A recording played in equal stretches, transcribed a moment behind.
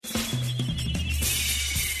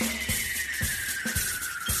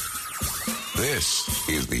This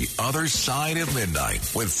is The Other Side of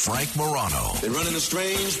Midnight with Frank Morano. They're running a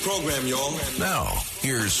strange program, y'all. Now,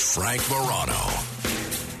 here's Frank Morano.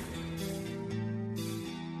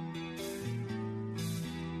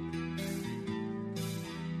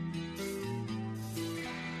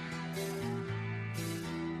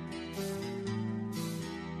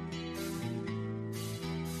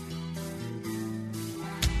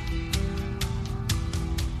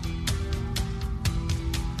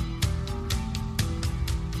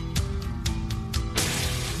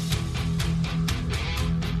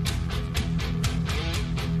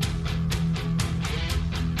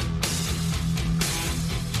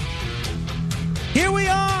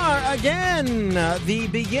 Again, the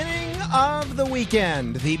beginning of the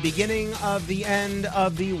weekend, the beginning of the end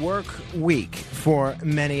of the work week for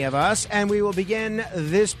many of us. And we will begin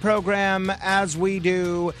this program as we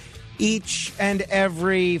do each and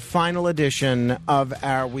every final edition of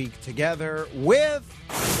our week together with...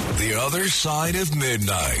 The Other Side of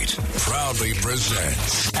Midnight proudly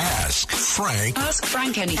presents Ask Frank. Ask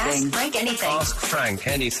Frank anything. Ask Frank anything. Ask Frank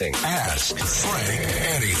anything. Ask Frank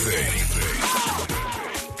anything.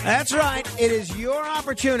 That's right. It is your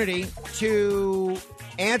opportunity to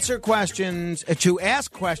answer questions, to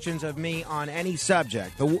ask questions of me on any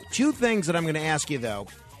subject. The two things that I'm going to ask you, though,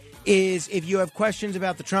 is if you have questions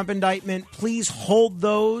about the Trump indictment, please hold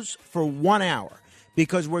those for 1 hour,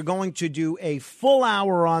 because we're going to do a full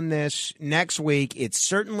hour on this next week. It's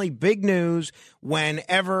certainly big news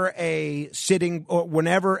whenever a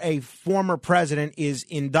former president is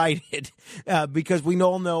indicted, because we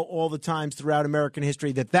all know all the times throughout American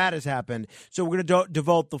history that has happened. So we're going to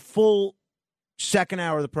devote the full second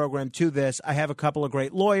hour of the program to this. I have a couple of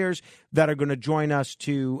great lawyers that are going to join us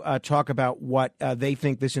to talk about what they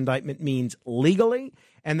think this indictment means legally.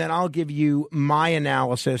 And then I'll give you my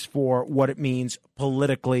analysis for what it means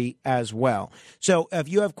politically as well. So if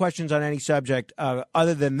you have questions on any subject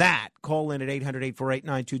other than that, call in at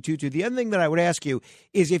 800-848-9222. The other thing that I would ask you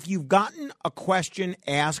is if you've gotten a question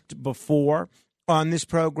asked before on this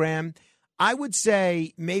program, I would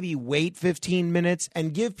say maybe wait 15 minutes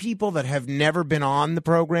and give people that have never been on the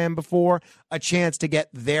program before a chance to get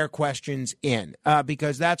their questions in,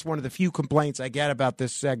 because that's one of the few complaints I get about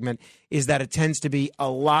this segment is that it tends to be a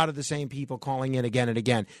lot of the same people calling in again and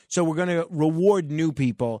again. So we're going to reward new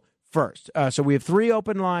people first. So we have 3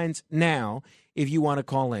 open lines now. If you want to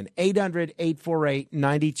call in,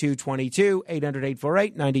 800-848-9222,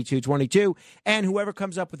 800-848-9222. And whoever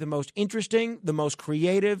comes up with the most interesting, the most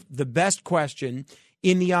creative, the best question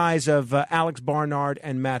in the eyes of Alex Barnard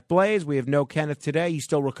and Matt Blaze. We have no Kenneth today. He's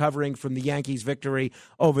still recovering from the Yankees' victory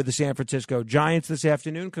over the San Francisco Giants this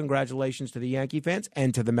afternoon. Congratulations to the Yankee fans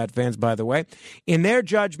and to the Met fans, by the way. In their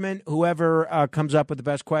judgment, whoever comes up with the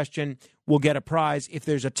best question will get a prize. If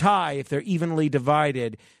there's a tie, if they're evenly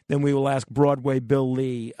divided, then we will ask Broadway Bill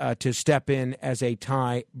Lee to step in as a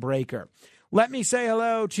tie breaker. Let me say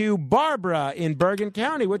hello to Barbara in Bergen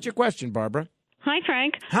County. What's your question, Barbara? Hi,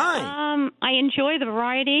 Frank. Hi. I enjoy the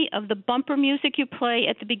variety of the bumper music you play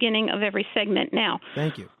at the beginning of every segment. Now,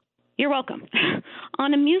 thank you. You're welcome.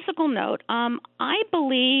 On a musical note, I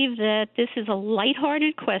believe that this is a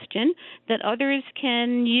lighthearted question that others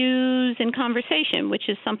can use in conversation, which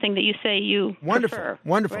is something that you say you prefer.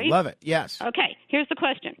 Wonderful. Right? Love it. Yes. Okay. Here's the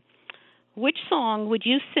question. Which song would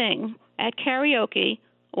you sing at karaoke,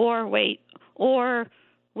 or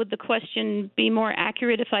would the question be more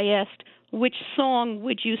accurate if I asked, which song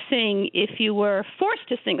would you sing if you were forced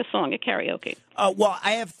to sing a song at karaoke? Well,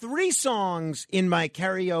 I have 3 songs in my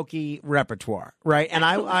karaoke repertoire, right? And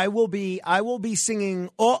I will be singing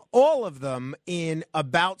all of them in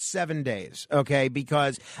about 7 days, okay?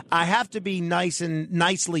 Because I have to be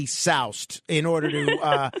nicely soused in order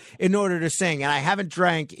to sing, and I haven't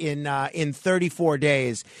drank in 34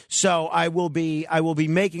 days, so I will be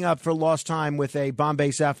making up for lost time with a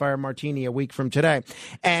Bombay Sapphire Martini a week from today,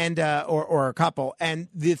 and or a couple. And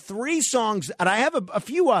the 3 songs, and I have a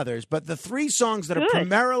few others, but the 3 songs that are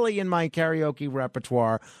primarily in my karaoke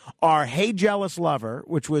repertoire are Hey Jealous Lover,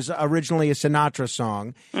 which was originally a Sinatra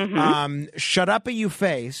song, Shut Up a You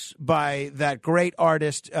Face by that great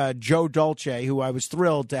artist Joe Dolce, who I was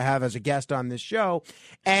thrilled to have as a guest on this show,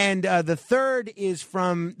 and the third is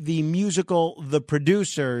from the musical The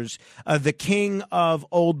Producers, The King of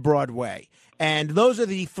Old Broadway. And those are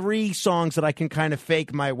the 3 songs that I can kind of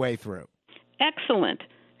fake my way through. Excellent.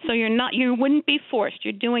 So you wouldn't be forced.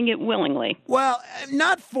 You're doing it willingly. Well,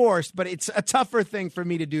 not forced, but it's a tougher thing for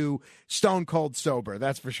me to do stone cold sober.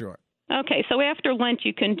 That's for sure. Okay, so after Lent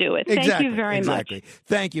you can do it. Thank you very much.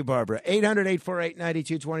 Thank you, Barbara.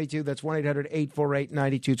 800-848-9222. That's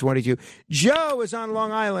 1-800-848-9222. Joe is on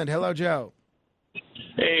Long Island. Hello, Joe.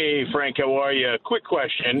 Hey, Frank, how are you? Quick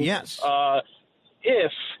question. Yes.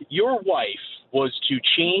 If your wife was to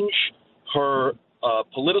change her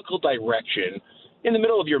political direction in the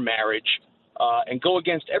middle of your marriage and go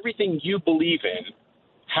against everything you believe in,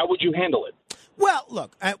 how would you handle it? Well,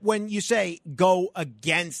 look, when you say go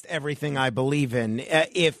against everything I believe in,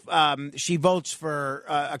 if she votes for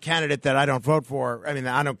a candidate that I don't vote for, I mean,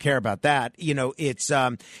 I don't care about that. It's,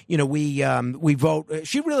 we vote.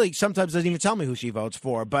 She really sometimes doesn't even tell me who she votes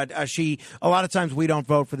for, but a lot of times we don't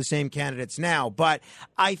vote for the same candidates now. But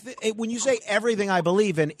when you say everything I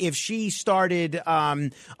believe in, if she started,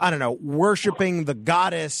 worshiping the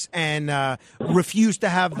goddess and refused to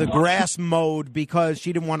have the grass mowed because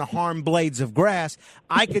she didn't want to harm blades of grass,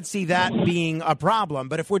 I could see that being a problem.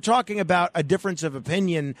 But if we're talking about a difference of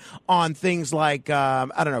opinion on things like,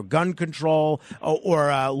 gun control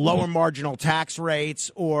or lower marginal tax rates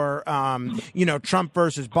or, Trump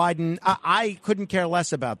versus Biden, I couldn't care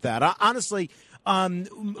less about that. Honestly,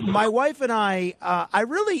 my wife and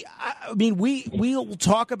we'll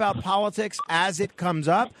talk about politics as it comes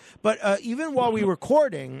up. But even while we were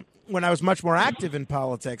courting, when I was much more active in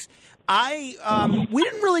politics, we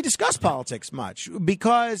didn't really discuss politics much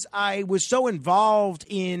because I was so involved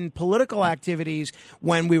in political activities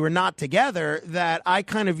when we were not together that I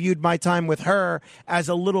kind of viewed my time with her as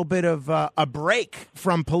a little bit of a break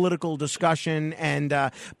from political discussion and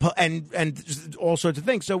all sorts of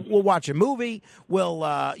things. So we'll watch a movie. We'll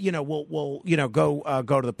go to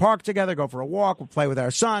the park together, go for a walk. We'll play with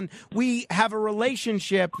our son. We have a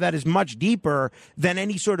relationship that is much deeper than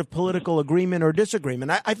any sort of political agreement or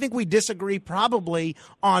disagreement. I think we disagree probably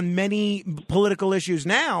on many political issues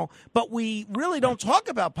now, but we really don't talk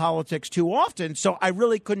about politics too often. So I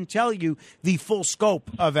really couldn't tell you the full scope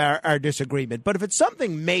of our disagreement. But if it's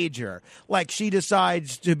something major, like she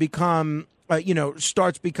decides to become,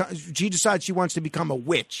 she decides she wants to become a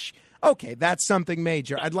witch. Okay, that's something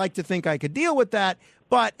major. I'd like to think I could deal with that.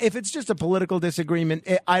 But if it's just a political disagreement,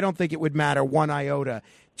 I don't think it would matter one iota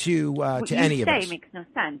to any of us. What you say makes no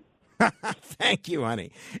sense. Thank you,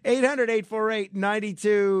 honey.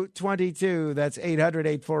 800-848-9222. That's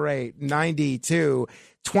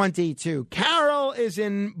 800-848-9222. Carol is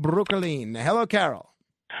in Brooklyn. Hello, Carol.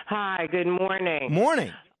 Hi, good morning.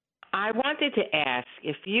 Morning. I wanted to ask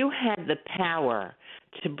if you had the power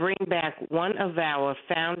to bring back one of our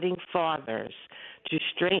founding fathers to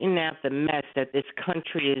straighten out the mess that this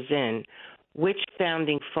country is in, which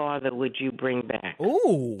founding father would you bring back?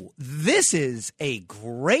 Ooh, this is a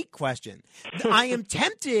great question. I am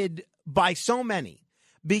tempted by so many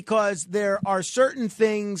because there are certain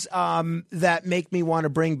things that make me want to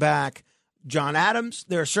bring back John Adams.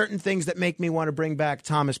 There are certain things that make me want to bring back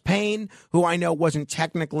Thomas Paine, who I know wasn't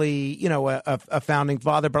technically, a founding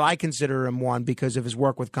father, but I consider him one because of his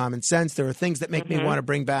work with common sense. There are things that make me want to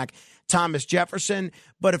bring back Thomas Jefferson.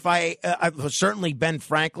 But if certainly Ben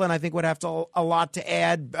Franklin, I think would have a lot to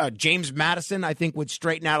add. James Madison, I think, would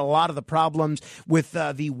straighten out a lot of the problems with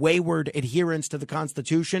the wayward adherence to the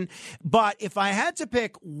Constitution. But if I had to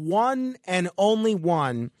pick one and only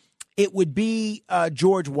one, it would be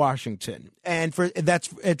George Washington. And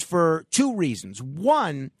it's for two reasons.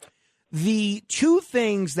 One, the two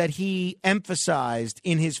things that he emphasized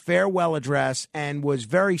in his farewell address and was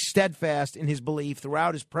very steadfast in his belief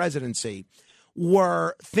throughout his presidency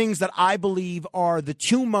were things that I believe are the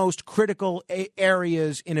two most critical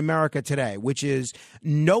areas in America today, which is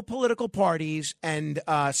no political parties and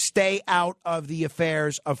stay out of the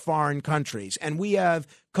affairs of foreign countries. And we have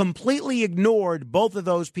completely ignored both of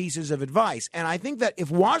those pieces of advice. And I think that if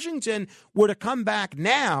Washington were to come back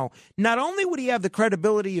now, not only would he have the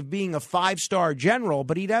credibility of being a five-star general,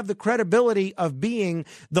 but he'd have the credibility of being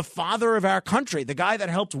the father of our country, the guy that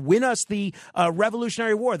helped win us the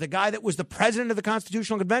Revolutionary War, the guy that was the president of the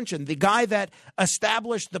Constitutional Convention, the guy that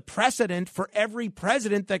established the precedent for every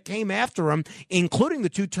president that came after him, including the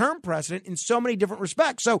two-term precedent in so many different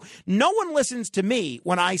respects. So no one listens to me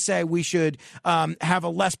when I say we should have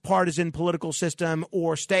a less partisan political system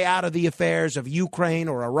or stay out of the affairs of Ukraine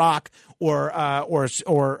or Iraq or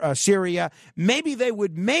Syria. Maybe they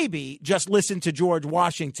would just listen to George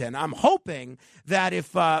Washington. I'm hoping that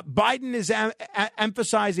if Biden is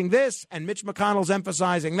emphasizing this and Mitch McConnell's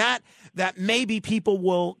emphasizing that maybe people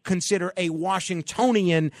will consider a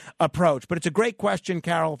Washingtonian approach. But it's a great question,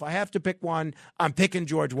 Carol. If I have to pick one, I'm picking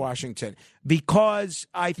George Washington because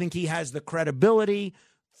I think he has the credibility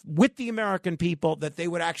with the American people that they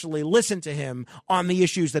would actually listen to him on the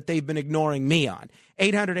issues that they've been ignoring me on.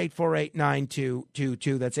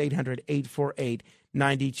 800-848-9222. That's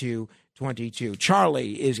 800-848-9222.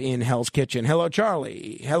 Charlie is in Hell's Kitchen. Hello,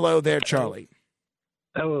 Charlie. Hello there, Charlie.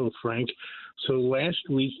 Hello, Frank. So last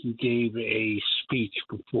week you gave a speech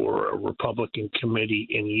before a Republican committee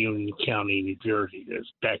in Union County, New Jersey. Is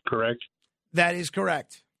that correct? That is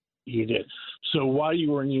correct. You did. So while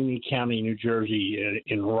you were in Union County, New Jersey,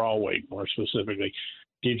 in Rahway more specifically,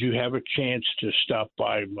 did you have a chance to stop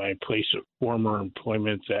by my place of former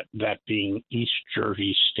employment, that being East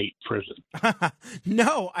Jersey State Prison?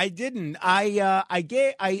 No, I didn't.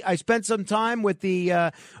 I spent some time with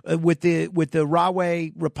the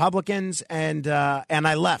Rahway Republicans, and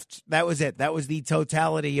I left. That was it. That was the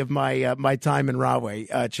totality of my time in Rahway,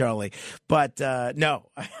 Charlie. But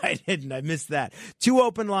no, I didn't. I missed that. 2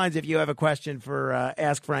 open lines if you have a question for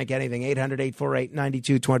Ask Frank Anything.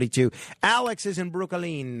 800-848-9222. Alex is in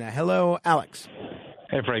Brooklyn. Hello, Alex.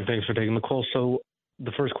 Hey, Frank. Thanks for taking the call. So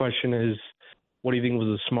the first question is, what do you think was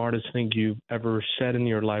the smartest thing you've ever said in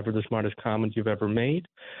your life or the smartest comment you've ever made?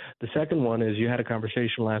 The second one is, you had a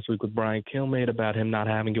conversation last week with Brian Kilmeade about him not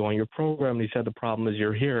having you on your program, and he said the problem is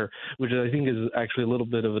you're here, which I think is actually a little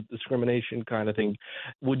bit of a discrimination kind of thing.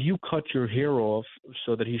 Would you cut your hair off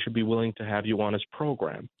so that he should be willing to have you on his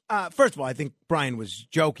program? First of all, I think Brian was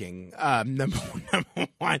joking. Number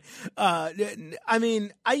one. I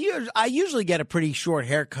mean, I usually get a pretty short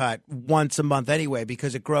haircut once a month anyway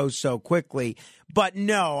because it grows so quickly. But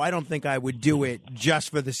no, I don't think I would do it just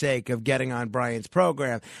for the sake of getting on Brian's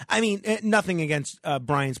program. I mean, nothing against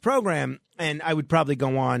Brian's program, and I would probably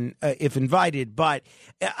go on if invited. But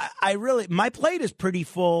my plate is pretty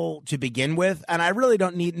full to begin with, and I really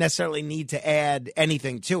don't necessarily need to add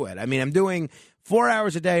anything to it. I mean, I'm doing 4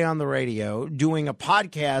 hours a day on the radio, doing a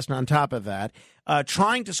podcast on top of that,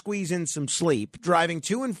 trying to squeeze in some sleep, driving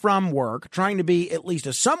to and from work, trying to be at least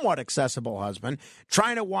a somewhat accessible husband,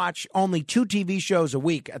 trying to watch only 2 TV shows a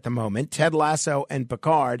week at the moment, Ted Lasso and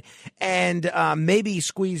Picard, and maybe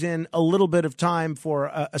squeeze in a little bit of time for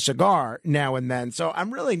a cigar now and then. So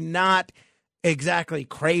I'm really not exactly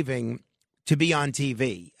craving to be on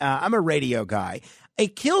TV. I'm a radio guy.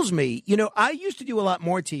 It kills me. You know, I used to do a lot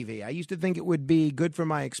more TV. I used to think it would be good for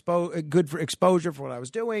my exposure for what I was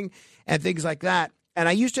doing and things like that. And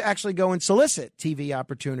I used to actually go and solicit TV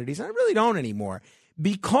opportunities. And I really don't anymore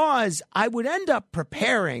because I would end up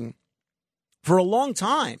preparing for a long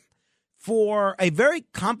time for a very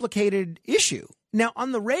complicated issue. Now,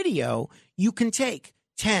 on the radio, you can take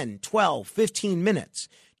 10, 12, 15 minutes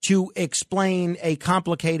to explain a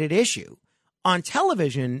complicated issue. On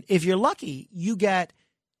television, if you're lucky, you get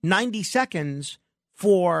 90 seconds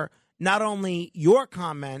for not only your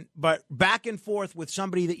comment, but back and forth with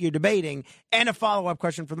somebody that you're debating and a follow-up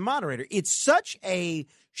question from the moderator. It's such a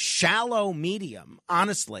shallow medium,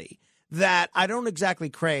 honestly, that I don't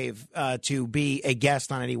exactly crave to be a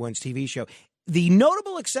guest on anyone's TV show. The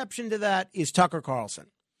notable exception to that is Tucker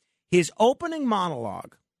Carlson. His opening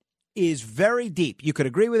monologue is very deep. You could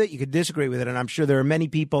agree with it, you could disagree with it, and I'm sure there are many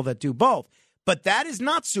people that do both. But that is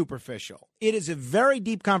not superficial. It is a very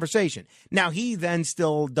deep conversation. Now, he then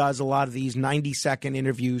still does a lot of these 90-second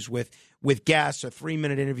interviews with guests or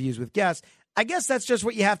 3-minute interviews with guests. I guess that's just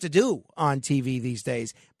what you have to do on TV these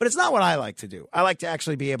days. But it's not what I like to do. I like to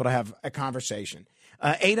actually be able to have a conversation.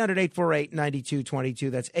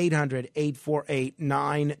 800-848-9222. That's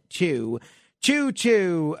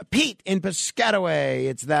 800-848-9222. Pete in Piscataway.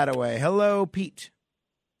 It's that-a-way. Hello, Pete.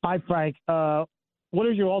 Hi, Frank. What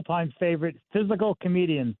is your all-time favorite physical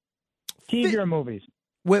comedian, TV or movies?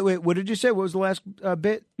 Wait, what did you say? What was the last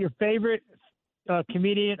bit? Your favorite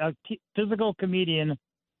comedian, physical comedian,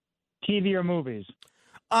 TV or movies?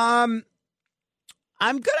 I'm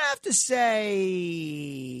going to have to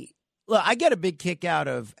say, look, I get a big kick out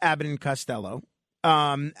of Abbott and Costello.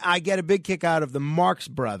 I get a big kick out of the Marx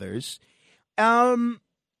Brothers. I'm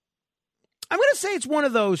going to say it's one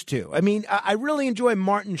of those two. I mean, I really enjoy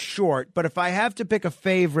Martin Short, but if I have to pick a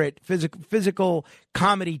favorite physical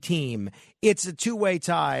comedy team, it's a two-way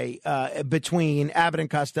tie between Abbott and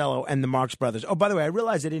Costello and the Marx Brothers. Oh, by the way, I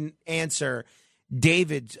realized I didn't answer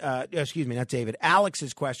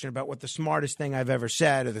Alex's question about what the smartest thing I've ever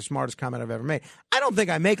said or the smartest comment I've ever made. I don't think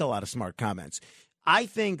I make a lot of smart comments. I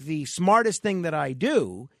think the smartest thing that I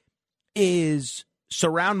do is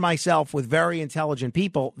surround myself with very intelligent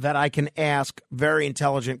people that I can ask very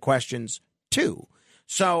intelligent questions to.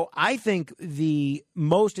 So I think the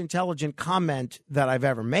most intelligent comment that I've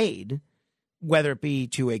ever made, whether it be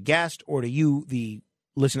to a guest or to you, the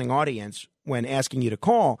listening audience, when asking you to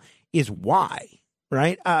call, is why,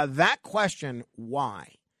 right? That question,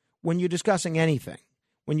 why, when you're discussing anything.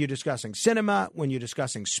 When you're discussing cinema, when you're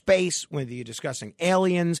discussing space, whether you're discussing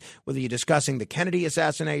aliens, whether you're discussing the Kennedy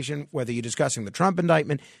assassination, whether you're discussing the Trump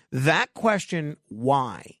indictment, that question,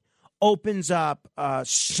 why, opens up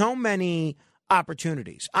so many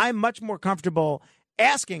opportunities. I'm much more comfortable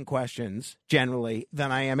asking questions generally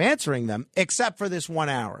than I am answering them, except for this 1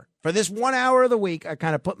 hour. For this 1 hour of the week, I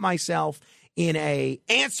kind of put myself in a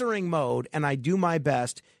answering mode, and I do my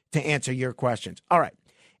best to answer your questions. All right.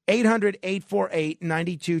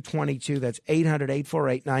 800-848-9222. That's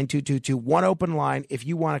 800-848-9222. One open line if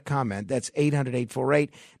you want to comment. That's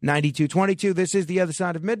 800-848-9222. This is The Other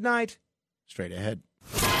Side of Midnight. Straight ahead.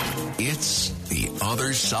 It's The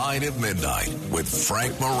Other Side of Midnight with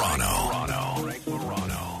Frank Morano.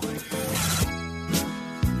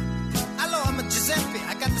 Hello, I'm Giuseppe.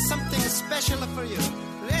 I got something special for you.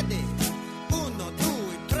 Ready? Uno,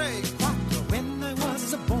 due, tre, quattro. When I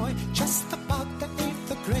was a boy, just about the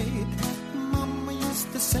 8th grade, Mama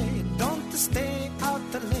used to say, don't stay out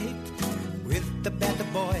late with the bad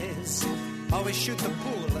boys. Always shoot the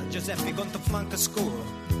pool. Giuseppe going to flunk school.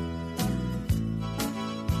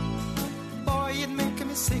 Boy, it make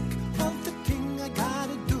me sick. All the thing I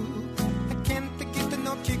gotta do. I can't get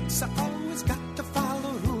no kicks. I always got to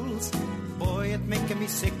follow rules. Boy, it make me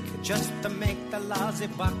sick just to make the lousy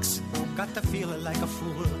bucks. Got to feel like a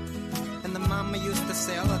fool. And the mama used to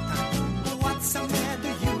say all the time, what's the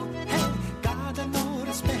matter you? Hey, gotta no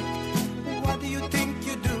respect. What do you think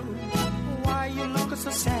you do? Why you look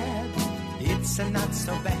so sad? It's not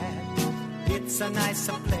so bad. It's a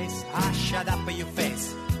nicer place. Ah, shut up your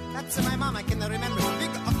face. That's my mom. I can remember.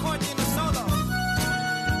 Big accordion solo.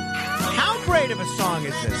 How great of a song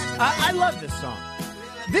is this? I love this song.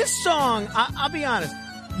 This song, I'll be honest,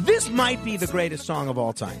 this might be the greatest song of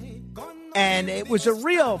all time. And it was a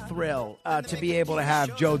real thrill to be able to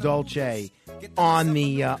have Joe Dolce on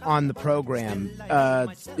the program,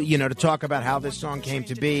 to talk about how this song came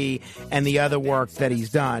to be and the other work that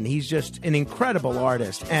he's done. He's just an incredible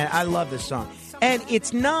artist, and I love this song. And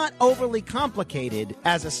it's not overly complicated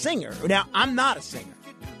as a singer. Now, I'm not a singer,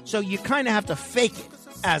 so you kind of have to fake it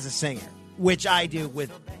as a singer, which I do with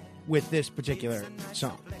this particular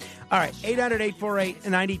song. All right,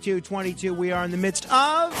 800-848-9222. We are in the midst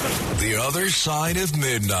of The Other Side of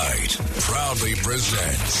Midnight. Proudly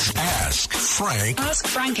presents Ask Frank. Ask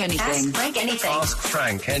Frank anything. Ask Frank anything. Ask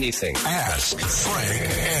Frank anything. Ask Frank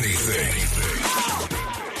anything.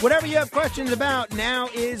 Whatever you have questions about, now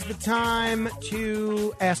is the time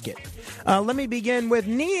to ask it. Let me begin with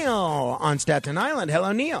Neil on Staten Island.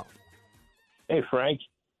 Hello, Neil. Hey, Frank.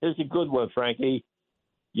 Here's a good one, Frankie.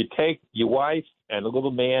 You take your wife and a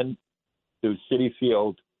little man to Citi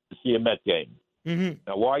Field to see a Met game. Mm-hmm.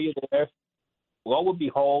 Now, while you're there, lo and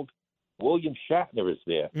behold, William Shatner is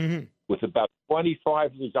there with about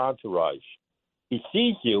 25 of his entourage. He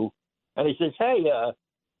sees you, and he says, hey,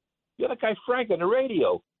 you're the guy Frank on the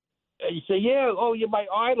radio. And you say, yeah, oh, you're my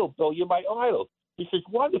idol, Bill. You're my idol. He says,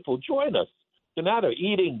 wonderful, join us. So now they're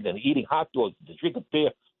eating hot dogs and drinking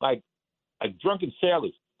beer like drunken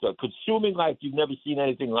sailors. So consuming like you've never seen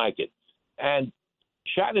anything like it. And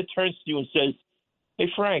Shatner turns to you and says, hey,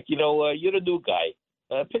 Frank, you're the new guy.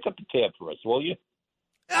 Pick up the tab for us, will you?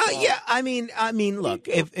 Yeah, I mean, look,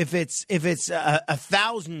 if it's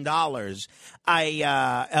 $1,000,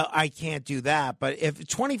 I can't do that. But if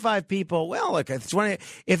 25 people, well, look,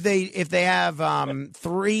 if they have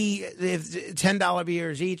 $10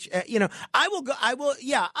 beers each, I will go.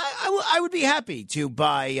 I would be happy to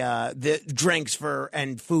buy the drinks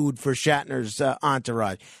and food for Shatner's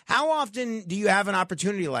entourage. How often do you have an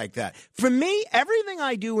opportunity like that? For me, everything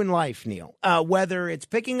I do in life, Neil, whether it's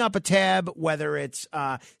picking up a tab, whether it's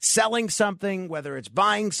selling something, whether it's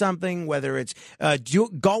buying something, whether it's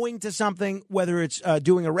going to something, whether it's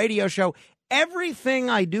doing a radio show, everything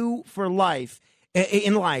I do in life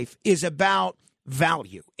is about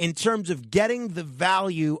value in terms of getting the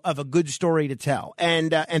value of a good story to tell.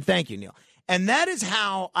 And thank you, Neil. And that is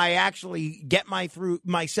how I actually get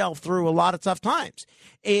myself through a lot of tough times.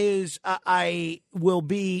 I will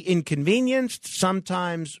be inconvenienced,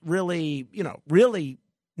 sometimes really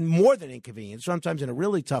more than inconvenient, sometimes in a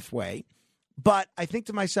really tough way. But I think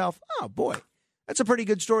to myself, oh, boy, that's a pretty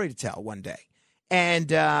good story to tell one day.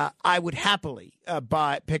 And I would happily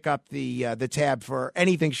pick up the tab for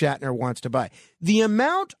anything Shatner wants to buy. The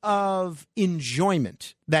amount of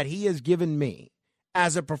enjoyment that he has given me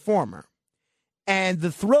as a performer and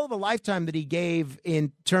the thrill of a lifetime that he gave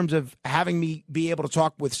in terms of having me be able to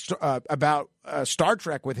talk about Star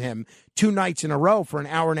Trek with him 2 nights in a row for an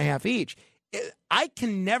hour and a half each, I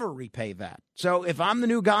can never repay that. So if I'm the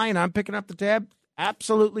new guy and I'm picking up the tab,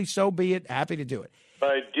 absolutely, so be it. Happy to do it.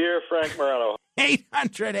 My dear Frank Morano.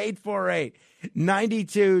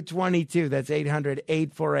 800-848-9222. That's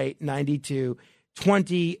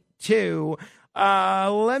 800-848-9222.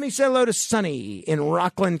 Let me say hello to Sonny in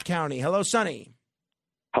Rockland County. Hello, Sonny.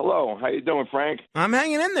 Hello. How you doing, Frank? I'm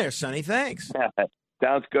hanging in there, Sonny. Thanks.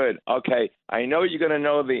 Sounds good. Okay. I know you're going to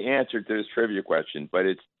know the answer to this trivia question, but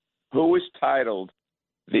it's who is titled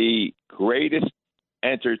the greatest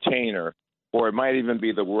entertainer, or it might even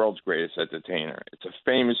be the world's greatest entertainer. It's a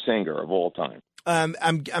famous singer of all time.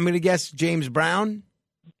 I'm going to guess James Brown.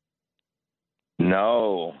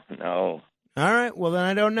 No. All right. Well, then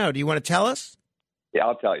I don't know. Do you want to tell us? Yeah,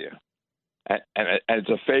 I'll tell you. And it's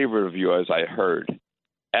a favorite of yours, I heard.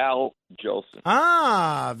 Al Jolson.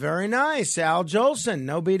 Ah, very nice. Al Jolson.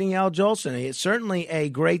 No beating Al Jolson. He is certainly a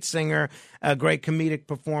great singer, a great comedic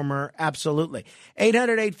performer. Absolutely.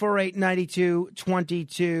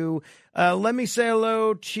 800-848-9222. Let me say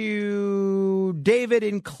hello to David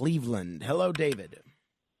in Cleveland. Hello, David.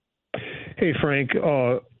 Hey, Frank.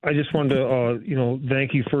 I just wanted to,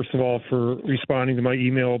 thank you, first of all, for responding to my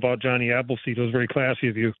email about Johnny Appleseed. It was very classy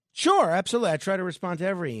of you. Sure, absolutely. I try to respond to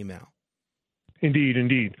every email.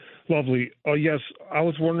 Indeed. Lovely. Yes, I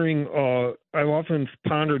was wondering, I've often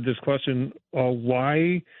pondered this question,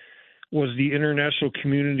 why was the international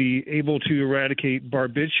community able to eradicate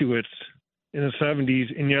barbiturates in the 70s,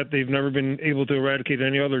 and yet they've never been able to eradicate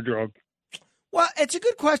any other drug? Well, it's a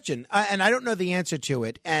good question, and I don't know the answer to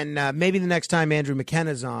it. And maybe the next time Andrew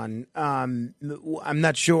McKenna's on, I'm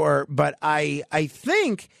not sure, but I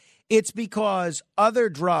think it's because other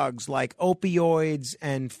drugs like opioids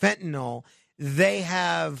and fentanyl, they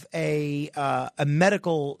have a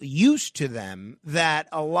medical use to them that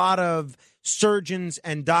a lot of surgeons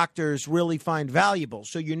and doctors really find valuable.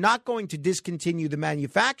 So you're not going to discontinue the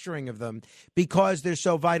manufacturing of them because they're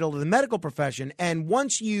so vital to the medical profession. And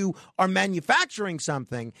once you are manufacturing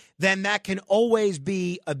something, then that can always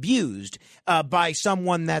be abused by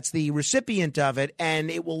someone that's the recipient of it,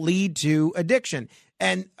 and it will lead to addiction.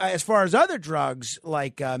 And as far as other drugs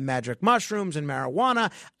like magic mushrooms and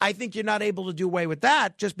marijuana, I think you're not able to do away with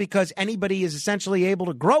that just because anybody is essentially able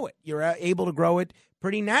to grow it. You're able to grow it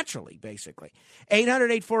pretty naturally, basically.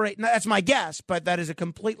 800-848, that's my guess, but that is a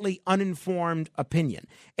completely uninformed opinion.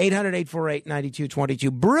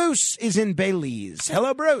 800-848-9222. Bruce is in Belize.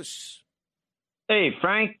 Hello, Bruce. Hey,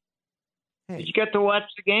 Frank. Did you get to watch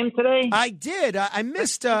the game today? I did. I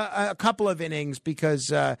missed a couple of innings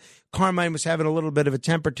because Carmine was having a little bit of a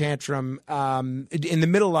temper tantrum in the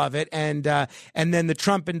middle of it, and then the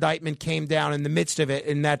Trump indictment came down in the midst of it,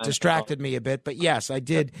 and that distracted me a bit. But yes, I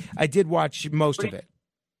did watch most of it.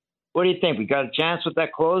 What do you think? We got a chance with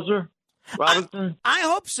that closer, Robertson? I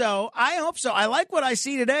hope so. I like what I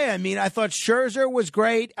see today. I mean, I thought Scherzer was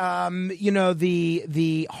great.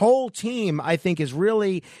 The whole team, I think, is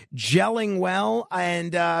really gelling well.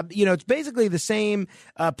 And, it's basically the same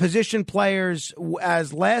position players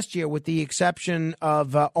as last year, with the exception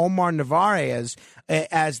of Omar Narvaez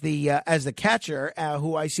as the catcher,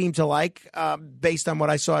 who I seem to like based on what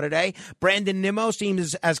I saw today. Brandon Nimmo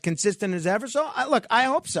seems as consistent as ever. So, I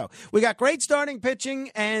hope so. We got great starting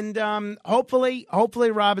pitching, and hopefully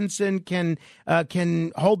Robinson can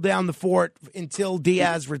hold down the fort until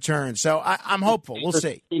Diaz returns. So I'm hopeful. We'll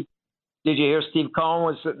see. Did you hear Steve Cohen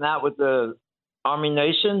was sitting out with the Army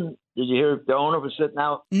Nation? Did you hear the owner was sitting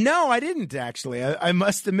out? No, I didn't actually. I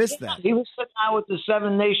must have missed that. He was sitting out with the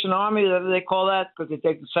 7 Nation Army, whatever they call that, because they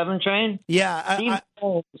take the 7 train. Yeah. Steve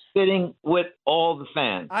Cohen was sitting with all the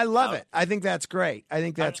fans. I love it. I think that's great.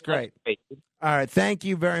 That's great. All right. Thank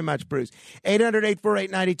you very much, Bruce.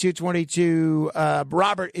 800-848-9222.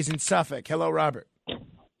 Robert is in Suffolk. Hello, Robert.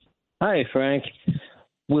 Hi, Frank.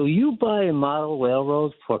 Will you buy a model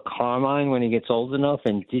railroad for Carmine when he gets old enough,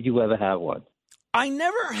 and did you ever have one? I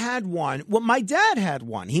never had one. Well, my dad had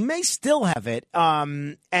one. He may still have it.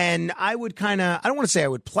 And I would I don't want to say I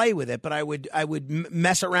would play with it, but I would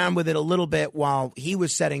mess around with it a little bit while he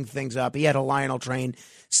was setting things up. He had a Lionel train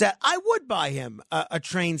set. I would buy him a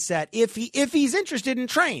train set if he's interested in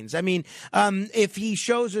trains. I mean, if he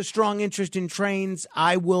shows a strong interest in trains,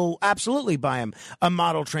 I will absolutely buy him a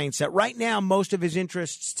model train set. Right now, most of his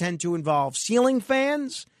interests tend to involve ceiling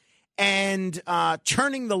fans and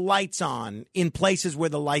turning the lights on in places where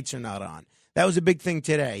the lights are not on. That was a big thing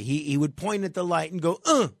today. He would point at the light and go,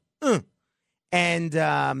 and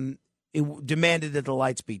it demanded that the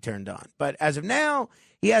lights be turned on. But as of now,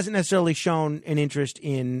 he hasn't necessarily shown an interest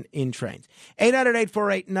in trains.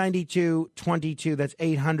 800-848-9222. That's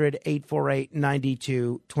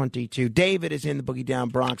 800-848-9222. David is in the Boogie Down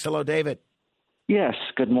Bronx. Hello, David. Yes,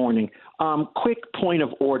 good morning. Quick point of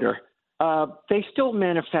order. They still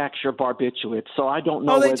manufacture barbiturates, so I don't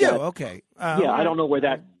know. Oh, they where do? That, okay. I don't know where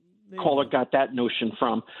that caller got that notion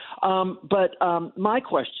from. But my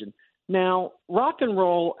question, now, rock and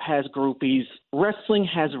roll has groupies, wrestling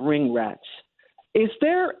has ring rats. Is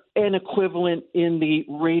there an equivalent in the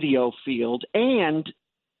radio field? And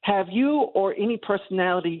have you or any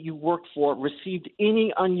personality you work for received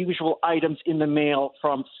any unusual items in the mail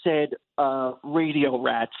from said radio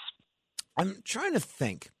rats? I'm trying to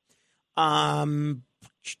think.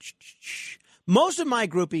 Most of my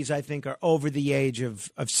groupies, I think, are over the age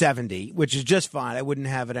of 70, which is just fine. I wouldn't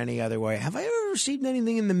have it any other way. Have I ever received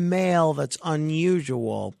anything in the mail that's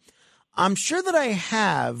unusual? I'm sure that I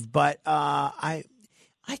have, but I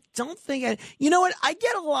don't think you know what? I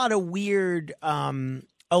get a lot of weird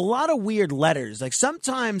letters. Like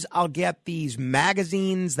sometimes I'll get these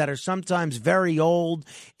magazines that are sometimes very old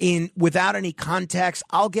without any context.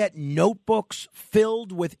 I'll get notebooks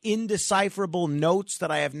filled with indecipherable notes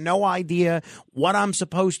that I have no idea what I'm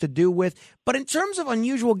supposed to do with. But in terms of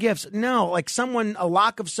unusual gifts, no, like a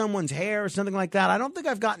lock of someone's hair or something like that. I don't think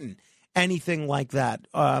I've gotten anything like that.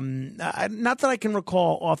 Not that I can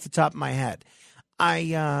recall off the top of my head.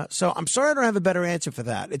 So I'm sorry I don't have a better answer for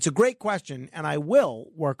that. It's a great question, and I will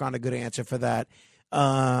work on a good answer for that.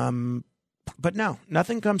 But no,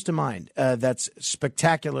 nothing comes to mind that's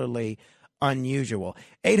spectacularly unusual.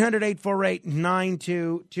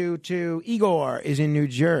 800-848-9222. Igor is in New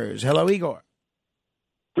Jersey. Hello, Igor.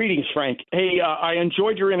 Greetings, Frank. Hey, I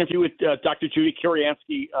enjoyed your interview with Dr. Judy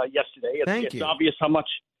Kuriansky yesterday. It's obvious how much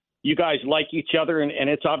you guys like each other, and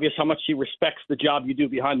it's obvious how much she respects the job you do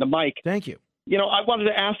behind the mic. Thank you. You know, I wanted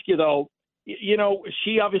to ask you, though,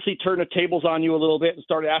 she obviously turned the tables on you a little bit and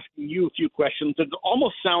started asking you a few questions. It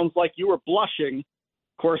almost sounds like you were blushing.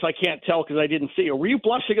 Of course, I can't tell because I didn't see you. Were you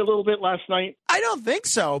blushing a little bit last night? I don't think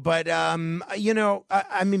so, but, I mean,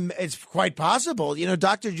 it's quite possible.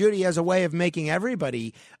 Dr. Judy has a way of making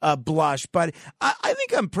everybody blush, but I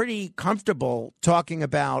think I'm pretty comfortable talking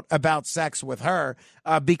about sex with her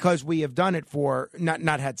because we have done it for,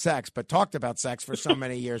 not had sex, but talked about sex for so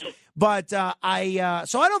many years. But so I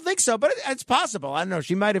don't think so, but it's possible. I don't know.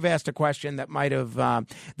 She might have asked a question that might have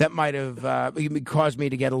caused me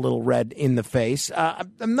to get a little red in the face.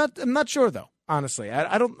 I'm not sure though. Honestly,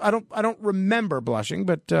 I don't remember blushing,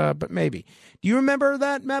 but maybe. Do you remember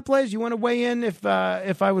that, Matt Blaze? You want to weigh in if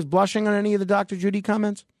I was blushing on any of the Dr. Judy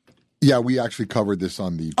comments? Yeah, we actually covered this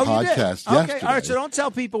on the podcast yesterday. Okay, all right. So don't tell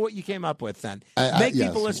people what you came up with then. Make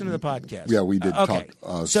people listen to the podcast. Yeah, we did talk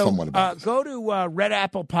somewhat about it. Go to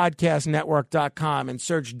redapplepodcastnetwork.com and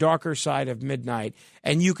search Darker Side of Midnight,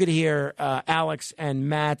 and you could hear Alex and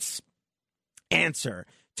Matt's answer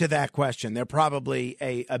to that question. They're probably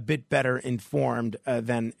a bit better informed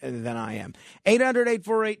than I am.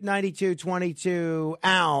 800-848-9222.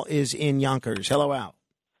 Al is in Yonkers. Hello, Al.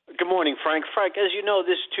 Good morning, Frank. Frank, as you know,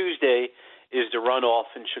 this Tuesday is the runoff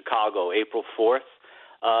in Chicago, April 4th.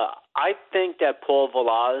 I think that Paul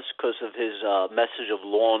Valaz, because of his message of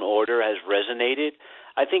law and order, has resonated.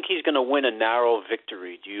 I think he's going to win a narrow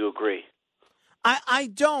victory. Do you agree? I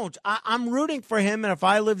don't. I'm rooting for him, and if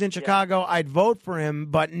I lived in Chicago, I'd vote for him.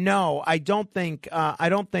 But no, I don't think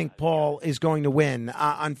Paul is going to win.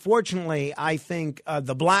 Unfortunately, I think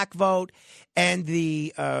the black vote and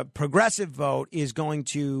the progressive vote is going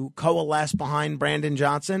to coalesce behind Brandon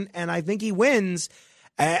Johnson, and I think he wins.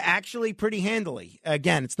 Actually, pretty handily.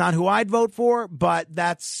 Again, it's not who I'd vote for, but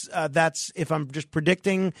that's if I'm just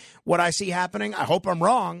predicting what I see happening. I hope I'm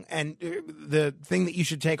wrong, and the thing that you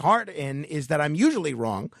should take heart in is that I'm usually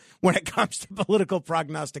wrong when it comes to political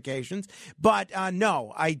prognostications. But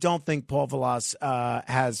no, I don't think Paul Valaz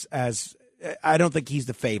has. I don't think he's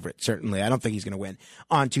the favorite, certainly. I don't think he's going to win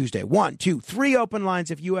on Tuesday. 1, 2, 3 open lines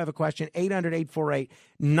if you have a question.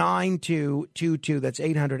 800-848-9222. That's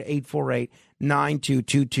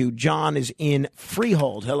 800-848-9222. John is in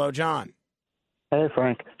Freehold. Hello, John. Hey,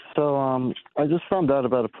 Frank. So I just found out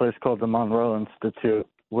about a place called the Monroe Institute,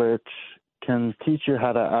 which can teach you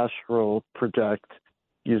how to astral project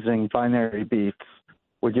using binary beats.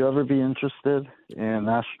 Would you ever be interested in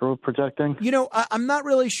astral projecting? I'm not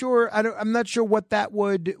really sure. I'm not sure what that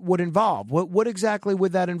would involve. What exactly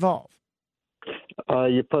would that involve?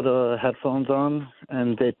 You put headphones on,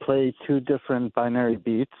 and they play 2 different binary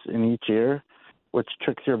beats in each ear, which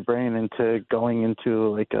tricks your brain into going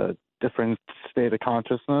into like a different state of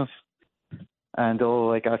consciousness, and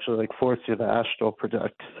it'll actually force you to astral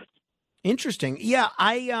project. Interesting. Yeah,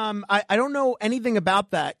 I don't know anything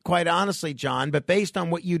about that, quite honestly, John, but based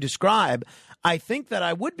on what you describe, I think that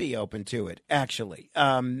I would be open to it, actually,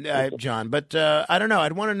 John. But I don't know.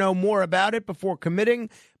 I'd want to know more about it before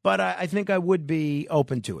committing. but I think I would be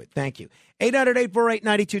open to it. Thank you.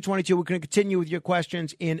 800-848-9222. We're going to continue with your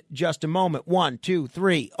questions in just a moment. 1, 2,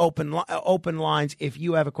 3, open lines if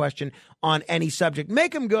you have a question on any subject.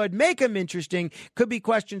 Make them good. Make them interesting. Could be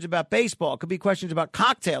questions about baseball. Could be questions about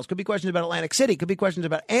cocktails. Could be questions about Atlantic City. Could be questions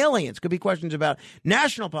about aliens. Could be questions about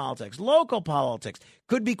national politics, local politics.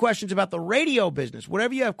 Could be questions about the radio business.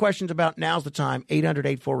 Whatever you have questions about, now's the time.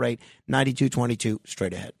 800-848-9222.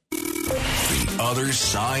 Straight ahead. The Other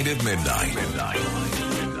Side of Midnight.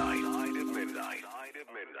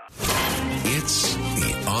 It's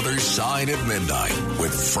The Other Side of Midnight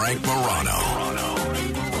with Frank Morano.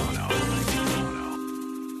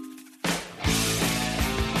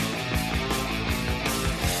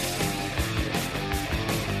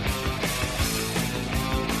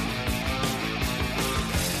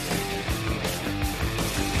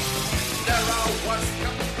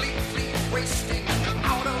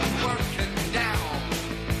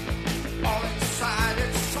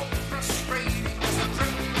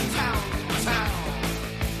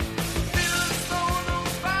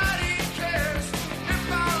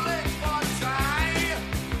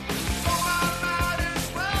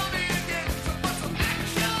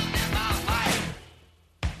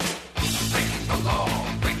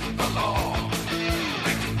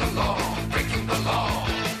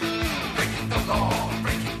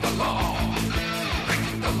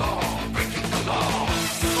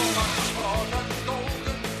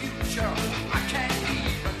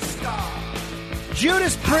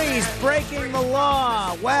 Judas Priest, Breaking the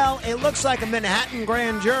Law. Well, it looks like a Manhattan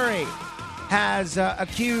grand jury has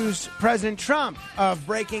accused President Trump of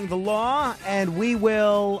breaking the law, and we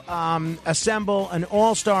will assemble an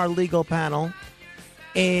all-star legal panel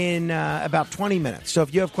in about 20 minutes. So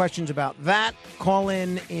if you have questions about that, call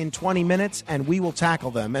in 20 minutes, and we will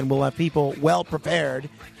tackle them, and we'll have people well prepared,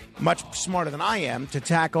 much smarter than I am, to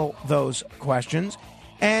tackle those questions.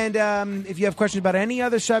 And if you have questions about any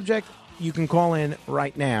other subject, you can call in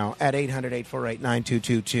right now at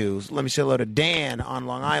 800-848-9222. Let me say hello to Dan on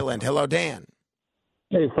Long Island. Hello, Dan.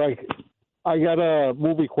 Hey, Frank. I got a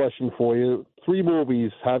movie question for you. 3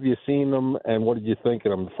 movies. Have you seen them, and what did you think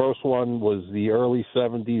of them? The first one was the early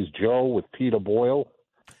 70s, Joe, with Peter Boyle.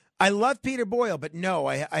 I love Peter Boyle, but no,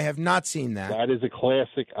 I have not seen that. That is a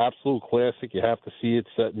classic, absolute classic. You have to see it. It's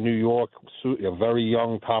set in New York. A very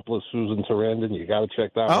young, topless Susan Sarandon. You got to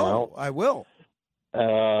check that one out. Oh, I will.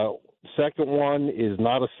 Second one is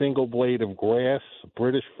Not a Single Blade of Grass,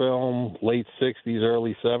 British film, late 60s,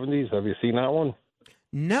 early 70s. Have you seen that one?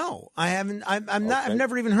 No, I haven't. I'm not. I've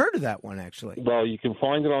never even heard of that one, actually. Well, you can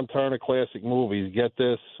find it on Turner Classic Movies. Get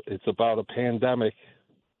this. It's about a pandemic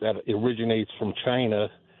that originates from China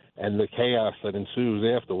and the chaos that ensues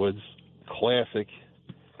afterwards. Classic.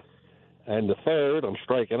 And the third, I'm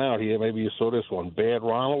striking out here. Maybe you saw this one, Bad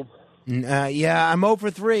Ronald. Yeah, I'm 0 for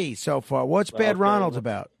 3 so far. What's Bad Ronald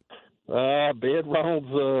about? Bad Ronald's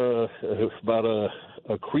about a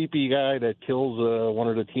creepy guy that kills one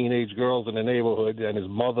of the teenage girls in the neighborhood, and his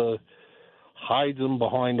mother hides him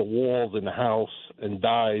behind the walls in the house and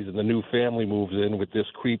dies, and the new family moves in with this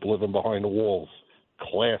creep living behind the walls.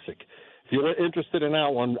 Classic. If you're interested in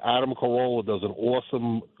that one, Adam Carolla does an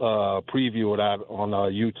awesome preview of that on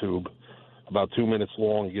YouTube. About 2 minutes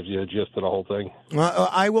long. It gives you a gist of the whole thing.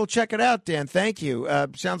 I will check it out, Dan. Thank you.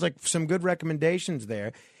 Sounds like some good recommendations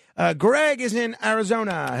there. Greg is in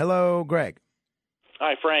Arizona. Hello, Greg.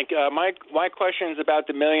 Hi, Frank. My question is about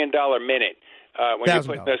the $1 Million Minute. When you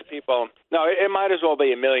put those people, no, it might as well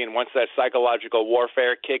be $1 million once that psychological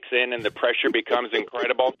warfare kicks in and the pressure becomes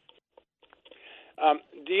incredible.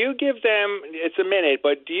 Do you give them? It's a minute,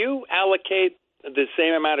 but do you allocate the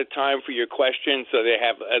same amount of time for your questions so they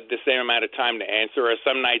have the same amount of time to answer? Or are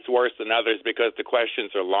some nights worse than others because the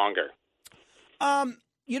questions are longer?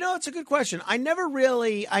 It's a good question. I never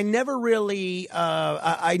really took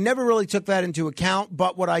that into account.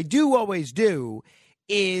 But what I do always do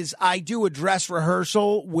is I do a dress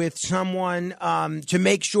rehearsal with someone to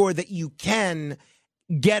make sure that you can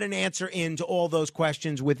get an answer into all those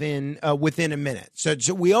questions within a minute. So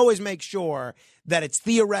we always make sure that it's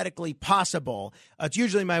theoretically possible. It's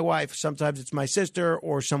usually my wife. Sometimes it's my sister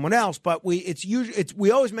or someone else. But we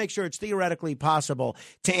always make sure it's theoretically possible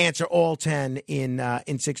to answer all 10 in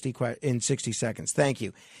 60 seconds. Thank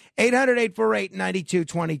you.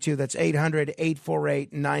 800-848-9222. That's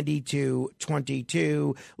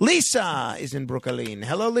 800-848-9222. Lisa is in Brooklyn.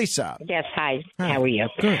 Hello, Lisa. Yes, hi. Hi. How are you?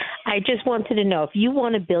 Good. I just wanted to know, if you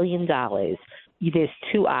won $1 billion, there's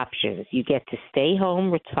two options. You get to stay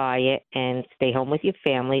home, retire, and stay home with your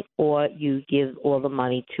family, or you give all the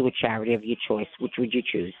money to a charity of your choice. Which would you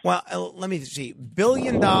choose? Well, let me see. $1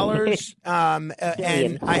 billion, and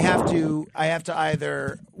I have to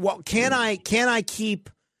either. Well, can I keep?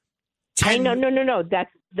 10... No. That's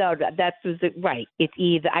right. It's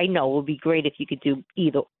either. I know it would be great if you could do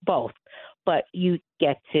both, but you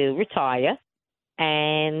get to retire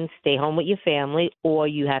and stay home with your family, or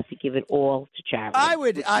you have to give it all to charity. I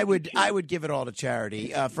would give it all to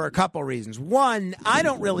charity for a couple reasons. One, I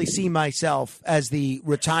don't really see myself as the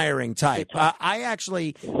retiring type. I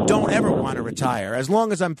actually don't ever want to retire. As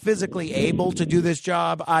long as I'm physically able to do this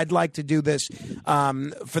job, I'd like to do this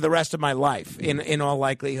for the rest of my life, in all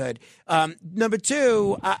likelihood. Number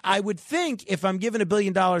two, I would think if I'm giving $1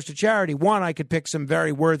 billion to charity, one, I could pick some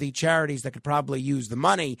very worthy charities that could probably use the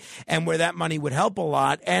money and where that money would help a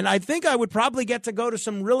lot. And I think I would probably get to go to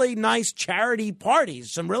some really nice charity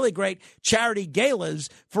parties, some really great charity galas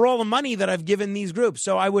for all the money that I've given these groups.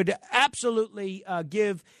 So I would absolutely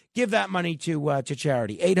give that money to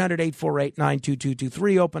charity.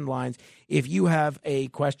 800-848-9222, open lines if you have a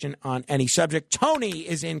question on any subject. Tony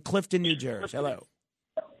is in Clifton, New Jersey. Hello.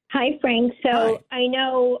 Hi, Frank. So I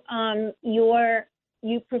know you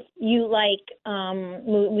like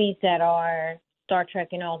movies that are Star Trek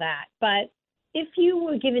and all that, but if you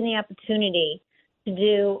were given the opportunity to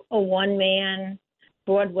do a one-man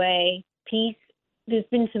Broadway piece, there's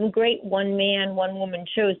been some great one-man, one-woman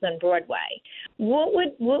shows on Broadway. What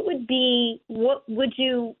would you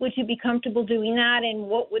be comfortable doing that, and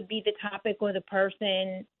what would be the topic or the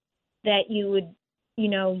person that you would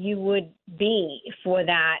be for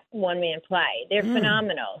that one-man play? They're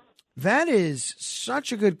phenomenal. That is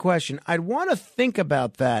such a good question. I'd want to think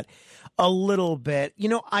about that a little bit.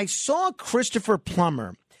 I saw Christopher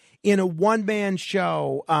Plummer in a one-man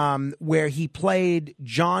show where he played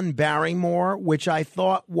John Barrymore, which I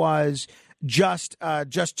thought was just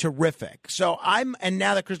terrific. So and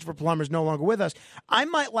now that Christopher Plummer is no longer with us, I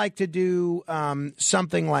might like to do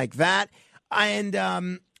something like that.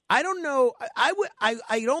 And I don't know.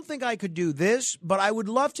 I don't think I could do this, but I would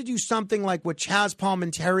love to do something like what Chaz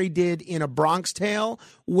Palminteri did in A Bronx Tale,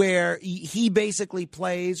 where he basically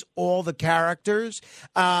plays all the characters.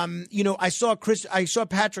 I saw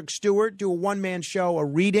Patrick Stewart do a one-man show, a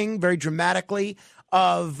reading very dramatically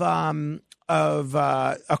of A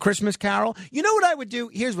Christmas Carol. You know what I would do?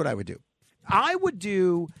 Here's what I would do. I would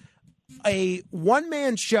do a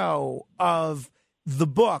one-man show of the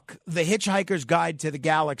book, The Hitchhiker's Guide to the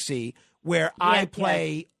Galaxy, where I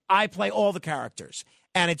play all the characters.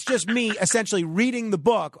 And it's just me essentially reading the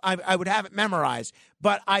book. I would have it memorized,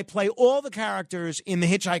 but I play all the characters in The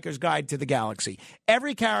Hitchhiker's Guide to the Galaxy.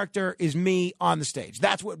 Every character is me on the stage.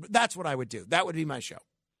 That's what I would do. That would be my show.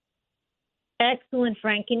 Excellent,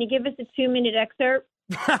 Frank. Can you give us a 2-minute excerpt?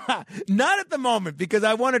 Not at the moment, because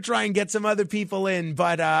I want to try and get some other people in,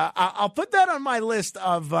 but I'll put that on my list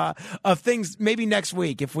of things maybe next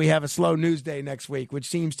week if we have a slow news day next week, which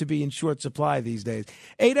seems to be in short supply these days.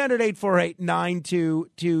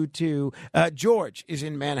 800-848-9222. George is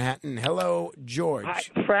in Manhattan. Hello, George. Hi,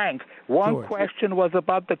 Frank. One question was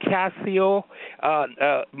about the Casio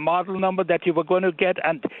model number that you were going to get,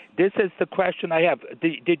 and this is the question I have.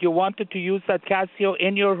 Did you want to use that Casio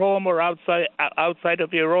in your home or outside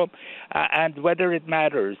of your home, and whether it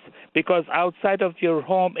matters? Because outside of your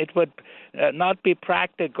home, it would not be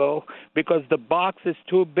practical because the box is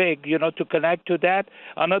too big, to connect to that.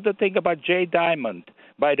 Another thing about Jay Diamond,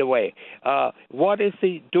 by the way, what is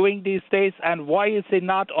he doing these days, and why is he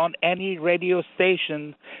not on any radio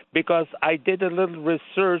station? Because I did a little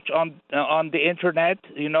research on the internet,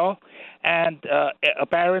 and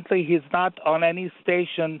apparently he's not on any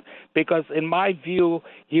station because, in my view,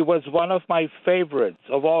 he was one of my favorites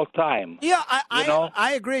of all time. Yeah,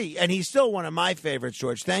 I agree, and he's still one of my favorites,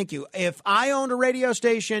 George. Thank you. If I owned a radio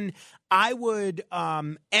station, I would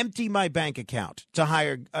empty my bank account to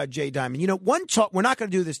hire Jay Diamond. We're not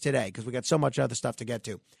going to do this today because we got so much other stuff to get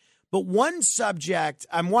to. But one subject,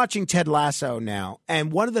 I'm watching Ted Lasso now, and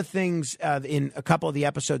one of the things in a couple of the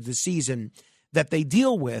episodes this season that they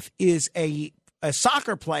deal with is a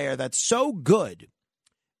soccer player that's so good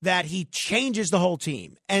that he changes the whole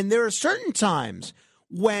team. And there are certain times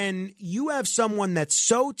when you have someone that's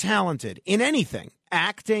so talented in anything,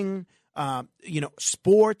 acting,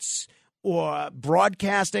 sports, or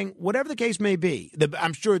broadcasting, whatever the case may be.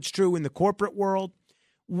 I'm sure it's true in the corporate world,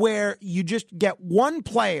 where you just get one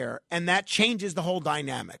player and that changes the whole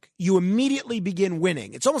dynamic. You immediately begin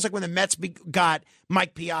winning. It's almost like when the Mets got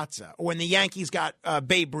Mike Piazza or when the Yankees got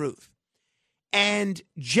Babe Ruth. And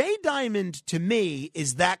Jay Diamond, to me,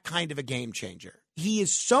 is that kind of a game changer. He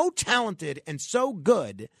is so talented and so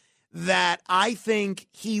good that I think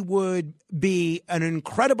he would be an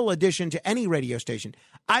incredible addition to any radio station.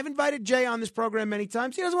 I've invited Jay on this program many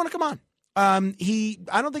times. He doesn't want to come on. I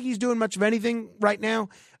don't think he's doing much of anything right now.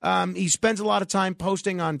 He spends a lot of time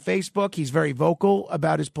posting on Facebook. He's very vocal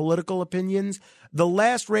about his political opinions. The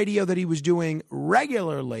last radio that he was doing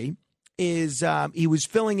regularly is he was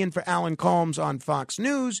filling in for Alan Colmes on Fox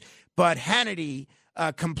News, but Hannity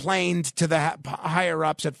complained to the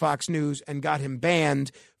higher-ups at Fox News and got him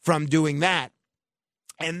banned from doing that.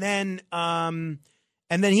 And then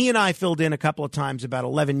he and I filled in a couple of times about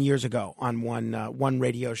 11 years ago on one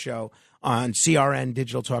radio show on CRN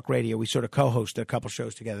Digital Talk Radio. We sort of co-hosted a couple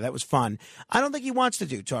shows together. That was fun. I don't think he wants to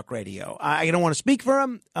do talk radio. I don't want to speak for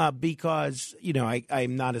him because,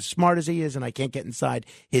 I'm not as smart as he is and I can't get inside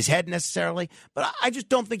his head necessarily. But I just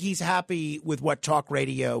don't think he's happy with what talk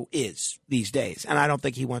radio is these days. And I don't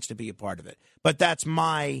think he wants to be a part of it. But that's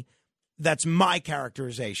my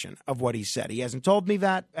characterization of what he said. He hasn't told me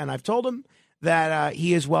that, and I've told him that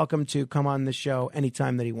he is welcome to come on the show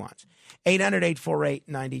anytime that he wants.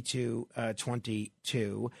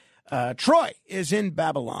 800-848-9222. Troy is in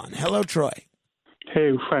Babylon. Hello, Troy.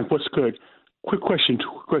 Hey, Frank, what's good? Quick question,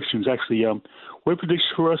 two questions, actually. What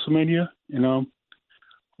predictions for WrestleMania? And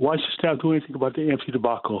why should staff do anything about the AMC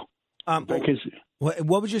debacle?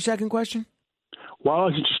 What was your second question? Why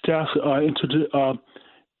isn't your staff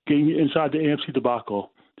getting inside the AMC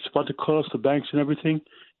debacle? It's about to close the banks and everything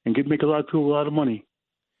and make a lot of people a lot of money.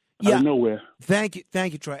 Out of nowhere. Thank you,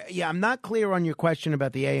 Troy. Yeah, I'm not clear on your question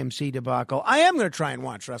about the AMC debacle. I am going to try and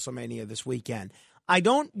watch WrestleMania this weekend. I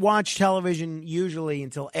don't watch television usually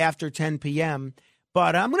until after 10 p.m.,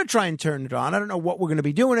 but I'm going to try and turn it on. I don't know what we're going to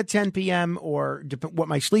be doing at 10 p.m. or what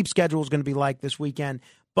my sleep schedule is going to be like this weekend,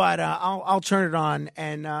 but I'll turn it on,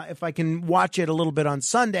 and if I can watch it a little bit on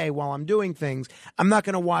Sunday while I'm doing things, I'm not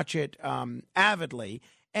going to watch it avidly.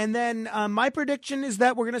 And then my prediction is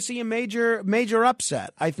that we're going to see a major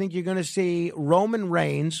upset. I think you're going to see Roman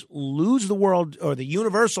Reigns lose the world or the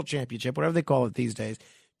Universal Championship, whatever they call it these days,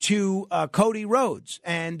 to Cody Rhodes.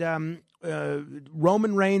 And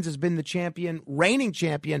Roman Reigns has been the reigning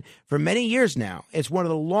champion for many years now. It's one of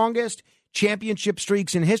the longest championship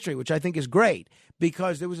streaks in history, which I think is great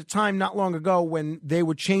because there was a time not long ago when they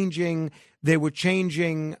were changing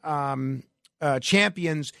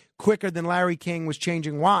champions quicker than Larry King was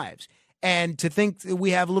changing wives. And to think that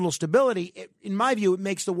we have a little stability, in my view, it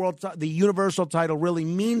makes the Universal title really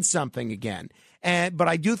mean something again. But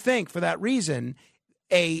I do think for that reason,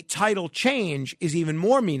 a title change is even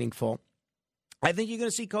more meaningful. I think you're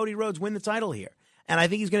going to see Cody Rhodes win the title here. And I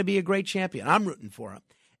think he's going to be a great champion. I'm rooting for him.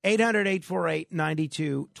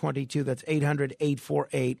 800-848-9222. That's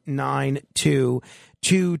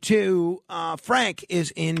 800-848-9222. Frank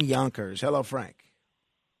is in Yonkers. Hello, Frank.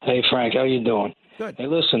 Hey, Frank. How you doing? Good. Hey,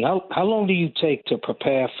 listen, how long do you take to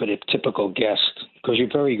prepare for the typical guest? Because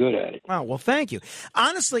you're very good at it. Oh, well, thank you.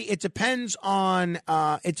 Honestly, it depends on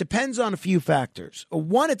a few factors.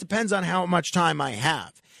 One, it depends on how much time I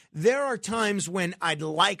have. There are times when I'd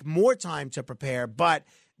like more time to prepare, but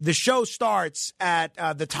the show starts at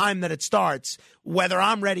the time that it starts, whether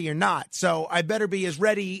I'm ready or not. So I better be as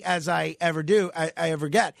ready as I ever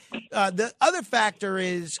get. The other factor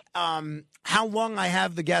is how long I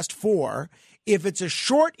have the guest for. If it's a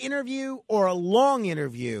short interview or a long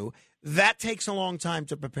interview, that takes a long time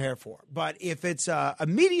to prepare for. But if it's a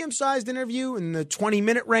medium-sized interview in the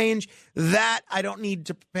 20-minute range, that I don't need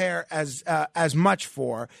to prepare as much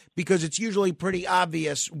for because it's usually pretty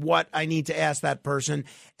obvious what I need to ask that person.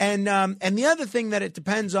 And the other thing that it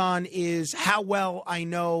depends on is how well I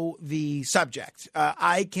know the subject.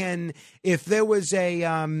 I can, if there was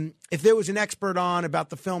an expert on about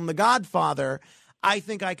the film The Godfather, I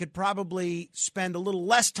think I could probably spend a little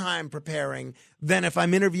less time preparing than if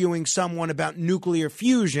I'm interviewing someone about nuclear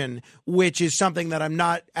fusion, which is something that I'm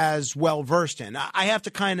not as well versed in. I have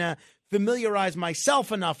to kind of familiarize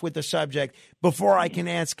myself enough with the subject before I can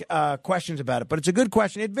ask questions about it. But it's a good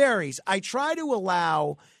question. It varies. I try to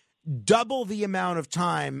allow double the amount of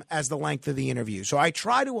time as the length of the interview. So I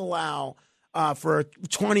try to allow for a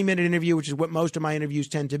 20-minute interview, which is what most of my interviews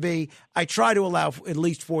tend to be, I try to allow at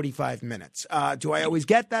least 45 minutes. Do I always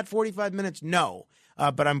get that 45 minutes? No.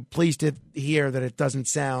 But I'm pleased to hear that it doesn't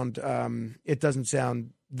sound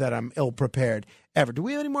that I'm ill-prepared ever. Do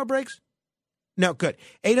we have any more breaks? No, good.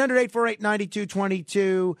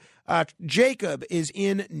 800-848-9222. Jacob is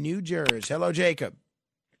in New Jersey. Hello, Jacob.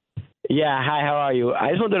 Yeah, hi, how are you? I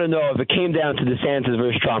just wanted to know if it came down to DeSantis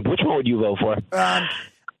versus Trump, which one would you vote for?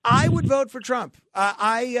 I would vote for Trump.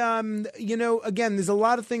 Again, there's a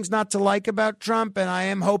lot of things not to like about Trump, and I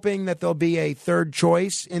am hoping that there'll be a third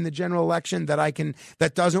choice in the general election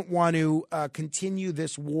that doesn't want to continue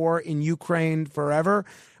this war in Ukraine forever.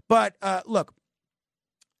 But look,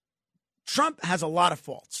 Trump has a lot of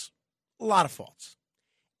faults,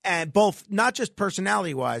 and both not just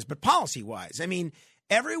personality-wise, but policy-wise. I mean,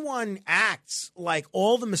 everyone acts like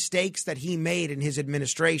all the mistakes that he made in his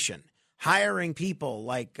administration, hiring people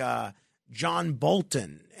like John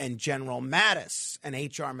Bolton and General Mattis and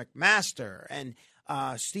H.R. McMaster and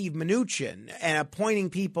Steve Mnuchin, and appointing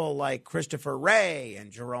people like Christopher Wray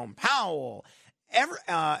and Jerome Powell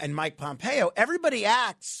and Mike Pompeo. Everybody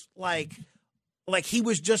acts like he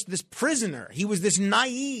was just this prisoner. He was this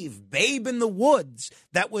naive babe in the woods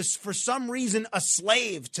that was, for some reason, a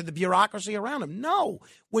slave to the bureaucracy around him. No.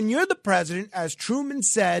 When you're the president, as Truman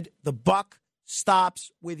said, the buck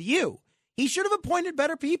stops with you. He should have appointed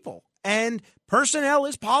better people. And personnel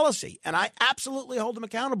is policy. And I absolutely hold him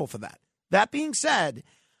accountable for that. That being said,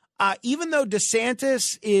 even though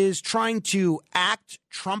DeSantis is trying to act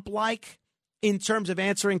Trump-like in terms of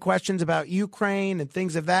answering questions about Ukraine and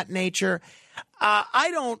things of that nature, I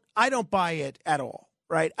don't buy it at all,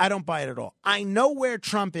 right? I don't buy it at all. I know where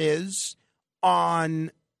Trump is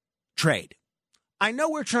on trade. I know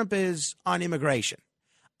where Trump is on immigration.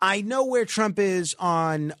 I know where Trump is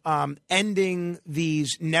on ending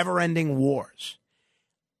these never-ending wars.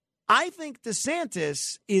 I think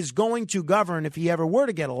DeSantis is going to govern, if he ever were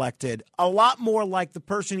to get elected, a lot more like the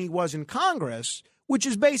person he was in Congress, which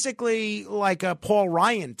is basically like a Paul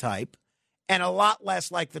Ryan type, and a lot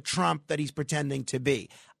less like the Trump that he's pretending to be.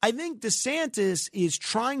 I think DeSantis is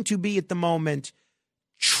trying to be, at the moment,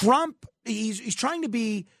 Trump. He's trying to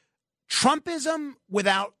be Trumpism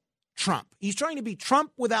without Trump. He's trying to be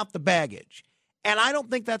Trump without the baggage. And I don't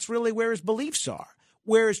think that's really where his beliefs are.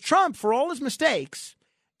 Whereas Trump, for all his mistakes,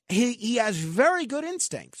 he has very good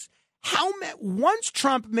instincts. Once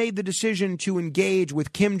Trump made the decision to engage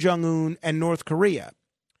with Kim Jong-un and North Korea,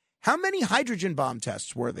 how many hydrogen bomb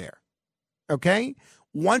tests were there? Okay.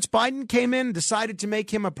 Once Biden came in and decided to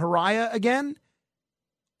make him a pariah again,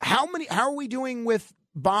 how are we doing with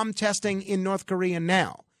bomb testing in North Korea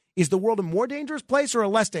now? Is the world a more dangerous place or a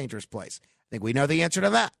less dangerous place? I think we know the answer to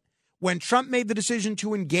that. When Trump made the decision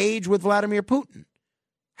to engage with Vladimir Putin,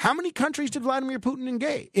 how many countries did Vladimir Putin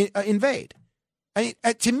invade?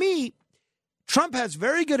 To me, Trump has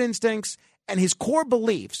very good instincts, and his core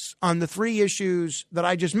beliefs on the three issues that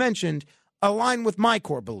I just mentioned align with my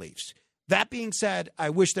core beliefs. That being said, I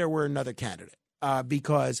wish there were another candidate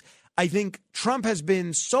because I think Trump has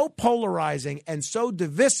been so polarizing and so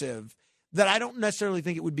divisive that I don't necessarily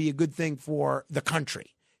think it would be a good thing for the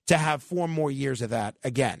country to have 4 more years of that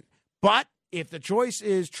again. But if the choice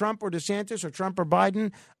is Trump or DeSantis or Trump or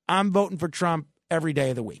Biden, I'm voting for Trump every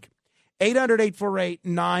day of the week.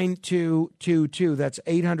 800-848-9222. That's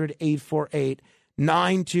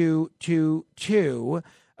 800-848-9222.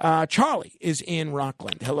 Charlie is in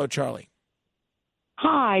Rockland. Hello, Charlie.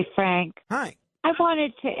 Hi, Frank. Hi. I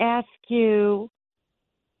wanted to ask you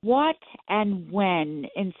what and when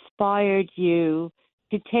inspired you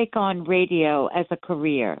to take on radio as a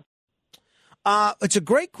career? It's a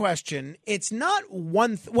great question. It's not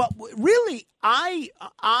one. Really, I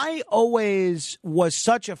always was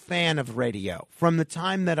such a fan of radio from the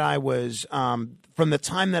time that I was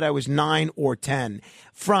 9 or 10,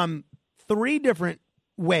 from 3 different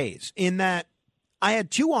ways. In that, I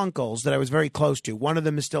had 2 uncles that I was very close to. One of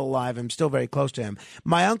them is still alive. I'm still very close to him.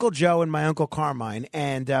 My Uncle Joe and my Uncle Carmine.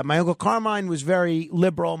 And my Uncle Carmine was very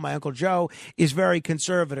liberal. My Uncle Joe is very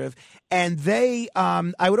conservative. And they,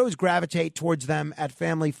 I would always gravitate towards them at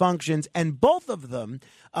family functions. And both of them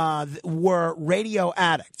were radio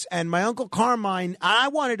addicts. And my Uncle Carmine, I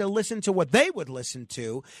wanted to listen to what they would listen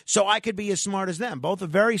to so I could be as smart as them. Both are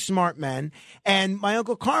very smart men. And my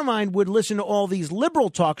Uncle Carmine would listen to all these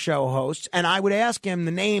liberal talk show hosts, and I would ask him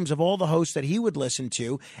the names of all the hosts that he would listen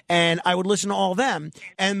to, and I would listen to all of them.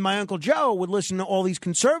 And my Uncle Joe would listen to all these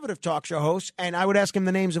conservative talk show hosts, and I would ask him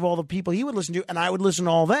the names of all the people he would listen to, and I would listen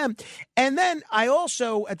to all of them. And then I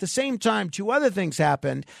also, at the same time, 2 other things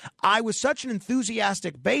happened. I was such an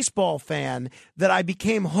enthusiastic baseball fan that I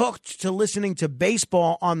became hooked to listening to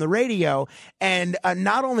baseball on the radio. And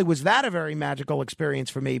not only was that a very magical experience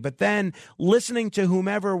for me, but then listening to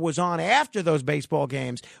whomever was on after those baseball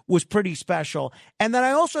games was pretty special. And then I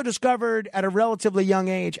also discovered at a relatively young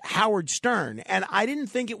age Howard Stern, and I didn't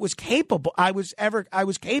think it was capable. I was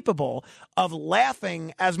capable of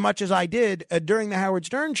laughing as much as I did during the Howard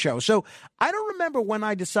Stern show. So I don't remember when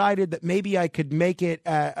I decided that maybe I could make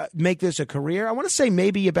this a career. I want to say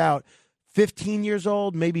maybe about 15 years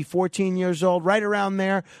old, maybe 14 years old, right around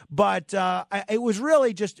there. But it was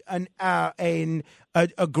really just a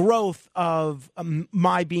growth of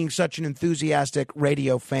my being such an enthusiastic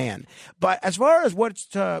radio fan. But as far as what's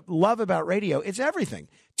to love about radio, it's everything.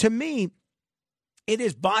 To me, it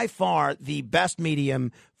is by far the best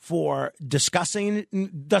medium for discussing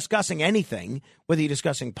anything, whether you're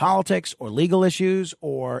discussing politics or legal issues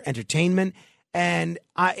or entertainment. And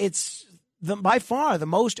it's by far the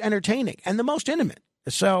most entertaining and the most intimate.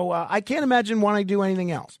 So I can't imagine wanting to do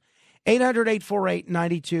anything else.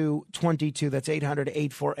 800-848-9222. That's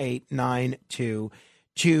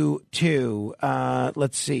 800-848-9222.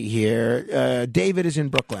 Let's see here. David is in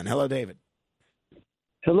Brooklyn. Hello, David.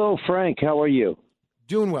 Hello, Frank. How are you?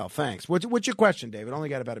 Doing well, thanks. What's your question, David? Only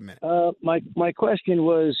got about a minute. My question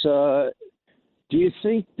was, do you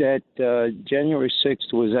think that January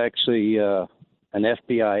 6th was actually an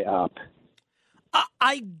FBI op?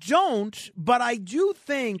 I don't, but I do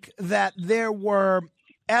think that there were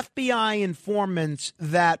FBI informants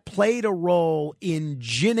that played a role in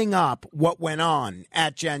ginning up what went on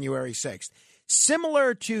at January 6th.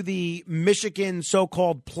 Similar to the Michigan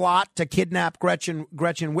so-called plot to kidnap Gretchen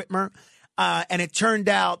Whitmer. And it turned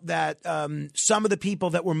out that some of the people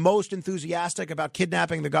that were most enthusiastic about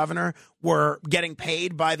kidnapping the governor were getting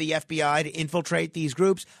paid by the FBI to infiltrate these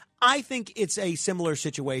groups. I think it's a similar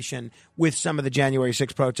situation with some of the January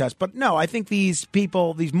 6th protests. But no, I think these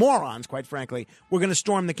people, these morons, quite frankly, were going to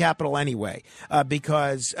storm the Capitol anyway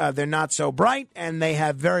because they're not so bright and they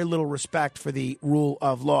have very little respect for the rule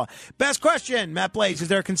of law. Best question, Matt Blaze, is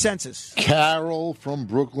there a consensus? Carol from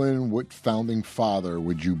Brooklyn, what founding father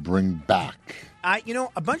would you bring back?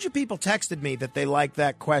 A bunch of people texted me that they liked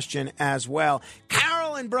that question as well.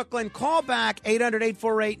 Carol in Brooklyn, call back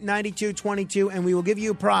 800-848-9222, and we will give you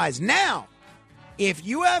a prize. Now, if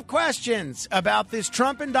you have questions about this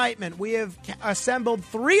Trump indictment, we have assembled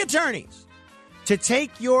 3 attorneys to take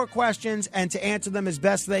your questions and to answer them as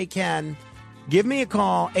best they can. Give me a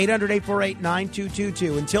call,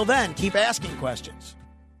 800-848-9222. Until then, keep asking questions.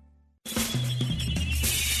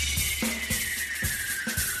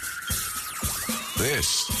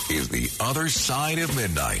 This is The Other Side of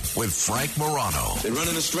Midnight with Frank Morano. They're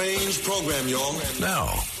running a strange program, y'all.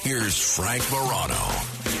 Now, here's Frank Morano.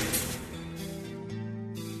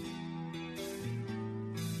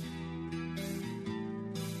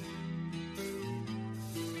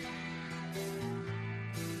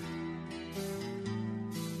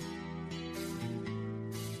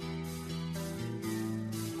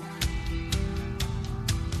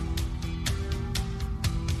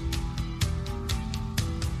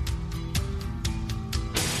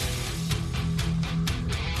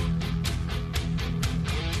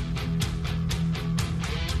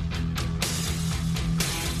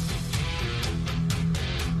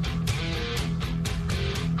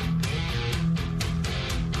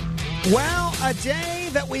 Well, a day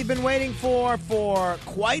that we've been waiting for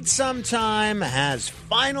quite some time has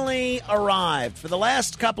finally arrived. For the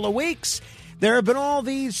last couple of weeks, there have been all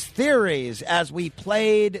these theories as we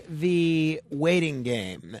played the waiting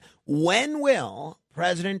game. When will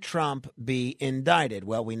President Trump be indicted?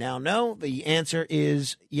 Well, we now know the answer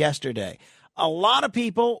is yesterday. A lot of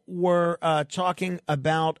people were talking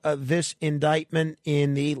about this indictment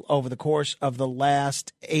over the course of the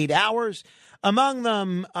last 8 hours. Among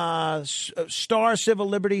them, star civil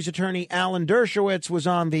liberties attorney Alan Dershowitz was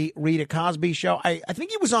on the Rita Cosby show. I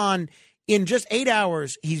think he was on, in just 8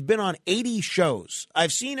 hours, he's been on 80 shows.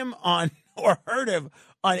 I've seen him on, or heard him,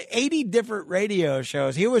 on 80 different radio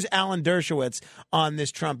shows. Here was Alan Dershowitz on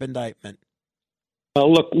this Trump indictment.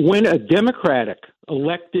 Look, when a Democratic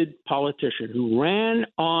elected politician who ran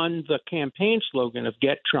on the campaign slogan of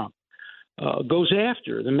Get Trump goes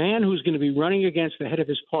after the man who's going to be running against the head of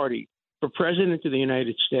his party for president of the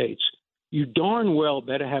United States, you darn well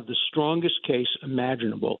better have the strongest case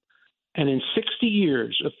imaginable. And in 60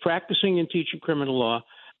 years of practicing and teaching criminal law,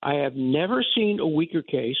 I have never seen a weaker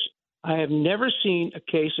case. I have never seen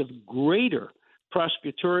a case of greater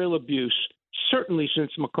prosecutorial abuse, certainly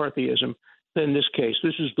since McCarthyism, than this case.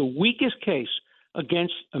 This is the weakest case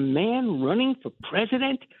against a man running for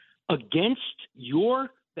president against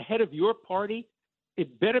the head of your party.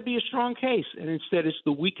 It better be a strong case, and instead it's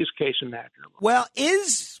the weakest case imaginable. Well,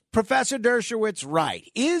 is Professor Dershowitz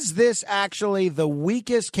right? Is this actually the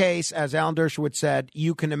weakest case, as Alan Dershowitz said,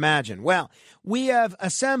 you can imagine? Well, we have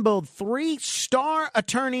assembled 3 star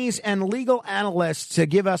attorneys and legal analysts to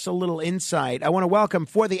give us a little insight. I want to welcome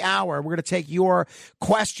for the hour. We're going to take your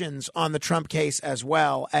questions on the Trump case as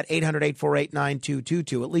well at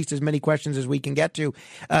 800-848-9222, at least as many questions as we can get to,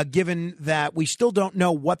 given that we still don't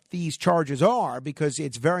know what these charges are because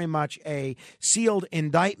it's very much a sealed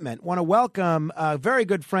indictment. Want to welcome a very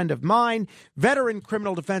good friend of mine, veteran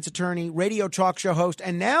criminal defense attorney, radio talk show host,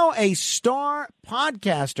 and now a star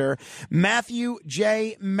podcaster, Matthew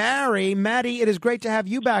J. Mary. Matty, it is great to have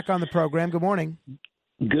you back on the program. Good morning.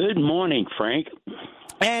 Good morning, Frank.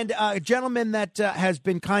 And a gentleman that has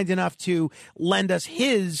been kind enough to lend us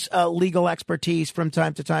his legal expertise from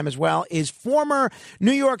time to time as well is former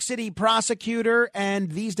New York City prosecutor, and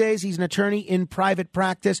these days he's an attorney in private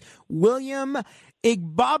practice, William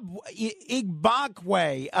Igbokwe.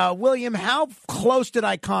 William, how close did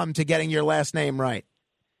I come to getting your last name right?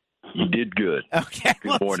 You did good. Okay.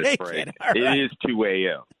 Good morning, Frank. Right. It is 2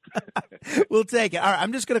 a.m. We'll take it. All right.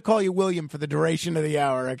 I'm just going to call you William for the duration of the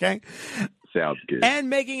hour, okay? Sounds good.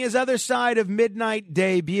 And making his other side of midnight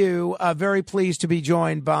debut, very pleased to be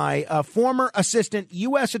joined by a former assistant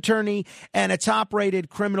U.S. attorney and a top-rated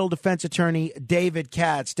criminal defense attorney, David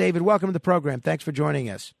Katz. David, welcome to the program. Thanks for joining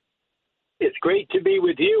us. It's great to be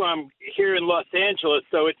with you. I'm here in Los Angeles,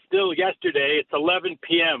 so it's still yesterday. It's 11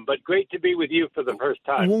 p.m., but great to be with you for the first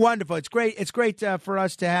time. Wonderful. It's great. It's great for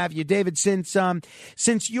us to have you, David. Since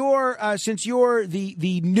you're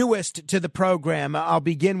the newest to the program, I'll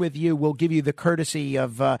begin with you. We'll give you the courtesy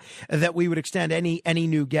of that we would extend any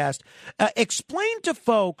new guest. Explain to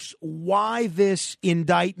folks why this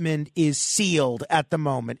indictment is sealed at the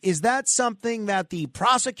moment. Is that something that the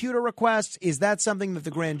prosecutor requests? Is that something that the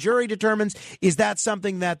grand jury determines? Is that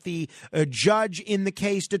something that the judge in the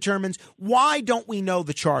case determines? Why don't we know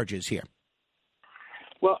the charges here?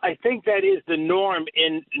 Well, I think that is the norm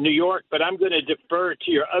in New York, but I'm going to defer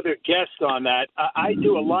to your other guests on that. I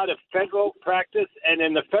do a lot of federal practice, and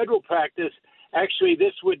in the federal practice, actually,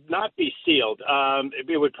 this would not be sealed.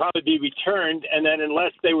 It would probably be returned, and then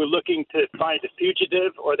unless they were looking to find a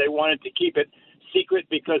fugitive or they wanted to keep it secret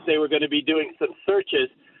because they were going to be doing some searches,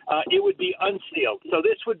 it would be unsealed. So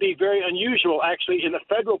this would be very unusual, actually, in the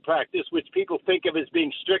federal practice, which people think of as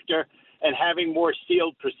being stricter and having more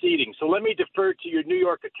sealed proceedings. So let me defer to your New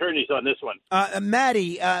York attorneys on this one.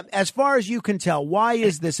 Matty, as far as you can tell, why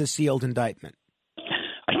is this a sealed indictment?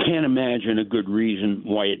 I can't imagine a good reason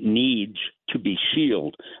why it needs to be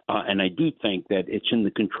sealed. And I do think that it's in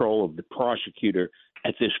the control of the prosecutor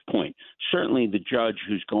at this point. Certainly the judge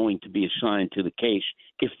who's going to be assigned to the case,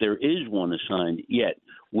 if there is one assigned yet,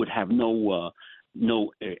 would have no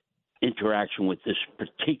interaction with this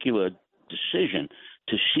particular decision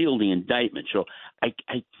to seal the indictment. So I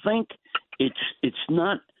think it's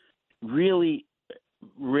not really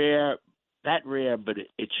rare, but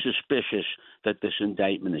it's suspicious that this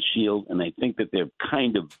indictment is sealed, and I think that they're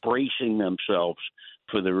kind of bracing themselves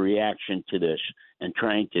for the reaction to this and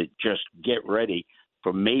trying to just get ready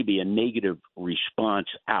for maybe a negative response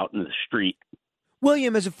out in the street.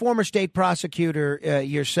 William, as a former state prosecutor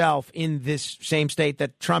yourself in this same state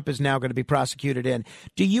that Trump is now going to be prosecuted in,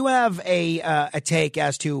 do you have a take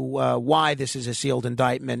as to why this is a sealed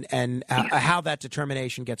indictment and how that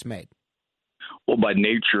determination gets made? Well, by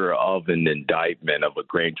nature of an indictment, of a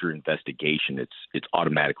grand jury investigation, it's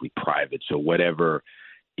automatically private. So whatever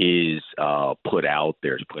is put out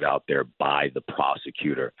there is put out there by the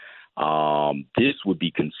prosecutor. This would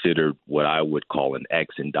be considered what I would call an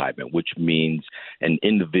X indictment, which means an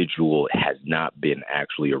individual has not been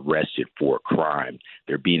actually arrested for a crime.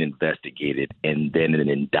 They're being investigated, and then an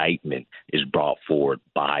indictment is brought forward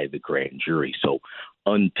by the grand jury. So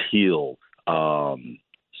until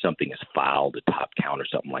something is filed, a top count or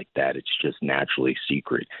something like that, it's just naturally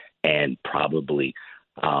secret. And probably,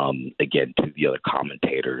 again, to the other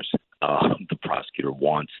commentators, the prosecutor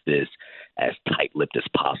wants this as tight-lipped as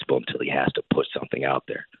possible until he has to put something out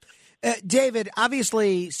there. David,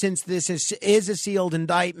 obviously, since this is a sealed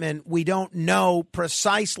indictment, we don't know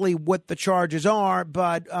precisely what the charges are,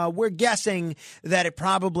 but we're guessing that it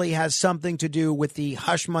probably has something to do with the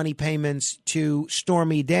hush money payments to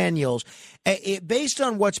Stormy Daniels. Based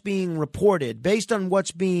on what's being reported, based on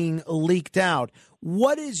what's being leaked out,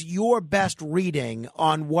 what is your best reading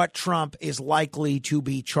on what Trump is likely to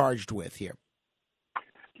be charged with here?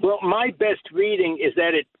 Well, my best reading is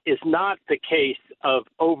that it is not the case of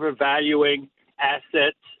overvaluing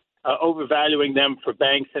assets, overvaluing them for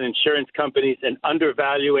banks and insurance companies and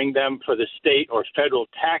undervaluing them for the state or federal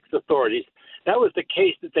tax authorities. That was the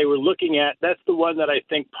case that they were looking at. That's the one that I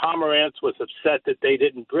think Pomerantz was upset that they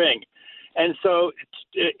didn't bring. And so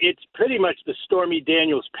it's pretty much the Stormy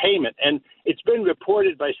Daniels payment. And it's been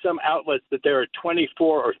reported by some outlets that there are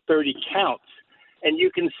 24 or 30 counts. And you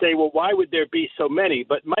can say, well, why would there be so many?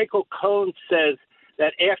 But Michael Cohen says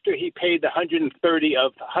that after he paid the 130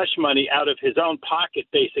 of hush money out of his own pocket,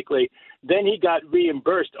 basically, then he got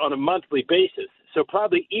reimbursed on a monthly basis. So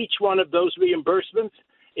probably each one of those reimbursements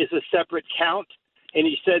is a separate count. And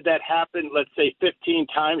he said that happened, let's say, 15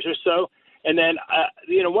 times or so. And then,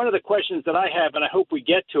 one of the questions that I have, and I hope we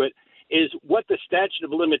get to it, is what the statute of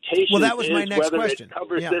limitations is. Well, that was my next question. It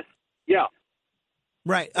covers this. Yeah.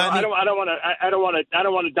 Right. So I don't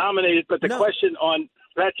want to dominate it, but the question on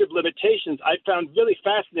statute of limitations I found really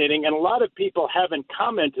fascinating, and a lot of people haven't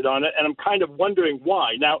commented on it, and I'm kind of wondering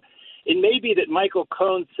why. Now, it may be that Michael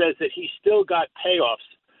Cohen says that he still got payoffs,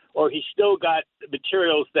 or he still got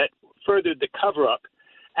materials that furthered the cover-up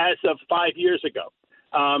as of 5 years ago.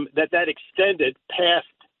 That extended past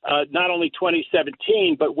not only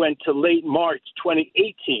 2017, but went to late March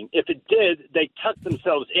 2018. If it did, they tucked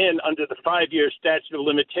themselves in under the 5-year statute of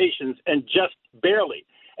limitations, and just barely.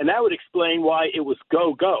 And that would explain why it was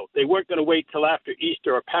go-go. They weren't going to wait till after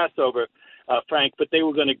Easter or Passover, Frank, but they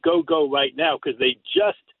were going to go right now because they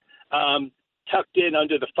just tucked in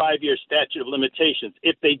under the 5-year statute of limitations.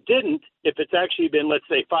 If they didn't, if it's actually been, let's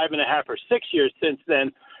say, 5.5 or 6 years since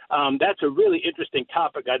then, that's a really interesting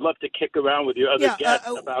topic. I'd love to kick around with your other guests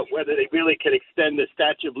about whether they really could extend the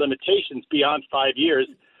statute of limitations beyond 5 years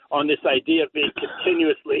on this idea of being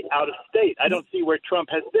continuously out of state. I don't see where Trump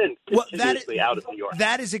has been continuously out of New York.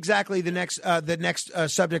 That is exactly the next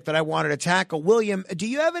subject that I wanted to tackle. William, do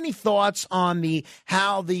you have any thoughts on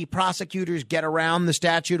how the prosecutors get around the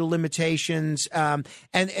statute of limitations? And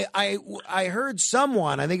I heard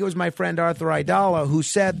someone, I think it was my friend Arthur Aidala, who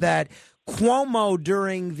said that Governor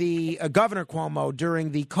Cuomo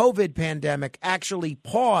during the COVID pandemic actually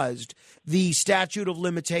paused the statute of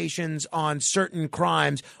limitations on certain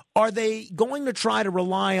crimes. Are they going to try to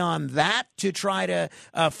rely on that to try to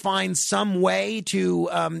find some way to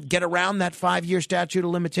get around that 5-year statute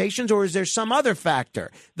of limitations, or is there some other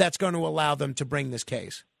factor that's going to allow them to bring this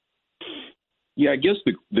case? Yeah, I guess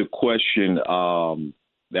the question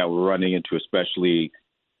that we're running into, especially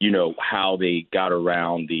how they got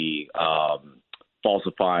around the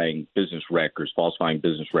falsifying business records. Falsifying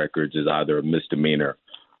business records is either a misdemeanor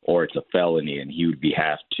or it's a felony, and they'd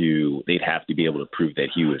have to be able to prove that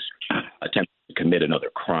he was attempting to commit another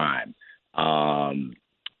crime,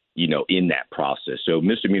 in that process. So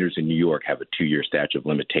misdemeanors in New York have a 2-year statute of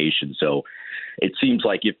limitations. So it seems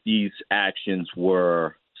like if these actions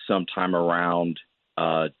were sometime around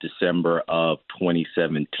December of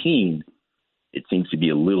 2017, it seems to be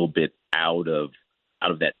a little bit out of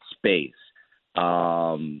that space.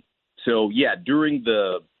 So yeah, during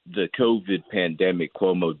the COVID pandemic,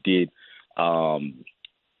 Cuomo did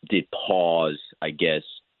pause, I guess,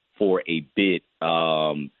 for a bit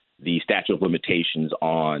the statute of limitations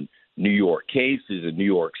on New York cases and New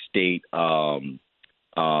York State law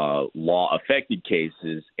affected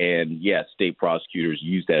cases, and yes, state prosecutors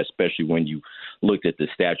use that, especially when you looked at the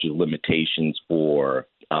statute of limitations for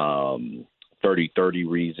 30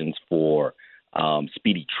 reasons for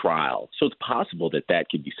speedy trial. So it's possible that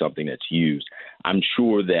could be something that's used. I'm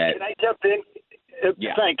sure that. Can I jump in?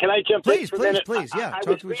 Frank, can I jump in for a minute? Please. Yeah. I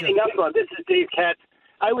was reading up on this. Is Dave Katz.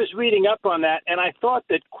 I was reading up on that, and I thought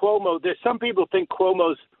that some people think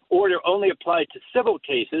Cuomo's order only applied to civil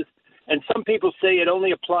cases, and some people say it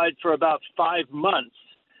only applied for about 5 months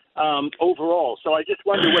overall. So I just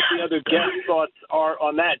wonder what the other guest thoughts are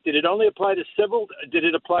on that. Did it only apply to civil? Did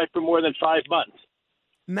it apply for more than 5 months?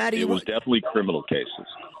 Maddie, it was definitely criminal cases.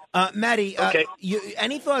 Maddie, okay.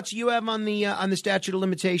 Any thoughts you have on the statute of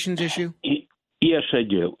limitations issue? Yes, I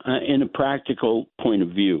do. In a practical point of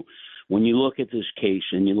view, when you look at this case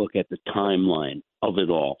and you look at the timeline of it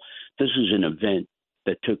all, this is an event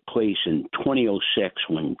that took place in 2006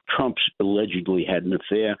 when Trump allegedly had an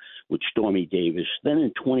affair with Stormy Davis. Then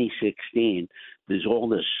in 2016, there's all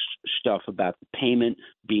this stuff about the payment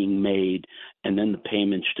being made and then the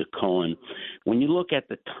payments to Cohen. When you look at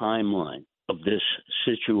the timeline of this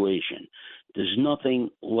situation, there's nothing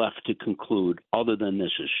left to conclude other than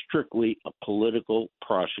this is strictly a political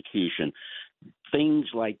prosecution. Things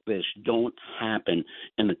like this don't happen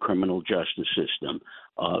in the criminal justice system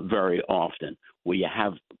very often, where you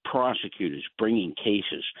have prosecutors bringing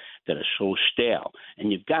cases that are so stale.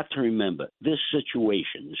 And you've got to remember this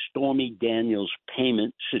situation, the Stormy Daniels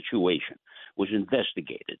payment situation, was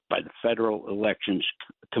investigated by the Federal Elections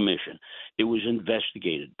Commission. It was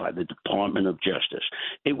investigated by the Department of Justice.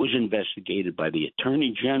 It was investigated by the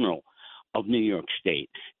Attorney General of New York State.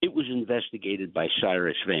 It was investigated by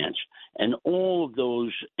Cyrus Vance. And all of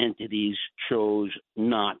those entities chose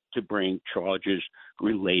not to bring charges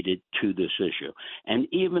related to this issue. And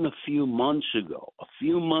even a few months ago,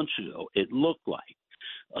 it looked like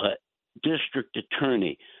District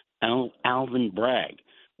Attorney Alvin Bragg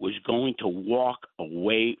was going to walk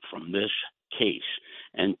away from this case.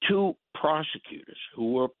 And two prosecutors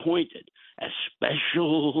who were appointed as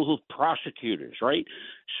special prosecutors, right?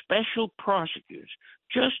 Special prosecutors,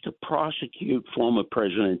 just to prosecute former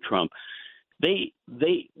President Trump. They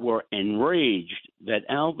were enraged that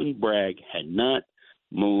Alvin Bragg had not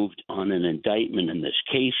moved on an indictment in this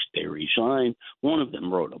case. They resigned. One of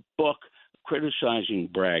them wrote a book criticizing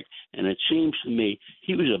Bragg, and it seems to me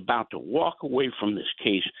he was about to walk away from this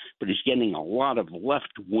case, but he's getting a lot of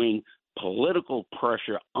left-wing political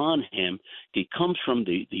pressure on him. He comes from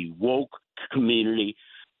the woke community,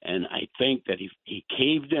 and I think that he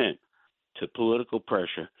caved in to political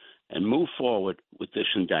pressure and moved forward with this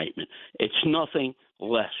indictment. It's nothing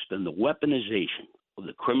less than the weaponization of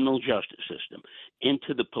the criminal justice system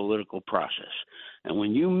into the political process. And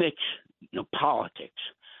when you mix politics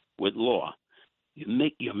with law,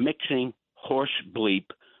 you're mixing horse bleep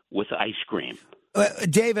with ice cream.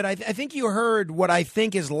 David, I think you heard what I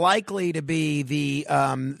think is likely to be the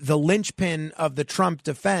linchpin of the Trump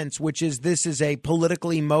defense, which is this is a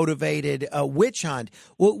politically motivated witch hunt.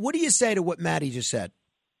 Well, what do you say to what Maddie just said?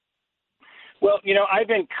 Well, I've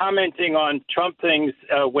been commenting on Trump things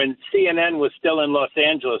when CNN was still in Los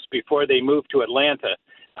Angeles before they moved to Atlanta.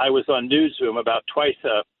 I was on Newsroom about twice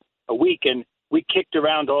a week, and we kicked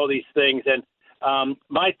around all these things. And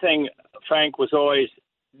my thing, Frank, was always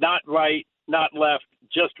not right, not left,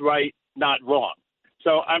 just right, not wrong.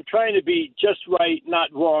 So I'm trying to be just right, not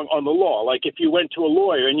wrong on the law. Like if you went to a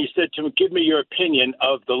lawyer and you said to him, give me your opinion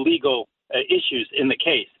of the legal issues in the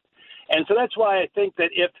case. And so that's why I think that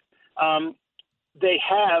if they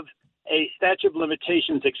have a statute of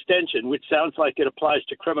limitations extension, which sounds like it applies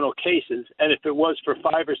to criminal cases, and if it was for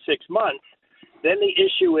 5 or 6 months, then the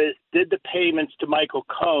issue is, did the payments to Michael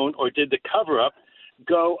Cohen or did the cover-up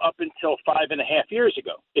go up until 5.5 years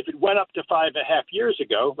ago? If it went up to 5.5 years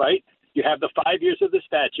ago, right, you have the 5 years of the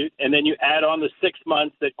statute, and then you add on the 6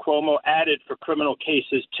 months that Cuomo added for criminal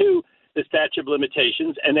cases to the statute of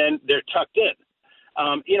limitations, and then they're tucked in.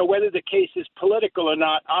 Whether the case is political or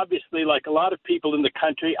not, obviously, like a lot of people in the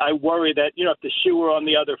country, I worry that, if the shoe were on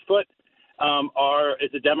the other foot,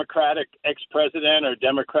 is a Democratic ex-president or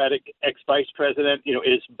Democratic ex-vice president,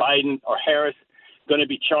 is Biden or Harris going to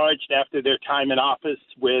be charged after their time in office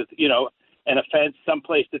with, an offense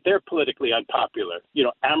someplace that they're politically unpopular,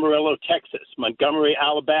 Amarillo, Texas, Montgomery,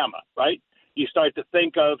 Alabama, right? You start to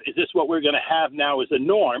think of, is this what we're going to have now as a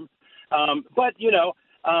norm?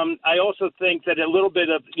 I also think that a little bit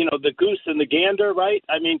of, the goose and the gander, right?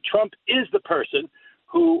 I mean, Trump is the person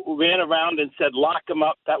who ran around and said, lock him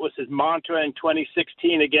up. That was his mantra in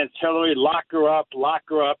 2016 against Hillary, lock her up, lock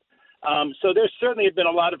her up. So there's certainly been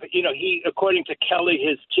a lot of, he, according to Kelly,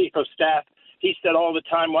 his chief of staff, he said all the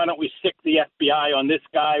time, why don't we sick the FBI on this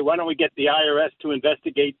guy? Why don't we get the IRS to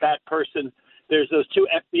investigate that person? There's those two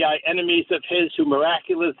FBI enemies of his who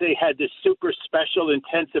miraculously had this super special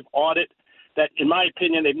intensive audit that, in my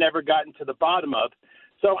opinion, they've never gotten to the bottom of.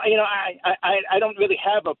 So, I don't really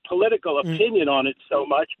have a political opinion on it so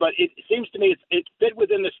much, but it seems to me it's fit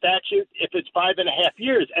within the statute if it's 5.5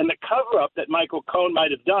 years. And the cover-up that Michael Cohen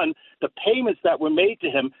might have done, the payments that were made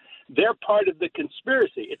to him, they're part of the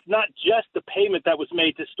conspiracy. It's not just the payment that was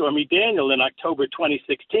made to Stormy Daniels in October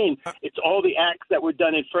 2016. It's all the acts that were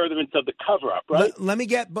done in furtherance of the cover-up, right? Let me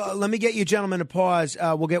get you gentlemen to pause.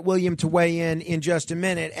 We'll get William to weigh in just a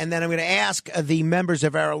minute, and then I'm going to ask the members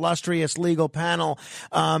of our illustrious legal panel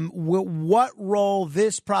what role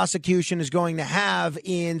this prosecution is going to have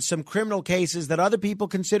in some criminal cases that other people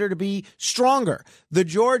consider to be stronger. The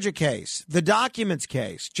Georgia case, the documents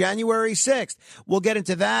case, January 6th. We'll get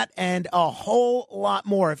into that and a whole lot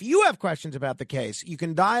more. If you have questions about the case, you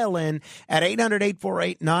can dial in at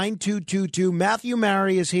 800-848-9222. Matthew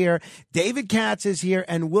Mary is here, David Katz is here,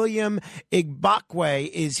 and William Igbokwe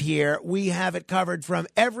is here. We have it covered from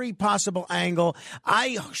every possible angle.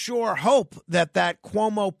 I sure hope that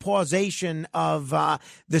Cuomo pausation of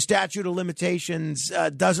the statute of limitations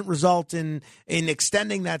doesn't result in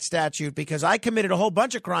extending that statute, because I committed a whole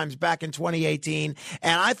bunch of crimes back in 2018,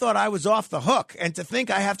 and I thought I was off the hook. And to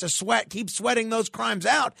think I have to keep sweating those crimes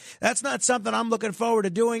out, that's not something I'm looking forward to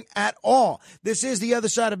doing at all. This is The Other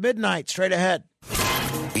Side of Midnight. Straight ahead.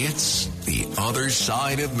 It's The The Other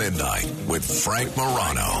Side of Midnight with Frank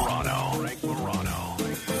Morano.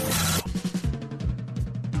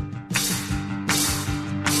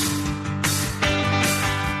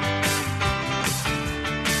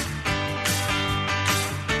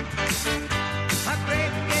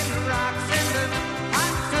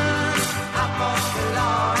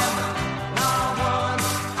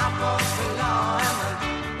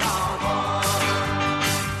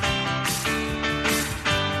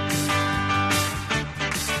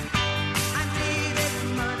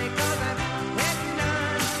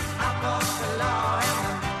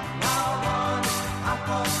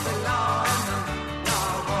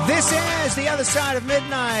 This is The Other Side of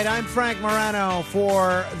Midnight. I'm Frank Morano.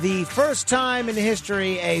 For the first time in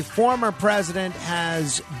history, a former president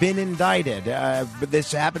has been indicted. But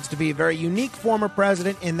this happens to be a very unique former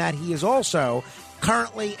president in that he is also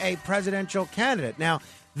currently a presidential candidate. Now,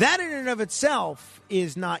 that in and of itself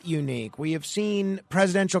is not unique. We have seen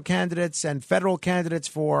presidential candidates and federal candidates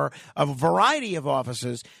for a variety of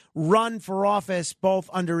offices run for office both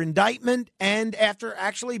under indictment and after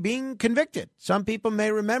actually being convicted. Some people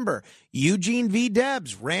may remember Eugene V.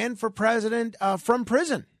 Debs ran for president from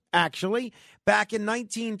prison, actually, back in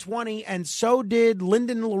 1920, and so did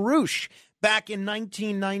Lyndon LaRouche back in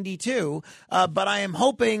 1992, but I am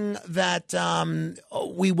hoping that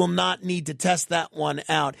we will not need to test that one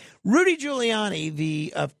out. Rudy Giuliani,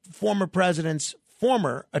 the former president's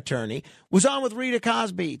former attorney, was on with Rita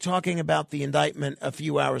Cosby talking about the indictment a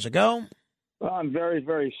few hours ago. Well, I'm very,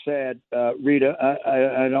 very sad, Rita.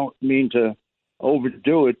 I don't mean to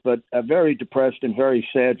overdo it, but very depressed and very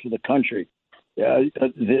sad for the country.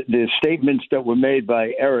 The statements that were made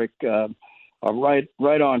by Eric are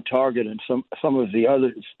right on target, and some of the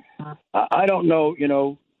others. I don't know,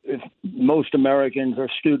 if most Americans are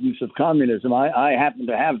students of communism. I happen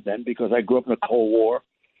to have been because I grew up in the Cold War.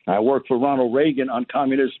 I worked for Ronald Reagan on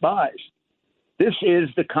communist spies. This is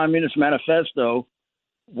the Communist Manifesto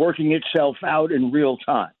working itself out in real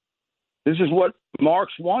time. This is what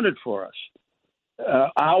Marx wanted for us.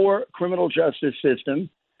 Our criminal justice system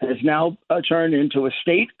has now turned into a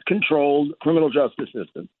state-controlled criminal justice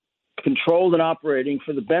system, controlled and operating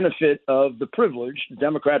for the benefit of the privileged, the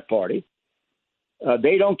Democrat Party.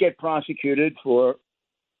 They don't get prosecuted for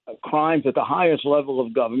crimes at the highest level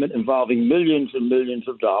of government involving millions and millions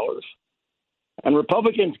of dollars. And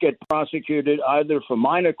Republicans get prosecuted either for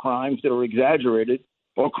minor crimes that are exaggerated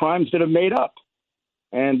or crimes that are made up.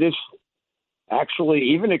 And this actually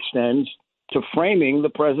even extends to framing the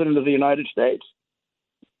President of the United States.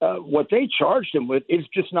 What they charged him with is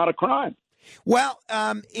just not a crime. Well,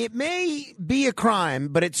 it may be a crime,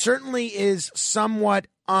 but it certainly is somewhat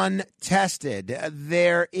untested.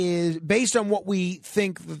 There is, based on what we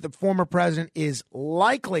think that the former president is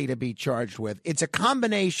likely to be charged with, it's a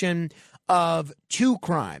combination of two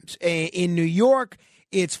crimes. In New York,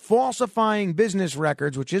 it's falsifying business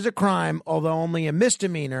records, which is a crime, although only a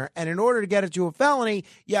misdemeanor. And in order to get it to a felony,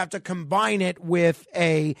 you have to combine it with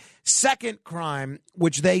a second crime,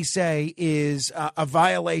 which they say is a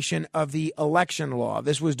violation of the election law.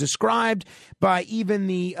 This was described by even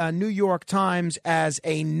the New York Times as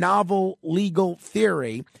a novel legal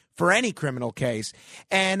theory for any criminal case.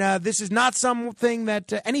 And this is not something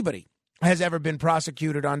that anybody has ever been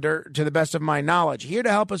prosecuted under, to the best of my knowledge. Here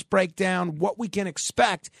to help us break down what we can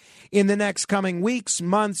expect in the next coming weeks,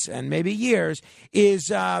 months, and maybe years is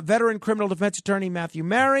veteran criminal defense attorney Matthew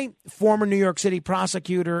Mary, former New York City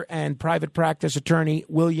prosecutor and private practice attorney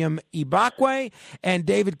William Ibakwe, and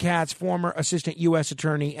David Katz, former assistant U.S.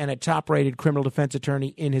 attorney and a top-rated criminal defense attorney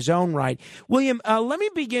in his own right. William, let me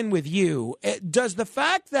begin with you. Does the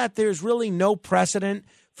fact that there's really no precedent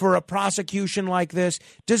for a prosecution like this,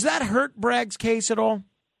 does that hurt Bragg's case at all?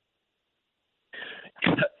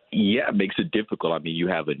 Yeah, it makes it difficult. I mean, you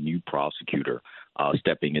have a new prosecutor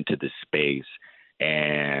stepping into this space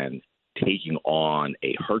and taking on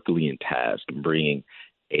a Herculean task and bringing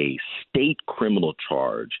a state criminal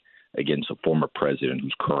charge against a former president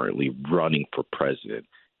who's currently running for president.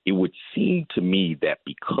 It would seem to me that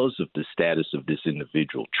because of the status of this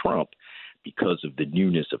individual, Trump, because of the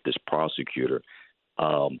newness of this prosecutor,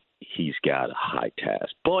 he's got a high task,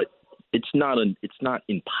 but it's not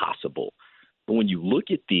impossible. But when you look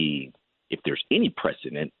at if there's any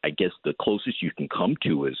precedent, I guess the closest you can come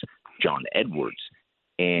to is John Edwards,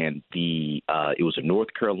 and it was a North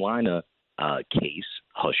Carolina case,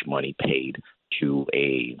 hush money paid to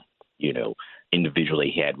a individual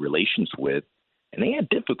they had relations with, and they had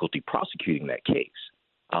difficulty prosecuting that case.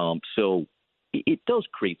 So it does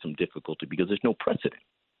create some difficulty because there's no precedent.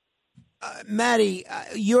 Maddie,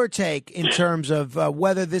 your take in terms of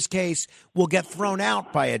whether this case will get thrown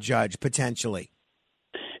out by a judge potentially.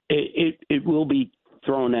 It will be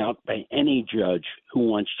thrown out by any judge who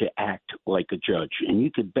wants to act like a judge. And you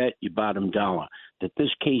could bet your bottom dollar that this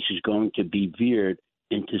case is going to be veered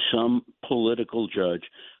into some political judge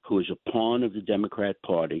who is a pawn of the Democrat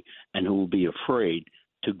Party and who will be afraid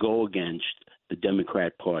to go against the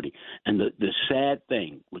Democrat Party. And the sad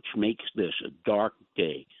thing, which makes this a dark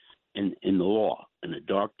day in the law and a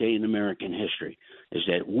dark day in American history, is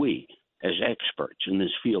that we, as experts in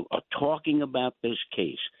this field, are talking about this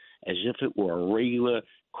case as if it were a regular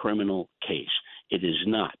criminal case. It is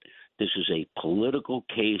not. This is a political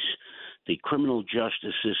case. The criminal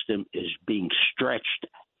justice system is being stretched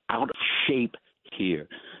out of shape here.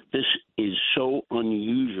 This is so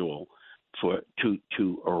unusual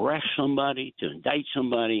to arrest somebody, to indict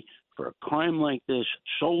somebody for a crime like this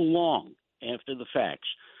so long after the facts,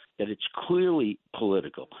 that it's clearly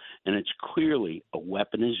political and it's clearly a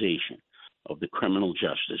weaponization of the criminal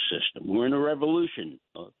justice system. We're in a revolution,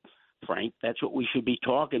 Frank. That's what we should be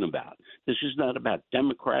talking about. This is not about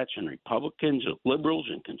Democrats and Republicans or liberals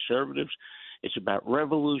and conservatives. It's about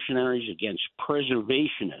revolutionaries against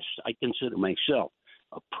preservationists. I consider myself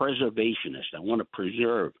a preservationist. I want to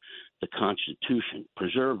preserve the Constitution,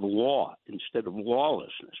 preserve law instead of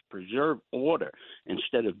lawlessness, preserve order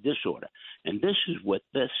instead of disorder. And this is what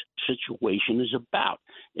this situation is about.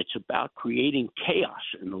 It's about creating chaos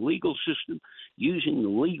in the legal system, using the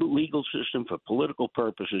legal system for political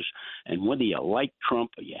purposes. And whether you like Trump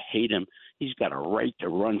or you hate him, he's got a right to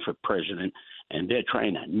run for president, and they're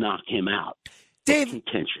trying to knock him out.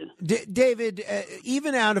 David,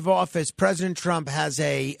 even out of office, President Trump has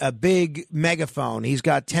a big megaphone. He's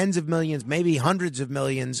got tens of millions, maybe hundreds of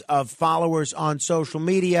millions of followers on social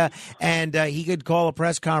media, and he could call a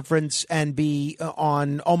press conference and be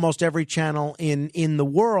on almost every channel in the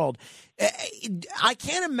world. I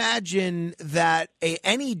can't imagine that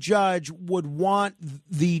any judge would want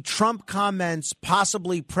the Trump comments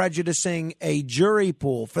possibly prejudicing a jury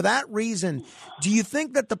pool. For that reason, do you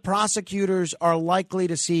think that the prosecutors are likely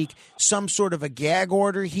to seek some sort of a gag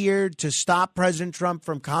order here to stop President Trump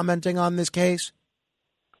from commenting on this case?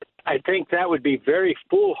 I think that would be very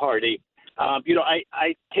foolhardy.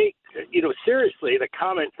 I take, seriously the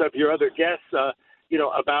comments of your other guests,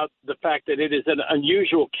 about the fact that it is an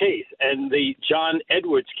unusual case. And the John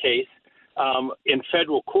Edwards case in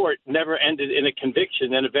federal court never ended in a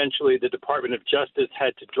conviction. And eventually the Department of Justice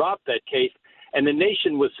had to drop that case. And the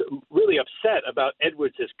nation was really upset about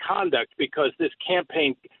Edwards' conduct because this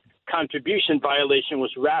campaign contribution violation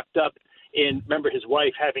was wrapped up in, remember, his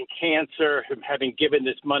wife having cancer, him having given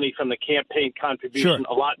this money from the campaign contribution,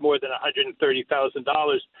 a lot more than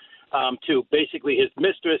 $130,000. To basically his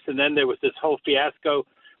mistress. And then there was this whole fiasco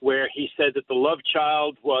where he said that the love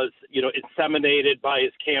child was, inseminated by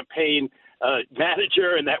his campaign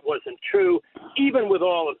manager, and that wasn't true. Even with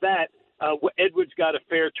all of that, Edwards got a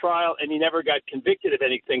fair trial, and he never got convicted of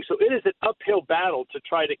anything. So it is an uphill battle to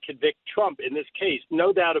try to convict Trump in this case,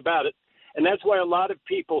 no doubt about it. And that's why a lot of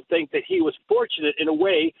people think that he was fortunate in a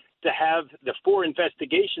way to have the 4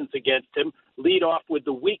 investigations against him lead off with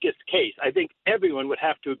the weakest case. I think everyone would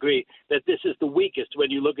have to agree that this is the weakest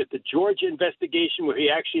when you look at the Georgia investigation, where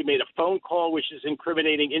he actually made a phone call which is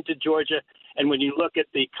incriminating into Georgia, and when you look at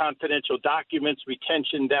the confidential documents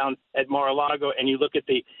retention down at Mar-a-Lago, and you look at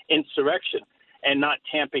the insurrection and not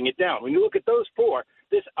tamping it down. When you look at those 4,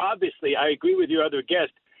 this obviously, I agree with your other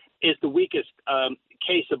guest, is the weakest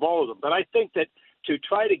case of all of them. But I think that to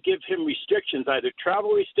try to give him restrictions, either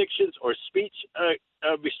travel restrictions or speech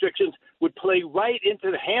restrictions, would play right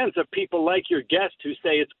into the hands of people like your guest who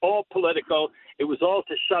say it's all political. It was all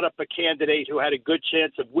to shut up a candidate who had a good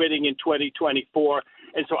chance of winning in 2024.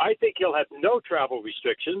 And so I think he'll have no travel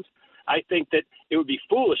restrictions. I think that it would be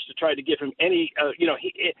foolish to try to give him any,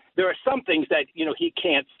 there are some things that, he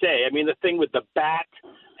can't say. I mean, the thing with the bat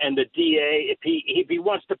and the DA, if he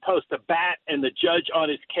wants to post a bat and the judge on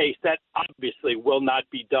his case, that obviously will not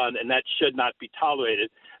be done, and that should not be tolerated.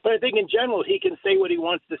 But I think in general, he can say what he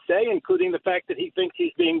wants to say, including the fact that he thinks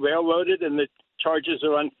he's being railroaded and the charges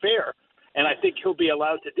are unfair. And I think he'll be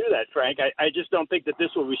allowed to do that, Frank. I just don't think that this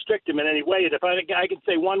will restrict him in any way. And if I can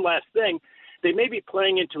say one last thing, they may be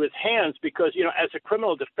playing into his hands because, as a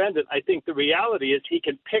criminal defendant, I think the reality is he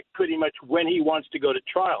can pick pretty much when he wants to go to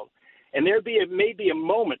trial. And there may be a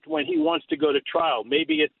moment when he wants to go to trial.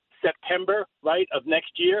 Maybe it's September, right, of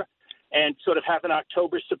next year, and sort of have an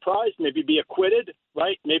October surprise, maybe be acquitted,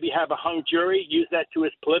 right, maybe have a hung jury, use that to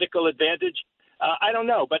his political advantage. I don't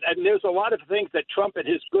know. But there's a lot of things that Trump and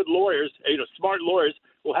his good lawyers, smart lawyers,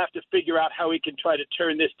 will have to figure out how he can try to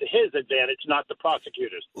turn this to his advantage, not the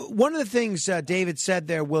prosecutors. One of the things David said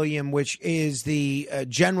there, William, which is the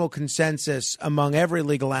general consensus among every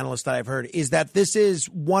legal analyst that I've heard, is that this is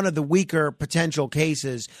one of the weaker potential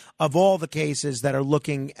cases of all the cases that are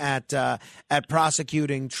looking at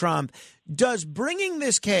prosecuting Trump. Does Bragg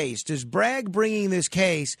bringing this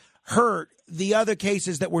case hurt the other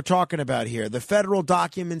cases that we're talking about here, the federal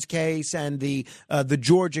documents case and the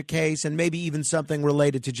Georgia case, and maybe even something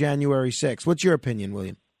related to January 6th? What's your opinion,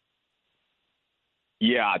 William?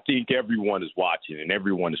 Yeah, I think everyone is watching and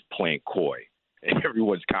everyone is playing coy. And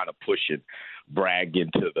everyone's kind of pushing Bragg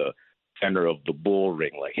into the center of the bull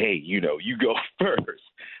ring, like, hey, you go first.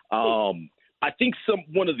 I think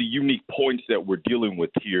one of the unique points that we're dealing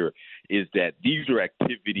with here is that these are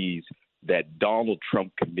activities that Donald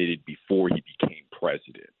Trump committed before he became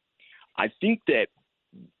president. I think that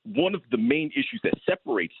one of the main issues that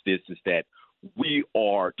separates this is that we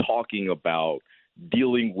are talking about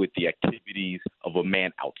dealing with the activities of a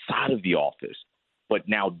man outside of the office, but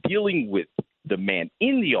now dealing with the man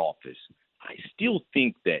in the office. I still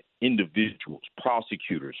think that individuals,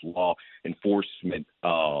 prosecutors, law enforcement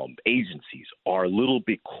agencies are a little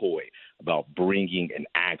bit coy about bringing an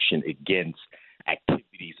action against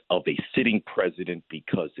activities of a sitting president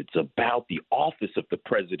because it's about the office of the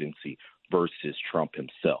presidency versus Trump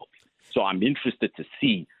himself. So I'm interested to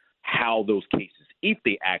see how those cases, if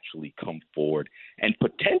they actually come forward, and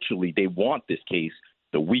potentially they want this case,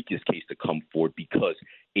 the weakest case, to come forward because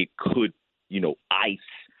it could, ice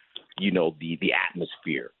the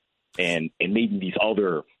atmosphere, and maybe these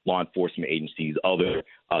other law enforcement agencies, other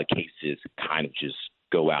cases kind of just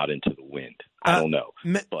go out into the wind. I don't know,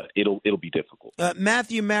 but it'll be difficult.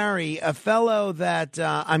 Matthew Mary, a fellow that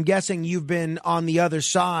I'm guessing you've been on the other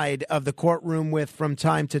side of the courtroom with from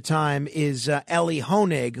time to time, is Elie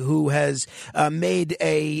Honig, who has made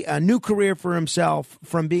a new career for himself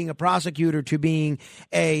from being a prosecutor to being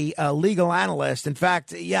a legal analyst. In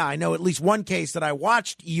fact, I know at least one case that I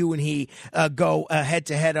watched you and he go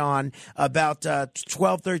head-to-head on about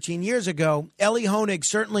 12, 13 years ago. Elie Honig,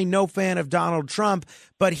 certainly no fan of Donald Trump,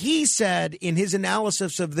 but he said in his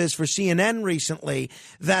analysis of this for CNN recently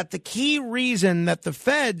that the key reason that the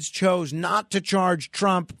feds chose not to charge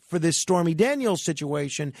Trump for this Stormy Daniels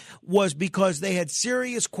situation was because they had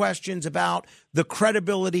serious questions about the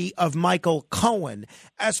credibility of Michael Cohen.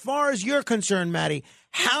 As far as you're concerned, Matty,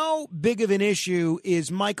 how big of an issue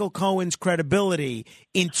is Michael Cohen's credibility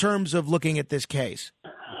in terms of looking at this case?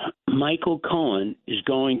 Michael Cohen is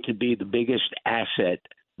going to be the biggest asset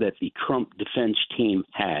that the Trump defense team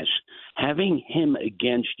has. Having him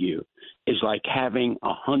against you is like having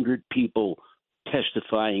 100 people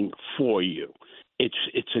testifying for you. It's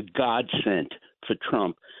a godsend for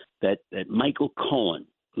Trump that Michael Cohen,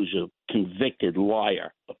 who's a convicted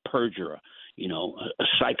liar, a perjurer, a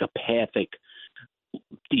psychopathic,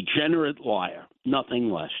 degenerate liar, nothing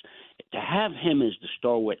less. To have him as the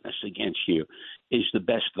star witness against you is the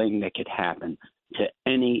best thing that could happen to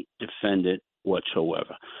any defendant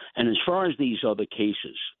whatsoever. And as far as these other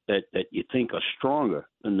cases that you think are stronger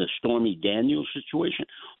than the Stormy Daniels situation,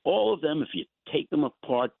 all of them, if you take them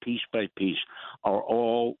apart piece by piece, are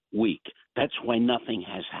all weak. That's why nothing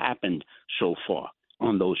has happened so far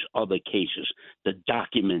on those other cases. The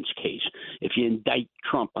documents case, if you indict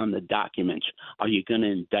Trump on the documents, are you going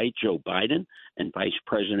to indict Joe Biden and Vice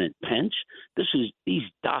President Pence? These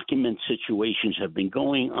document situations have been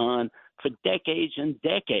going on for decades and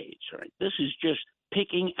decades, right? This is just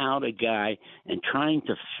picking out a guy and trying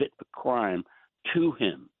to fit the crime to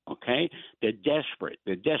him, okay? They're desperate.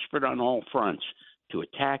 They're desperate on all fronts to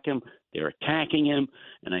attack him. They're attacking him,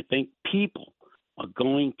 and I think people are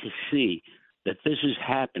going to see that this is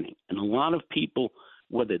happening. And a lot of people,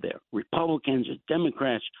 whether they're Republicans or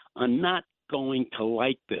Democrats, are not going to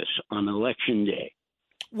like this on Election Day.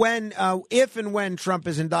 If and when Trump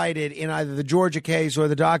is indicted in either the Georgia case or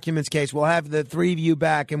the documents case, we'll have the three of you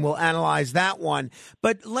back and we'll analyze that one.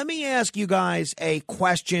 But let me ask you guys a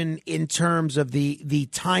question in terms of the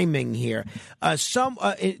timing here.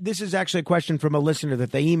 This is actually a question from a listener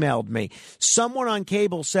that they emailed me. Someone on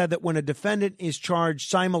cable said that when a defendant is charged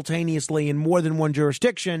simultaneously in more than one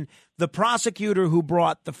jurisdiction, the prosecutor who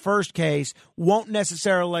brought the first case won't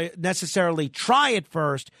necessarily try it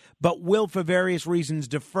first, but will, for various reasons,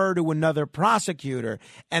 defer to another prosecutor.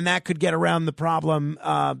 And that could get around the problem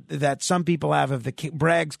that some people have of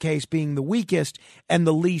Bragg's case being the weakest and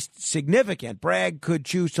the least significant. Bragg could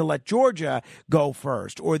choose to let Georgia go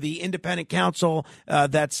first, or the independent counsel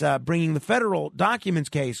that's bringing the federal documents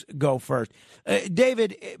case go first.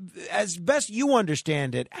 David, as best you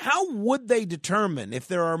understand it, how would they determine if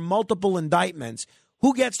there are multiple indictments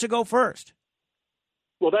Who gets to go first?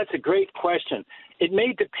 Well, that's a great question. It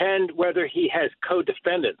may depend whether he has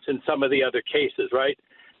co-defendants in some of the other cases, right?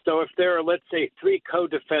 So if there are, let's say, 3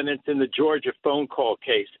 co-defendants in the Georgia phone call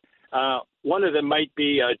case, one of them might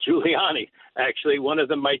be Giuliani, actually. One of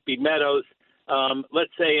them might be Meadows,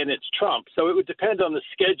 let's say, and it's Trump. So it would depend on the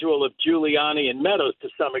schedule of Giuliani and Meadows to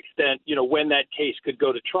some extent, when that case could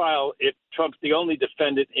go to trial. If Trump's the only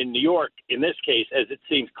defendant in New York, in this case, as it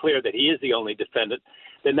seems clear that he is the only defendant,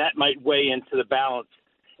 then that might weigh into the balance.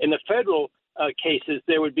 In the federal cases,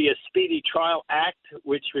 there would be a Speedy Trial Act,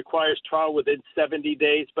 which requires trial within 70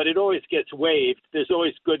 days, but it always gets waived. There's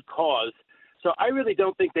always good cause. So I really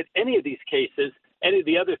don't think that any of these cases, any of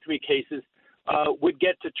the other 3 cases, would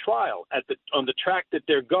get to trial on the track that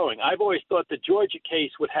they're going. I've always thought the Georgia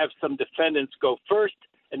case would have some defendants go first,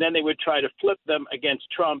 and then they would try to flip them against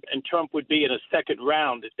Trump, and Trump would be in a second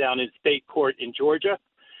round down in state court in Georgia.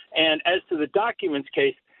 And as to the documents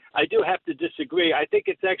case, I do have to disagree. I think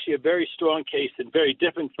it's actually a very strong case and very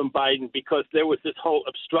different from Biden because there was this whole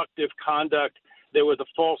obstructive conduct. There were the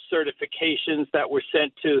false certifications that were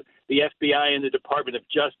sent to the FBI and the Department of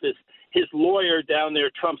Justice. His lawyer down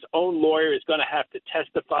there, Trump's own lawyer, is going to have to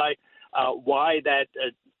testify why that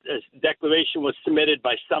declaration was submitted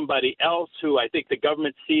by somebody else who I think the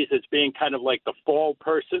government sees as being kind of like the fall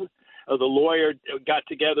person. The lawyer got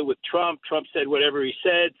together with Trump. Trump said whatever he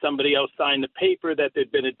said. Somebody else signed the paper that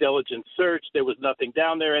there'd been a diligent search. There was nothing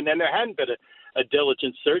down there. And then there hadn't been a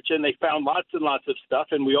diligent search, and they found lots and lots of stuff.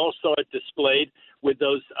 And we all saw it displayed with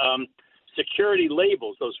those security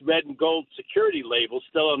labels, those red and gold security labels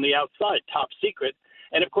still on the outside, top secret.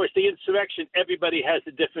 And, of course, the insurrection, everybody has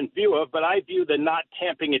a different view of, but I view the not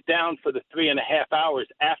tamping it down for the 3.5 hours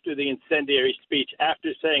after the incendiary speech, after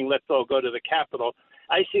saying let's all go to the Capitol.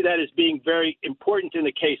 I see that as being very important in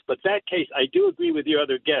the case, but that case, I do agree with your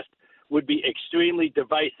other guest, would be extremely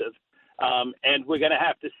divisive, and we're going to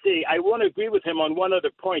have to see. I want to agree with him on one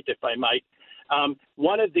other point, if I might.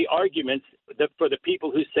 One of the arguments that for the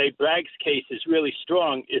people who say Bragg's case is really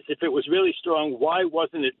strong is if it was really strong, why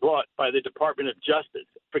wasn't it brought by the Department of Justice?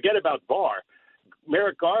 Forget about Barr.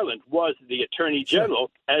 Merrick Garland was the Attorney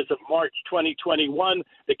General as of March 2021.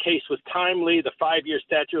 The case was timely. The 5-year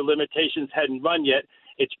statute of limitations hadn't run yet.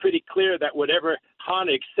 It's pretty clear that whatever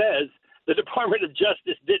Honig says, the Department of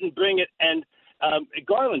Justice didn't bring it, and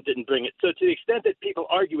Garland didn't bring it. So to the extent that people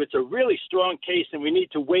argue it's a really strong case and we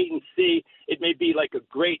need to wait and see, it may be like a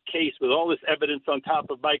great case with all this evidence on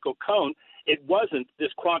top of Michael Cohen. It wasn't this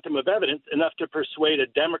quantum of evidence enough to persuade a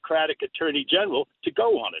Democratic Attorney General to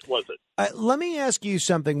go on it, was it? Let me ask you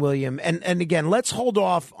something, William. And again, let's hold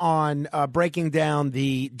off on breaking down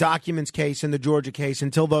the documents case and the Georgia case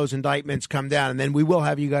until those indictments come down. And then we will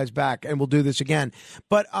have you guys back and we'll do this again.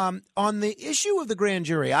 But on the issue of the grand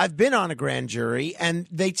jury, I've been on a grand jury, and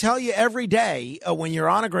they tell you every day when you're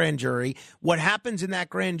on a grand jury, what happens in that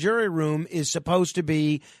grand jury room is supposed to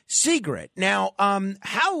be secret. Now,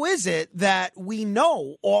 how is it that we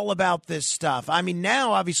know all about this stuff? I mean,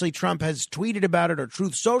 now, obviously, Trump has tweeted about it or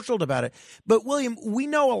Truth Socialed about it. But, William, we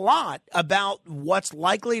know a lot about what's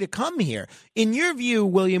likely to come here. In your view,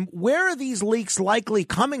 William, where are these leaks likely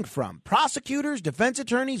coming from? Prosecutors, defense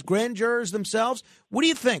attorneys, grand jurors themselves? What do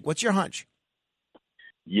you think? What's your hunch?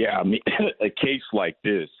 Yeah, I mean, a case like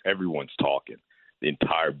this, everyone's talking. The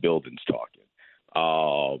entire building's talking.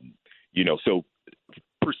 So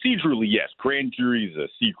procedurally, yes, grand jury is a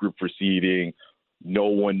secret proceeding. No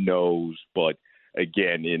one knows. But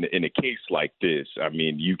again, in a case like this, I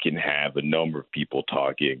mean, you can have a number of people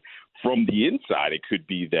talking. From the inside, it could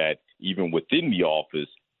be that even within the office,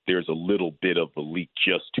 there's a little bit of a leak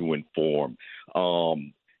just to inform.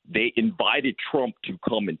 They invited Trump to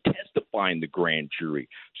come and testify in the grand jury.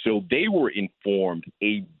 So they were informed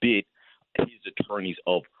a bit, his attorneys,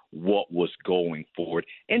 of what was going forward.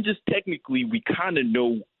 And just technically, we kind of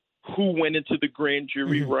know who went into the grand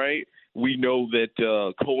jury, right? We know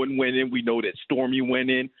that Cohen went in. We know that Stormy went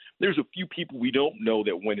in. There's a few people we don't know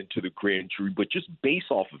that went into the grand jury, but just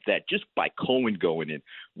based off of that, just by Cohen going in,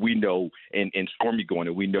 we know, and Stormy going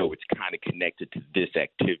in, we know it's kind of connected to this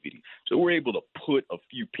activity. So we're able to put a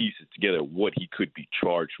few pieces together what he could be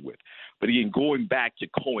charged with. But again, going back to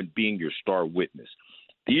Cohen being your star witness,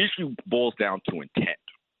 the issue boils down to intent.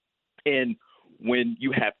 And when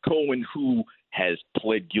you have Cohen, who has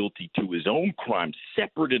pled guilty to his own crime,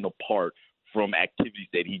 separate and apart from activities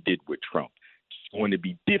that he did with Trump, it's going to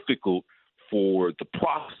be difficult for the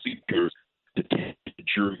prosecutors to take the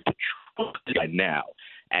jury to trust the guy now,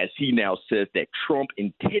 as he now says that Trump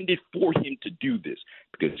intended for him to do this,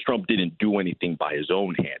 because Trump didn't do anything by his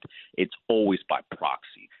own hand. It's always by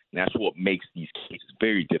proxy. And that's what makes these cases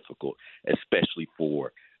very difficult, especially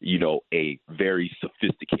for, a very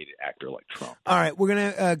sophisticated actor like Trump. All right, we're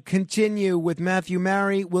going to continue with Matthew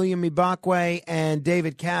Mary, William Ibakwe, and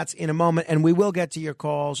David Katz in a moment, and we will get to your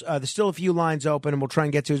calls. There's still a few lines open, and we'll try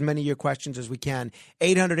and get to as many of your questions as we can.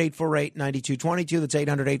 800-848-9222. That's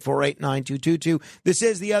 800-848-9222. This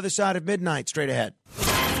is The Other Side of Midnight. Straight ahead.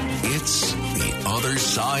 It's The Other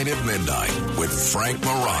Side of Midnight with Frank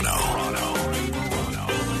Morano.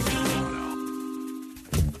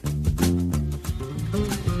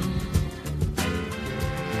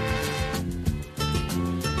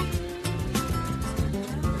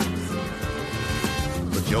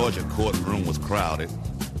 Georgia courtroom was crowded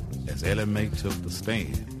as Ellie Mae took the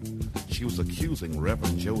stand. She was accusing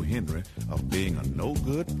Reverend Joe Henry of being a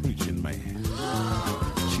no-good preaching man.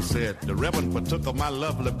 She said, the Reverend partook of my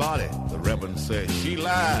lovely body. The Reverend said, she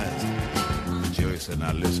lies. The jury said,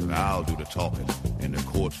 now listen, I'll do the talking, and the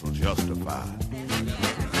courts will justify.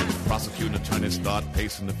 Prosecuting attorneys start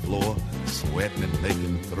pacing the floor, sweating and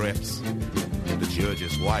making threats. The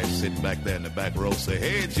judge's wife sitting back there in the back row say,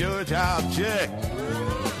 hey, Judge, I object.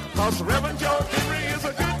 Cause Reverend Joe Henry is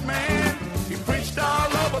a good man. He preached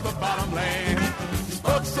all over the bottom land. He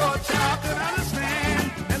spoke so a child could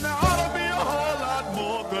understand. And there ought to be a whole lot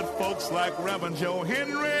more good folks like Reverend Joe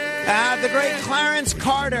Henry. The great Clarence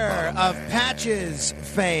Carter of Patches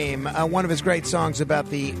fame, one of his great songs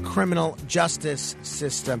about the criminal justice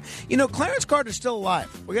system. Clarence Carter's still alive.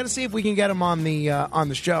 We're going to see if we can get him on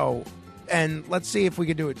the show. And let's see if we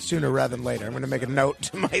can do it sooner rather than later. I'm going to make a note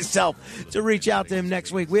to myself to reach out to him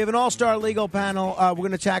next week. We have an all-star legal panel. We're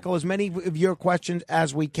going to tackle as many of your questions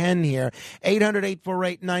as we can here.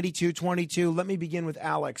 800-848-9222. Let me begin with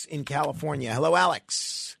Alex in California. Hello,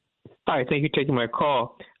 Alex. Hi, thank you for taking my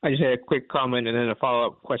call. I just had a quick comment and then a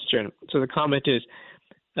follow-up question. So the comment is,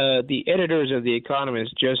 the editors of The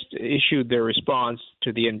Economist just issued their response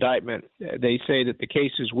to the indictment. They say that the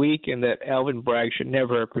case is weak and that Alvin Bragg should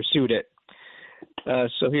never have pursued it.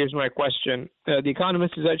 So here's my question. The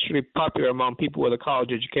Economist is actually popular among people with a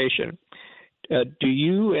college education. Do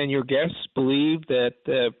you and your guests believe that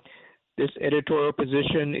this editorial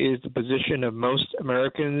position is the position of most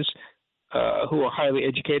Americans who are highly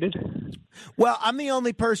educated? Well, I'm the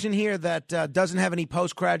only person here that doesn't have any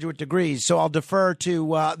postgraduate degrees, so I'll defer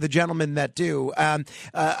to the gentlemen that do.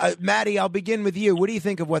 Maddie, I'll begin with you. What do you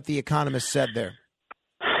think of what The Economist said there?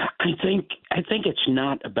 I think it's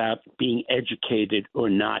not about being educated or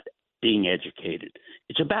not being educated.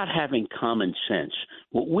 It's about having common sense.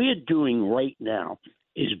 What we're doing right now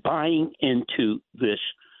is buying into this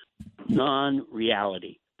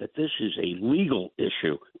non-reality, that this is a legal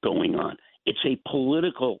issue going on. It's a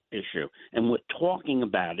political issue, and we're talking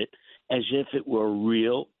about it as if it were a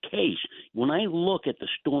real case. When I look at the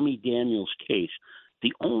Stormy Daniels case,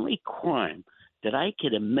 the only crime that I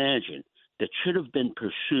could imagine that should have been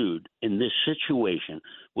pursued in this situation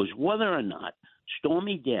was whether or not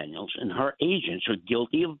Stormy Daniels and her agents are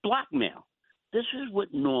guilty of blackmail. This is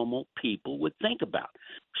what normal people would think about.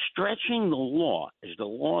 Stretching the law, as the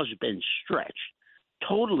law has been stretched,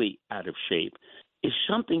 totally out of shape, is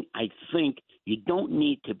something I think you don't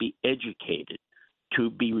need to be educated to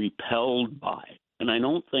be repelled by. And I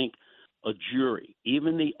don't think a jury,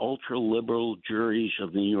 even the ultra-liberal juries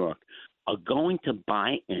of New York, are going to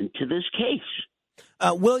buy into this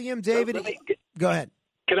case. William, David, go ahead.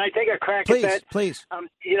 Can I take a crack at that? Please.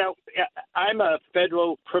 I'm a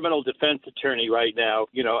federal criminal defense attorney right now,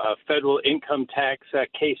 federal income tax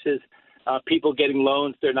cases, people getting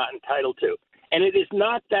loans they're not entitled to. And it is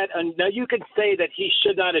not that now you can say that he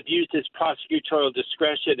should not have used his prosecutorial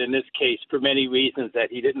discretion in this case for many reasons,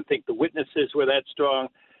 that he didn't think the witnesses were that strong.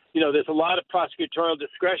 There's a lot of prosecutorial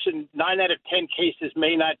discretion. 9 out of 10 cases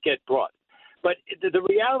may not get brought. But the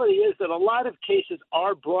reality is that a lot of cases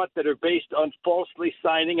are brought that are based on falsely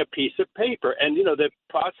signing a piece of paper. And, the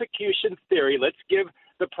prosecution theory, let's give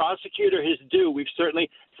the prosecutor his due. We've certainly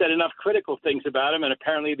said enough critical things about him, and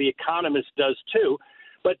apparently The Economist does too.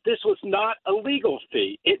 But this was not a legal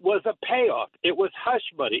fee. It was a payoff. It was hush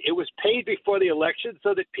money. It was paid before the election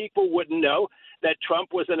so that people wouldn't know that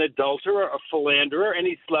Trump was an adulterer, a philanderer, and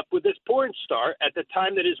he slept with this porn star at the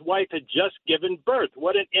time that his wife had just given birth.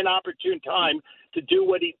 What an inopportune time to do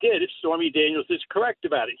what he did if Stormy Daniels is correct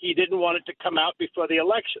about it. He didn't want it to come out before the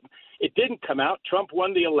election. It didn't come out. Trump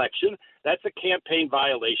won the election. That's a campaign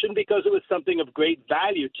violation because it was something of great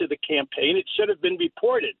value to the campaign. It should have been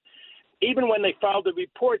reported. Even when they filed the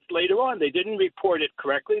reports later on, they didn't report it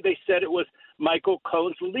correctly. They said it was Michael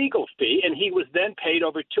Cohen's legal fee, and he was then paid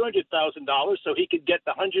over $200,000 so he could get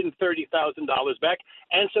the $130,000 back,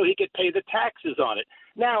 and so he could pay the taxes on it.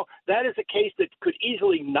 Now, that is a case that could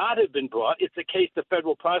easily not have been brought. It's a case the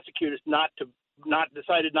federal prosecutors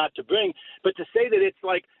decided not to bring. But to say that it's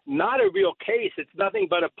like not a real case, it's nothing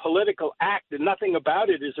but a political act, and nothing about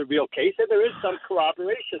it is a real case, and there is some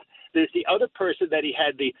corroboration. There's the other person that he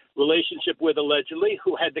had the relationship with, allegedly,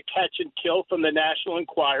 who had the catch and kill from the National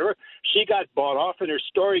Enquirer. She got bought off, and her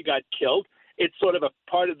story got killed. It's sort of a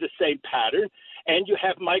part of the same pattern. And you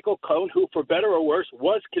have Michael Cohen, who, for better or worse,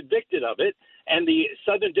 was convicted of it. And the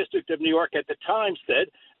Southern District of New York at the time said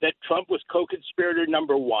that Trump was co-conspirator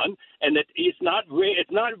number one, and that it's not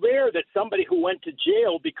rare that somebody who went to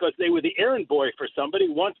jail because they were the errand boy for somebody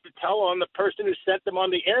wants to tell on the person who sent them on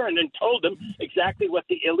the errand and told them exactly what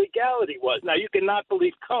the illegality was. Now, you cannot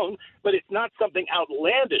believe Cohen, but it's not something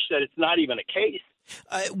outlandish that it's not even a case.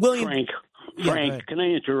 William, Frank, can I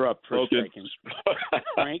interrupt for a second?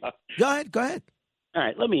 Frank? Go ahead. All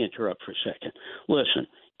right, let me interrupt for a second. Listen,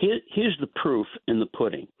 here's the proof in the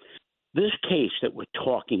pudding. This case that we're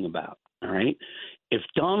talking about, all right, if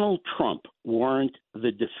Donald Trump weren't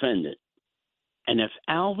the defendant, and if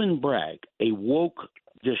Alvin Bragg, a woke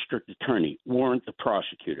district attorney, weren't the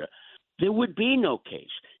prosecutor, there would be no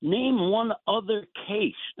case. Name one other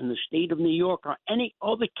case in the state of New York or any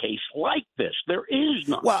other case like this. There is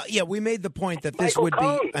none. Well, yeah, we made the point that this would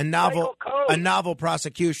be a novel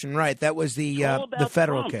prosecution, right? That was the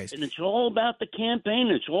federal Trump, case. And it's all about the campaign.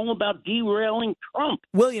 It's all about derailing Trump.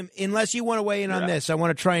 William, unless you want to weigh in on this, I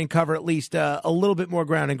want to try and cover at least a little bit more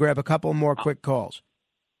ground and grab a couple more quick calls.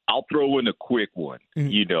 I'll throw in a quick one. Mm-hmm.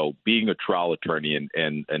 You know, being a trial attorney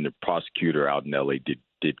and the prosecutor out in L.A. did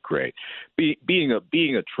great. Being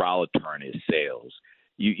a trial attorney is sales.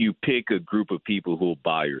 You pick a group of people who will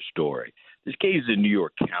buy your story. This case is in New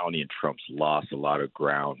York County, and Trump's lost a lot of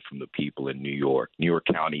ground from the people in New York. New York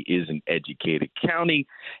County is an educated county,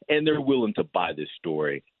 and they're willing to buy this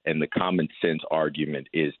story. And the common sense argument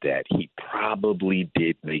is that he probably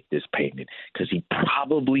did make this payment because he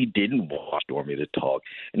probably didn't want Stormy to talk,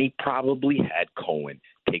 and he probably had Cohen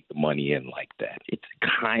take the money in like that. It's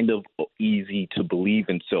kind of easy to believe,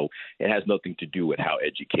 and so it has nothing to do with how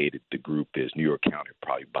educated the group is. New York County would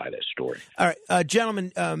probably buy that story. All right,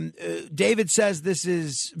 gentlemen, David says this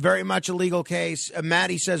is very much a legal case.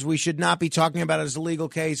 Maddie says we should not be talking about it as a legal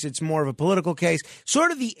case. It's more of a political case.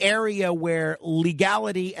 Sort of the area where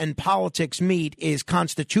legality and politics meet is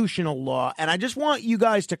constitutional law. And I just want you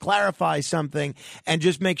guys to clarify something and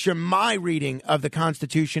just make sure my reading of the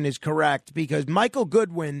Constitution is correct, because Michael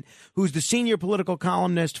Goodwin, who's the senior political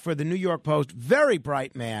columnist for the New York Post, very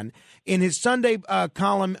bright man, in his Sunday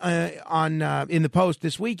column in the Post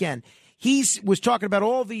this weekend, he was talking about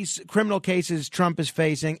all these criminal cases Trump is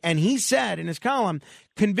facing, and he said in his column,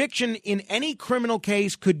 conviction in any criminal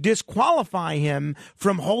case could disqualify him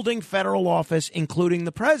from holding federal office, including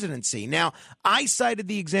the presidency. Now, I cited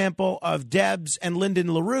the example of Debs and Lyndon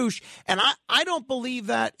LaRouche, and I don't believe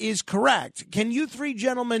that is correct. Can you three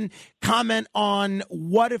gentlemen comment on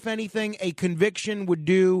what, if anything, a conviction would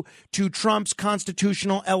do to Trump's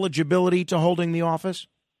constitutional eligibility to holding the office?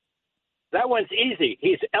 That one's easy.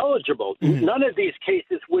 He's eligible. Mm-hmm. None of these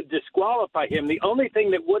cases would disqualify him. The only thing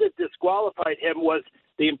that would have disqualified him was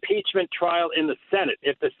the impeachment trial in the Senate.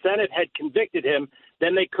 If the Senate had convicted him,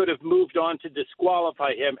 then they could have moved on to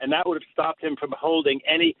disqualify him, and that would have stopped him from holding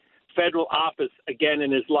any federal office again in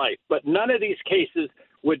his life. But none of these cases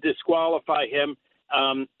would disqualify him.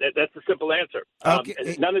 That's the simple answer.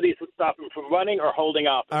 Okay. None of these would stop him from running or holding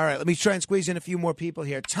office. All right, let me try and squeeze in a few more people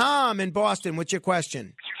here. Tom in Boston, what's your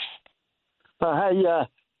question?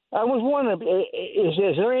 I was wondering,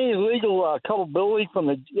 is there any legal culpability from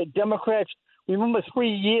the Democrats? Remember 3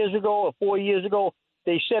 years ago or 4 years ago,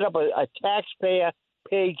 they set up a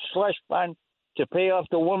taxpayer-paid slush fund to pay off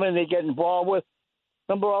the women they get involved with.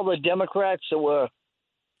 Remember all the Democrats that were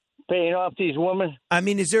paying off these women? I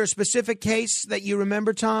mean, is there a specific case that you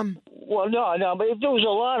remember, Tom? Well, no, but there was a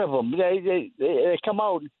lot of them. They come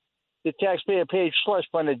out, the taxpayer-paid slush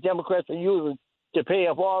fund, the Democrats are using to pay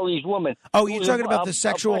off all these women. Oh, you're talking about the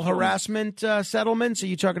sexual harassment settlements? Are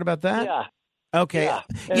you talking about that? Yeah. Okay.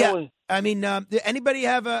 Yeah. I mean, anybody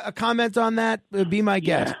have a comment on that? Be my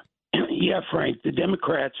guest. Yeah, Frank. The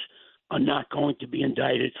Democrats are not going to be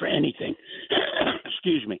indicted for anything.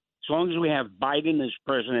 Excuse me. As long as we have Biden as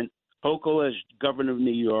president, Hochul as governor of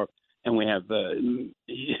New York, and we have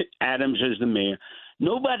Adams as the mayor,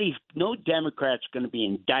 no Democrat's going to be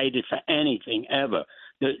indicted for anything ever.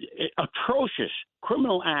 The atrocious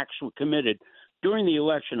criminal acts were committed during the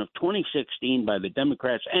election of 2016 by the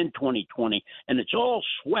Democrats and 2020, and it's all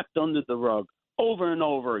swept under the rug over and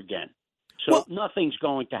over again. So nothing's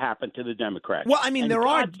going to happen to the Democrats. Well, I mean, and there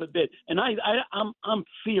God are forbid, and I'm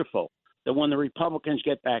fearful that when the Republicans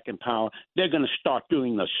get back in power, they're going to start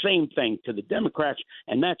doing the same thing to the Democrats,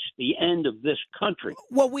 and that's the end of this country.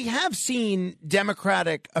 Well, we have seen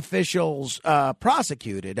Democratic officials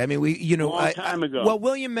prosecuted. I mean, long time ago. Well,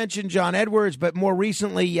 William mentioned John Edwards, but more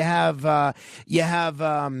recently, you have the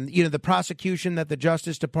prosecution that the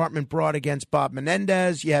Justice Department brought against Bob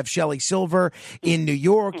Menendez. You have Shelley Silver in New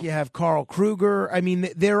York. You have Carl Kruger. I mean,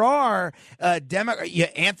 there are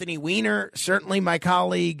Anthony Weiner, certainly my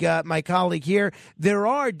colleague here. There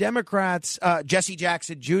are Democrats, Jesse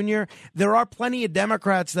Jackson Jr. There are plenty of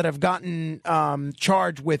Democrats that have gotten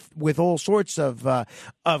charged with all sorts of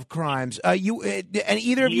crimes. And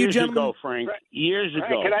either of you gentlemen, ago, Frank, years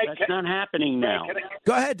ago. That's not happening now.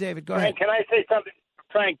 Go ahead, David. Go ahead. Can I say something,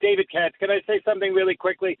 Frank? David Katz. Can I say something really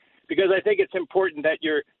quickly? Because I think it's important that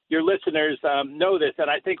your listeners know this, and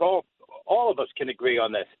I think all of us can agree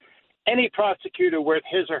on this. Any prosecutor worth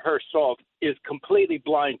his or her salt is completely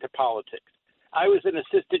blind to politics. I was an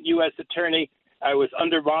assistant U.S. attorney. I was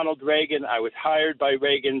under Ronald Reagan. I was hired by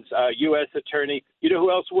Reagan's U.S. attorney. You know who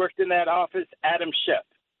else worked in that office? Adam Schiff.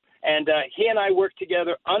 And he and I worked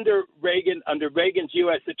together under Reagan's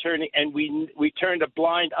U.S. attorney, and we turned a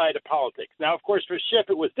blind eye to politics. Now, of course, for Schiff,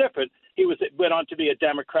 it was different. He went on to be a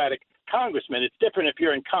Democratic congressman. It's different if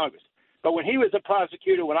you're in Congress. But when he was a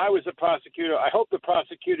prosecutor, when I was a prosecutor, I hope the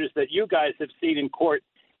prosecutors that you guys have seen in court,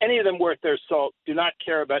 any of them worth their salt, do not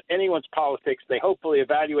care about anyone's politics. They hopefully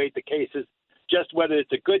evaluate the cases, just whether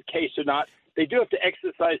it's a good case or not. They do have to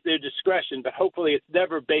exercise their discretion, but hopefully it's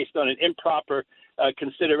never based on an improper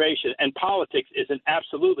consideration. And politics is an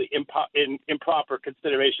absolutely improper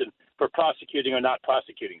consideration for prosecuting or not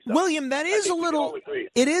prosecuting someone. William, it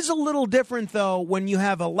is a little different, though, when you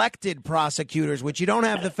have elected prosecutors, which you don't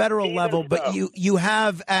have the federal level, but you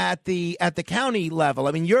have at the county level.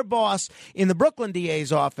 I mean, your boss in the Brooklyn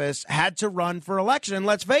DA's office had to run for election. And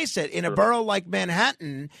let's face it, in a borough like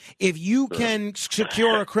Manhattan, if you can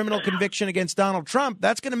secure a criminal conviction against Donald Trump,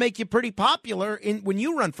 that's going to make you pretty popular when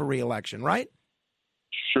you run for re-election, right?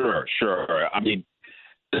 Sure. I mean,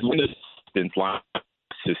 when the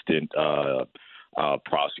assistant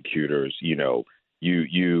prosecutors,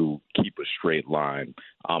 you keep a straight line.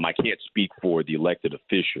 I can't speak for the elected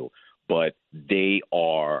official, but they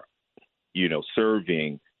are,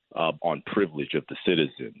 serving on privilege of the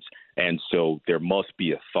citizens. And so there must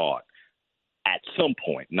be a thought at some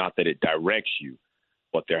point, not that it directs you,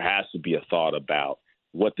 but there has to be a thought about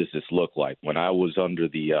what does this look like. When I was under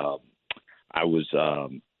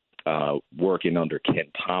working under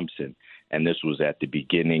Ken Thompson, and this was at the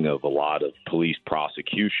beginning of a lot of police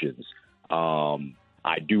prosecutions.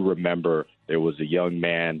 I do remember there was a young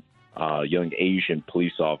Asian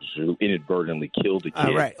police officer who inadvertently killed a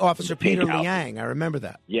kid. Right, Officer Peter Liang. I remember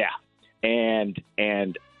that. Yeah, and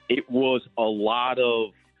it was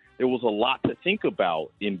there was a lot to think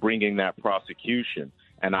about in bringing that prosecution,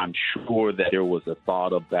 and I'm sure that there was a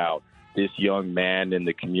thought about this young man and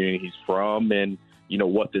the community he's from, and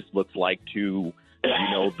what this looks like to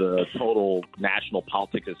the total national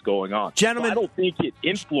politics that's going on. Gentlemen, so I don't think it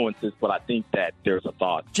influences, but I think that there's a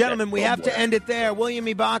thought. Gentlemen, we have to end it there. William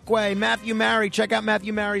Ibakwe, Matthew Mary. Check out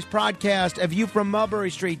Matthew Mary's podcast, A View from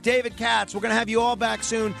Mulberry Street. David Katz, we're going to have you all back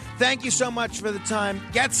soon. Thank you so much for the time.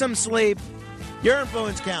 Get some sleep. Your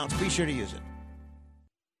influence counts. Be sure to use it.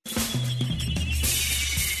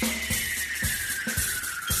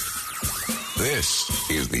 This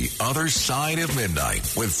is The Other Side of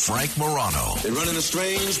Midnight with Frank Morano. They're running a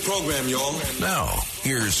strange program, y'all. Now,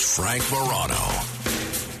 here's Frank Morano.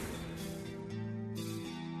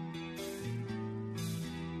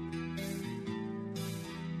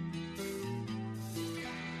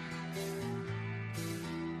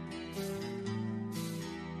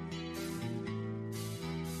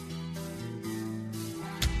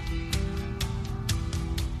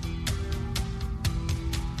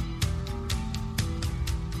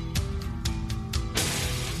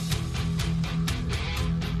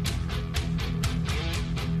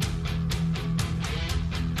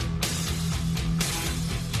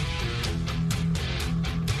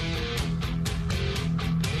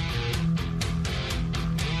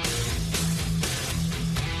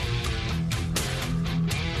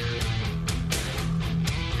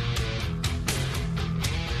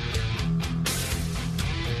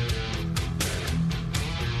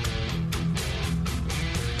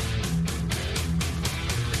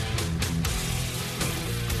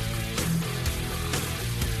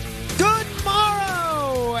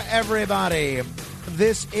 everybody.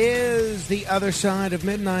 This is The Other Side of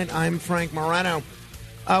Midnight. I'm Frank Morano.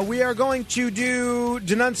 We are going to do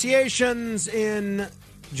denunciations in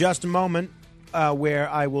just a moment, where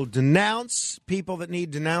I will denounce people that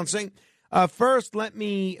need denouncing. First, let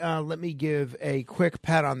me give a quick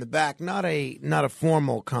pat on the back, not a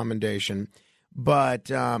formal commendation,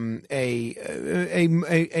 but a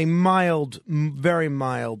mild, very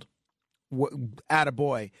mild,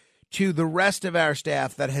 attaboy to the rest of our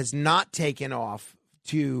staff that has not taken off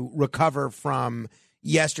to recover from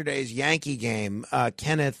yesterday's Yankee game.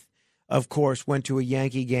 Kenneth, of course, went to a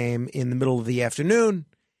Yankee game in the middle of the afternoon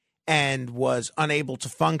and was unable to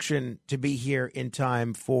function to be here in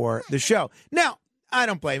time for the show. Now, I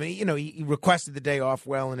don't blame him. You know, he requested the day off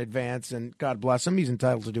well in advance, and God bless him. He's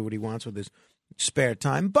entitled to do what he wants with his spare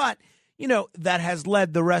time. But, you know, that has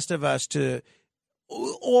led the rest of us to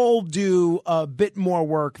all do a bit more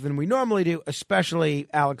work than we normally do, especially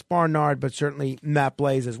Alex Barnard, but certainly Matt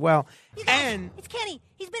Blaze as well. And it's Kenny.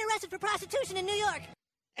 He's been arrested for prostitution in New York.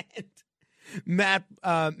 And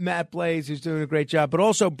Matt Blaze, who's doing a great job, but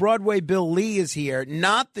also Broadway Bill Lee is here,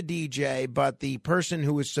 not the DJ, but the person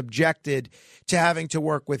who was subjected to having to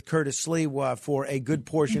work with Curtis Sliwa for a good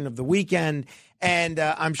portion of the weekend. And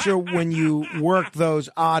I'm sure when you work those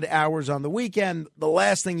odd hours on the weekend, the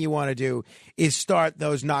last thing you want to do is start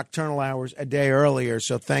those nocturnal hours a day earlier.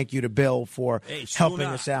 So thank you to Bill for helping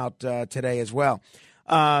us out today as well.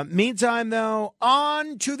 Meantime, though,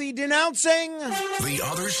 on to the denouncing. The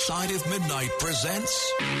Other Side of Midnight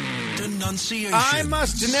presents Denunciation. I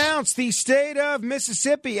must denounce the state of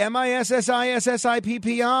Mississippi,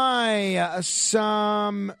 Mississippi.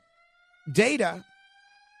 Some data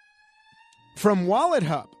from Wallet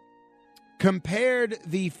Hub compared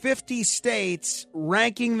the 50 states,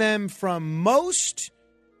 ranking them from most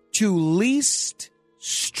to least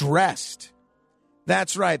stressed.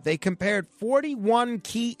 That's right. They compared 41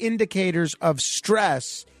 key indicators of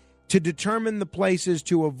stress to determine the places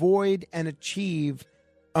to avoid and achieve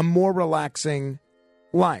a more relaxing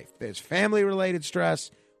life. There's family-related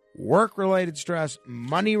stress, work-related stress,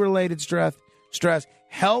 money-related stress,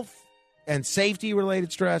 health and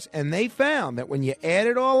safety-related stress, and they found that when you add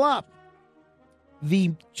it all up,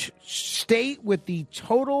 the state with the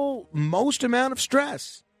total most amount of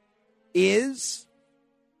stress is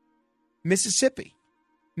Mississippi.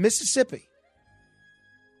 Mississippi.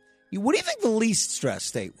 What do you think the least stressed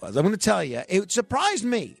state was? I'm going to tell you. It surprised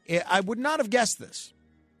me. I would not have guessed this.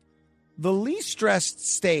 The least stressed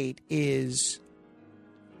state is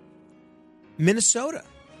Minnesota.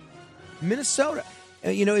 Minnesota.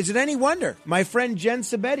 You know, is it any wonder? My friend Jen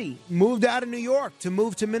Sabetti moved out of New York to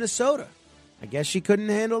move to Minnesota. I guess she couldn't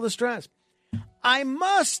handle the stress. I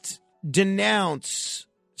must denounce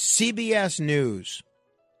CBS News.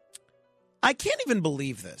 I can't even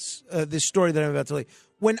believe this, this story that I'm about to tell you.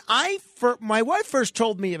 When my wife first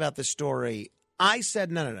told me about this story, I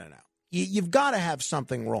said, no. You've got to have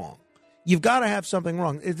something wrong. You've got to have something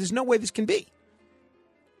wrong. There's no way this can be.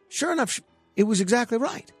 Sure enough, it was exactly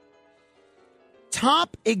right.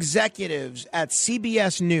 Top executives at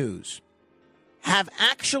CBS News have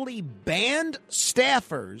actually banned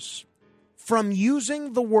staffers from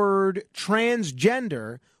using the word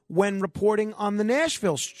transgender when reporting on the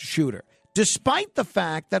Nashville shooter, despite the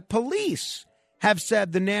fact that police have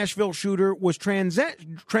said the Nashville shooter was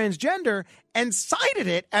transgender and cited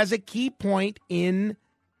it as a key point in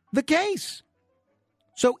the case.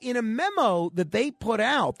 So in a memo that they put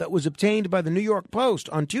out that was obtained by the New York Post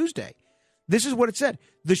on Tuesday, this is what it said.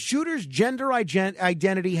 The shooter's gender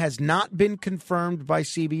identity has not been confirmed by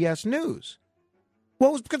CBS News. Well,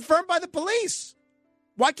 it was confirmed by the police.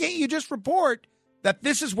 Why can't you just report that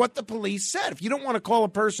this is what the police said? If you don't want to call a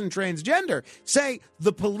person transgender, say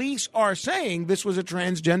the police are saying this was a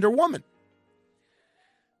transgender woman.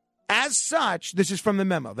 As such, this is from the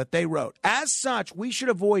memo that they wrote. As such, we should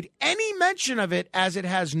avoid any mention of it as it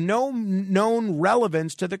has no known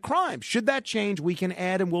relevance to the crime. Should that change, we can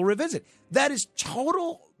add and we'll revisit. That is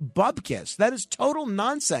total bubkiss. That is total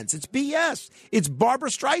nonsense. It's BS. It's Barbara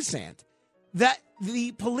Streisand. That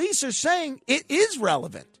the police are saying it is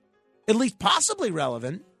relevant, at least possibly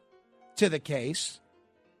relevant to the case.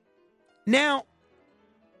 Now,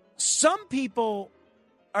 some people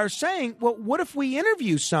are saying, well, what if we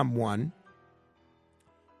interview someone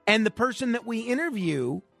and the person that we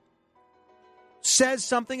interview says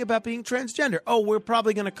something about being transgender? Oh, we're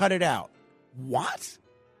probably going to cut it out. What?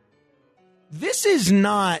 This is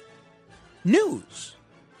not news.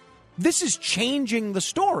 This is changing the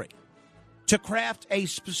story to craft a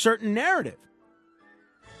certain narrative.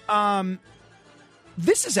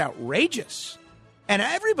 This is outrageous. And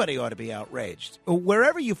everybody ought to be outraged,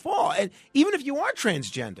 wherever you fall. And even if you are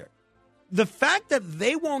transgender, the fact that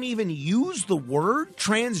they won't even use the word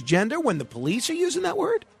transgender when the police are using that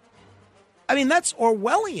word, I mean, that's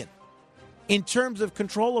Orwellian in terms of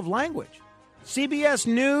control of language. CBS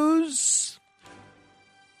News,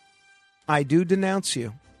 I do denounce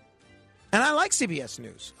you. And I like CBS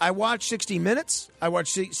News. I watch 60 Minutes. I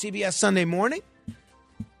watch CBS Sunday Morning.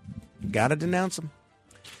 Got to denounce them.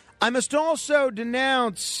 I must also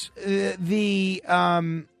denounce the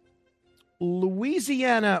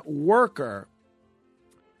Louisiana worker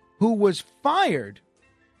who was fired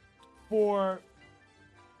for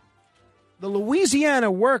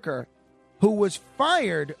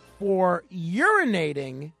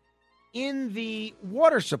urinating in the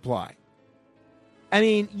water supply. I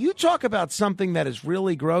mean, you talk about something that is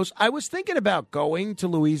really gross. I was thinking about going to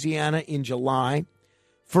Louisiana in July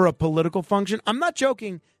for a political function. I'm not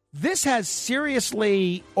joking. This has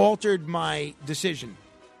seriously altered my decision.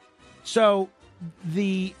 So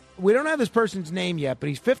we don't have this person's name yet, but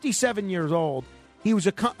he's 57 years old. He was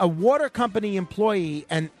a water company employee,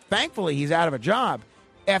 and thankfully he's out of a job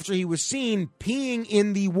after he was seen peeing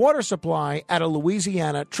in the water supply at a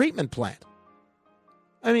Louisiana treatment plant.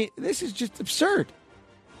 I mean, this is just absurd.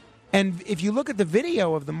 And if you look at the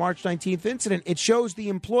video of the March 19th incident, it shows the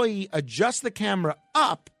employee adjust the camera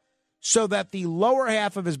up so that the lower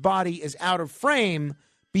half of his body is out of frame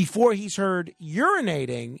before he's heard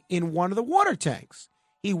urinating in one of the water tanks.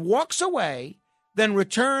 He walks away, then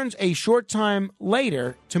returns a short time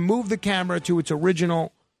later to move the camera to its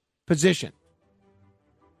original position.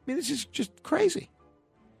 I mean, this is just crazy.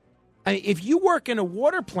 If you work in a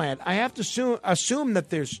water plant, I have to assume that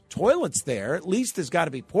there's toilets there. At least there's got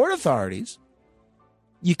to be port authorities.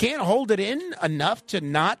 You can't hold it in enough to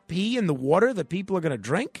not pee in the water that people are going to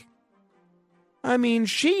drink? I mean,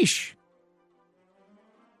 sheesh.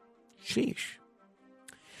 Sheesh.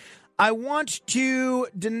 I want to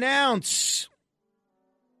denounce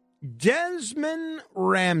Desmond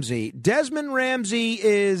Ramsey. Desmond Ramsey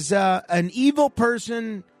is an evil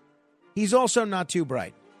person. He's also not too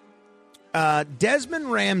bright.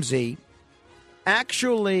 Desmond Ramsey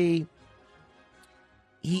actually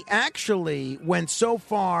went so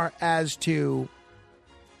far as to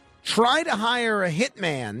try to hire a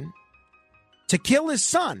hitman to kill his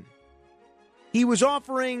son. He was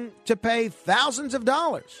offering to pay thousands of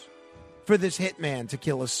dollars for this hitman to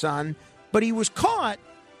kill his son, but he was caught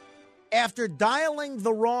after dialing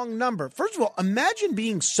the wrong number. First of all, imagine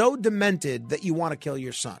being so demented that you want to kill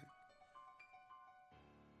your son.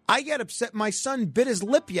 I get upset. My son bit his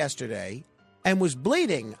lip yesterday and was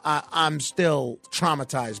bleeding. I'm still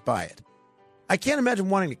traumatized by it. I can't imagine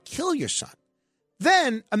wanting to kill your son.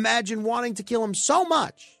 Then imagine wanting to kill him so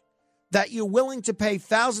much that you're willing to pay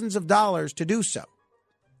thousands of dollars to do so.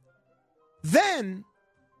 Then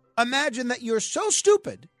imagine that you're so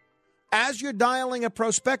stupid as you're dialing a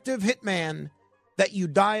prospective hitman that you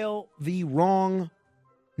dial the wrong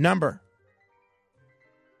number.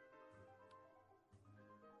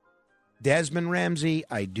 Desmond Ramsey,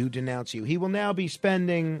 I do denounce you. He will now be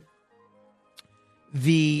spending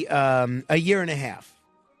a year and a half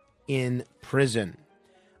in prison.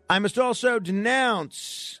 I must also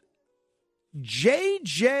denounce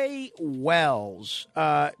J.J. Wells.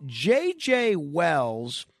 J.J.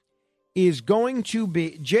 Wells is going to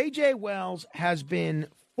be... J.J. Wells has been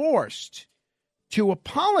forced to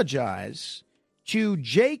apologize to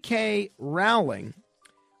J.K. Rowling.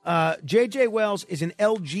 J.J. Wells is an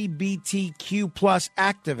LGBTQ plus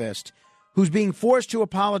activist who's being forced to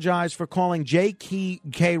apologize for calling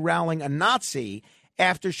J.K. Rowling a Nazi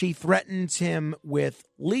after she threatens him with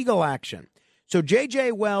legal action. So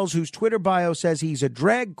J.J. Wells, whose Twitter bio says he's a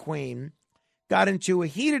drag queen, got into a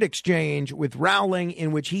heated exchange with Rowling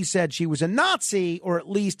in which he said she was a Nazi, or at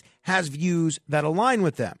least has views that align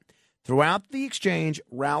with them. Throughout the exchange,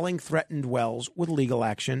 Rowling threatened Wells with legal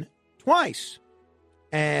action twice.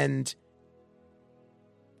 And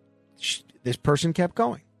this person kept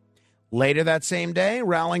going. Later that same day,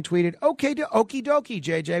 Rowling tweeted, "Okay, okie dokie,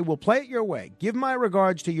 JJ, we'll play it your way. Give my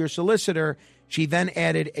regards to your solicitor." She then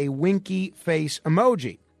added a winky face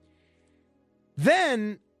emoji.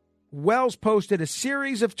 Then Wells posted a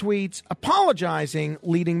series of tweets apologizing,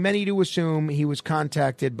 leading many to assume he was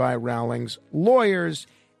contacted by Rowling's lawyers,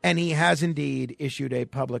 and he has indeed issued a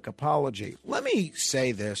public apology. Let me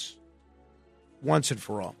say this once and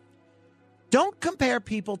for all. Don't compare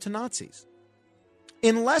people to Nazis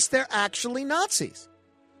unless they're actually Nazis.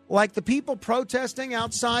 Like the people protesting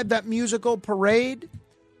outside that musical parade,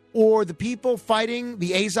 or the people fighting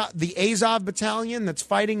the Azov battalion that's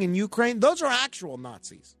fighting in Ukraine. Those are actual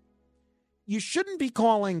Nazis. you shouldn't be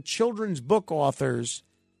calling children's book authors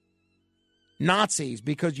Nazis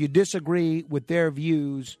because you disagree with their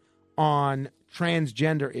views on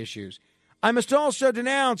transgender issues. I must also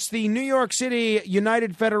denounce the New York City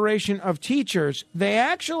United Federation of Teachers. They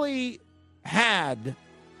actually had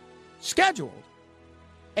scheduled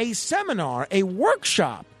a seminar, a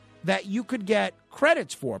workshop that you could get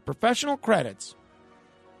credits for, professional credits,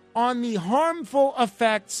 on the harmful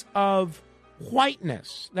effects of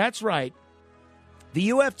whiteness. That's right. The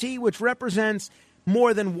UFT, which represents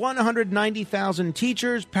more than 190,000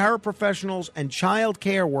 teachers, paraprofessionals, and child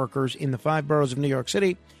care workers in the 5 boroughs of New York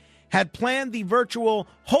City, had planned the virtual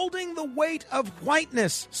Holding the Weight of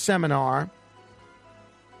Whiteness seminar,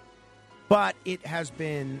 but it has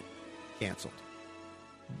been canceled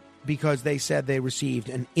because they said they received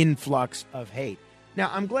an influx of hate. Now,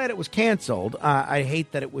 I'm glad it was canceled. I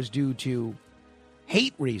hate that it was due to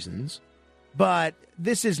hate reasons, but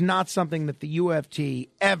this is not something that the UFT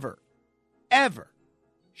ever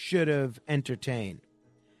should have entertained.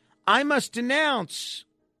 I must denounce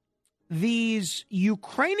these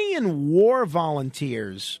Ukrainian war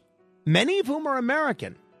volunteers, many of whom are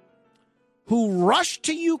American, who rushed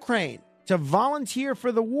to Ukraine to volunteer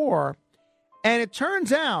for the war, and it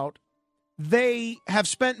turns out they have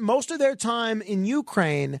spent most of their time in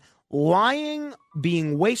Ukraine lying,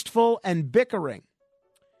 being wasteful, and bickering.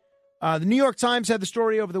 The New York Times had the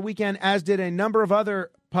story over the weekend, as did a number of other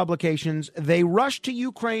publications. They rushed to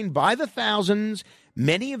Ukraine by the thousands,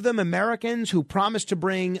 many of them Americans who promised to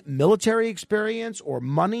bring military experience or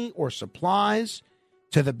money or supplies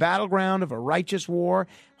to the battleground of a righteous war.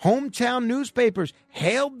 Hometown newspapers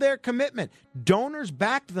hailed their commitment. Donors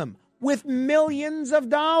backed them with millions of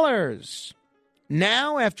dollars.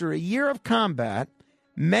 Now, after a year of combat,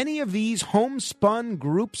 many of these homespun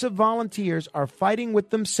groups of volunteers are fighting with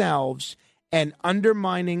themselves and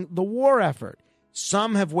undermining the war effort.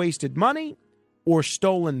 Some have wasted money or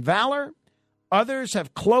stolen valor. Others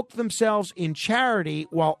have cloaked themselves in charity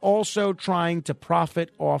while also trying to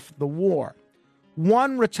profit off the war.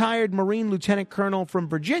 One retired Marine lieutenant colonel from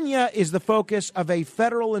Virginia is the focus of a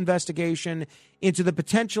federal investigation into the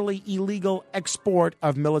potentially illegal export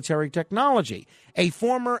of military technology. A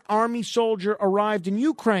former Army soldier arrived in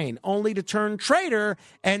Ukraine only to turn traitor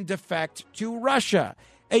and defect to Russia.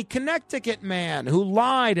 A Connecticut man who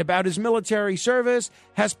lied about his military service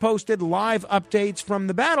has posted live updates from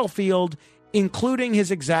the battlefield, including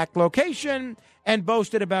his exact location, and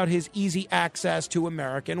boasted about his easy access to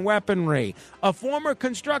American weaponry. A former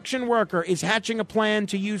construction worker is hatching a plan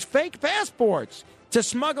to use fake passports to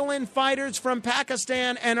smuggle in fighters from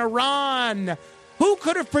Pakistan and Iran. Who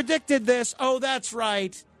could have predicted this? Oh, that's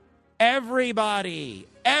right. Everybody.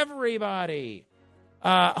 Everybody.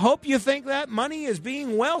 Hope you think that money is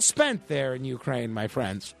being well spent there in Ukraine, my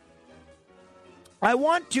friends. I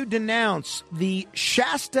want to denounce the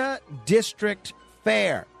Shasta District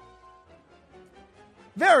Fair.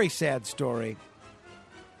 Very sad story.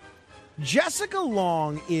 Jessica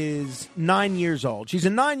Long is 9 years old. She's a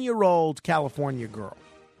 9-year-old California girl.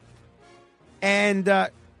 And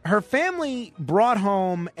her family brought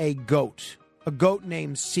home a goat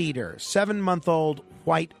named Cedar, 7-month-old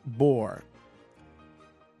white boar.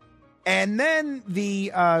 And then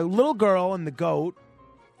the little girl and the goat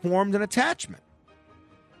formed an attachment.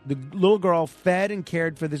 The little girl fed and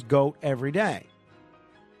cared for this goat every day.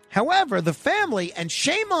 However, the family, and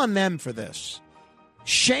shame on them for this,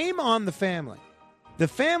 shame on the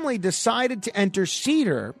family decided to enter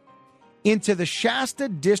Cedar into the Shasta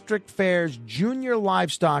District Fair's junior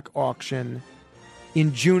livestock auction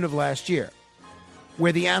in June of last year,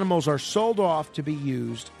 where the animals are sold off to be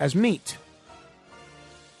used as meat.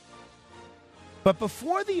 But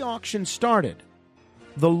before the auction started,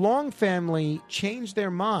 the Long family changed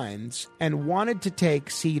their minds and wanted to take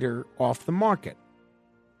Cedar off the market.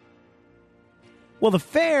 Well, the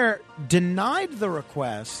fair denied the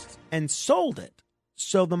request and sold it.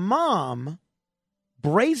 So the mom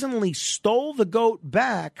brazenly stole the goat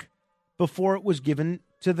back before it was given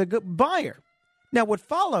to the buyer. Now, what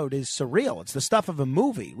followed is surreal. It's the stuff of a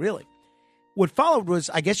movie, really. What followed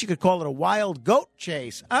was, I guess you could call it a wild goat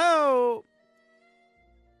chase. Oh!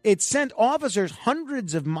 It sent officers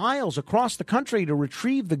hundreds of miles across the country to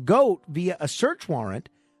retrieve the goat via a search warrant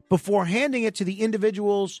before handing it to the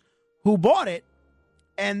individuals who bought it.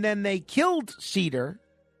 And then they killed Cedar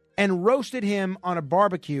and roasted him on a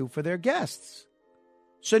barbecue for their guests.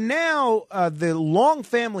 So now the Long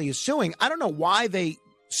family is suing. I don't know why they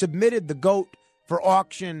submitted the goat for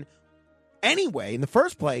auction anyway in the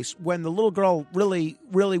first place when the little girl really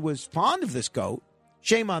was fond of this goat.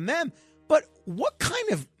 Shame on them. But what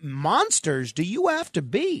kind of monsters do you have to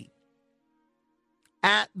be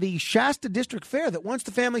at the Shasta District Fair that once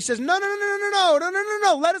the family says, no,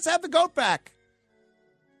 let us have the goat back,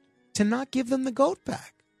 to not give them the goat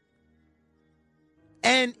back.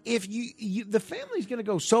 And if the family's going to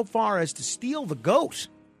go so far as to steal the goat,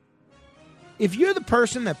 if you're the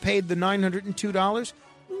person that paid the $902,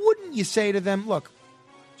 wouldn't you say to them, look,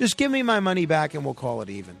 just give me my money back and we'll call it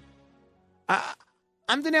even?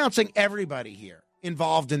 I'm denouncing everybody here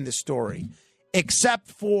involved in this story, except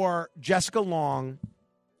for Jessica Long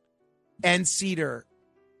and Cedar.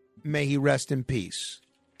 May he rest in peace.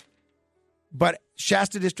 But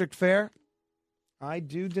Shasta District Fair, I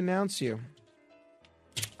do denounce you.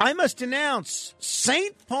 I must denounce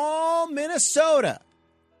St. Paul, Minnesota.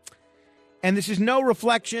 And this is no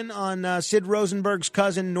reflection on Sid Rosenberg's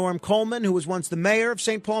cousin, Norm Coleman, who was once the mayor of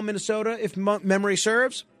St. Paul, Minnesota, if memory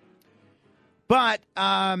serves. But they,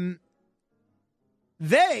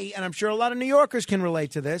 and I'm sure a lot of New Yorkers can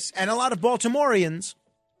relate to this, and a lot of Baltimoreans,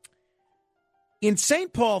 in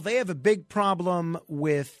St. Paul, they have a big problem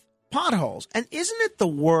with potholes. And isn't it the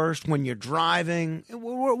worst when you're driving,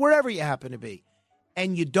 wherever you happen to be,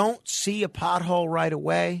 and you don't see a pothole right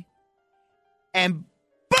away, and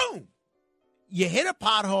boom, you hit a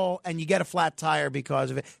pothole and you get a flat tire because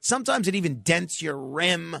of it. Sometimes it even dents your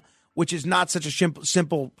rim, which is not such a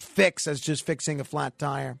simple fix as just fixing a flat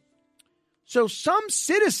tire. So some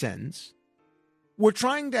citizens were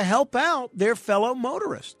trying to help out their fellow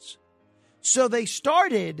motorists. So they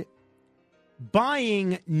started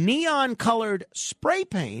buying neon-colored spray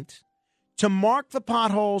paint to mark the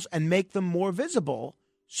potholes and make them more visible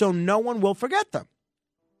so no one will forget them.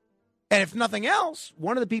 And if nothing else,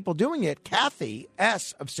 one of the people doing it, Kathy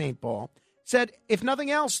S. of St. Paul, said, if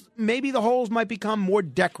nothing else, maybe the holes might become more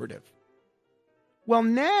decorative. Well,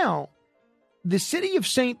 now the city of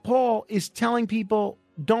St. Paul is telling people,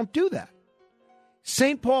 don't do that.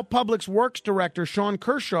 St. Paul Public Works Director Sean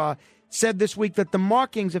Kershaw said this week that the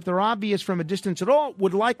markings, if they're obvious from a distance at all,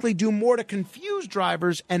 would likely do more to confuse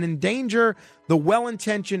drivers and endanger the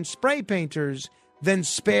well-intentioned spray painters than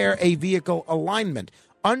spare a vehicle alignment.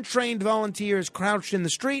 Untrained volunteers crouched in the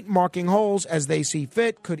street, marking holes as they see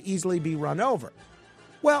fit, could easily be run over.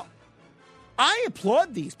 Well, I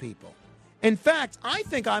applaud these people. In fact, I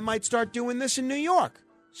think I might start doing this in New York,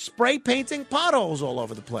 spray painting potholes all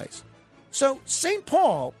over the place. So, St.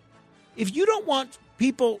 Paul, if you don't want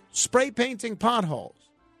people spray painting potholes,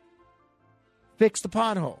 fix the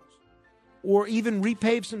potholes, or even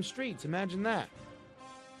repave some streets. Imagine that.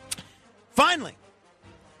 Finally,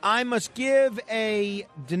 I must give a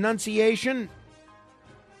denunciation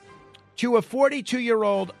to a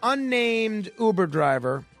 42-year-old unnamed Uber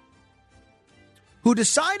driver who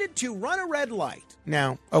decided to run a red light.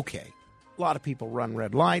 Now, okay, a lot of people run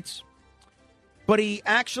red lights, but he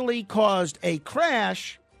actually caused a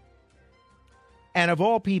crash, and of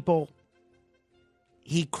all people,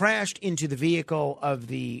 he crashed into the vehicle of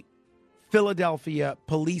the Philadelphia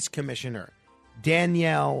Police Commissioner,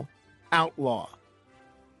 Danielle Outlaw.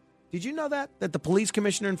 Did you know that the police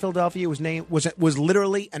commissioner in Philadelphia was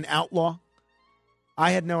literally an outlaw?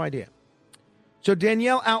 I had no idea. So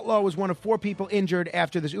Danielle Outlaw was one of 4 people injured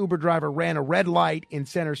after this Uber driver ran a red light in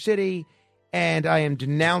Center City, and I am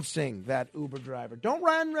denouncing that Uber driver. Don't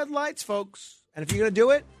run red lights, folks. And if you're going to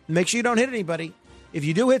do it, make sure you don't hit anybody. If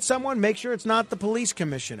you do hit someone, make sure it's not the police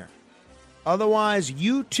commissioner. Otherwise,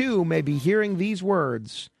 you too may be hearing these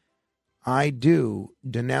words. I do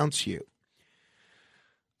denounce you.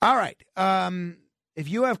 All right. If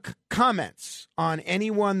you have comments on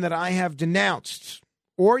anyone that I have denounced,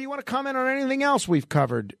 or you want to comment on anything else we've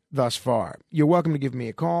covered thus far, you're welcome to give me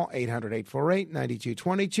a call,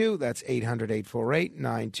 800-848-9222. That's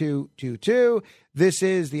 800-848-9222. This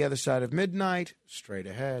is The Other Side of Midnight. Straight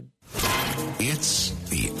ahead. It's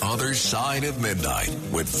The Other Side of Midnight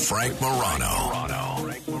with Frank Morano.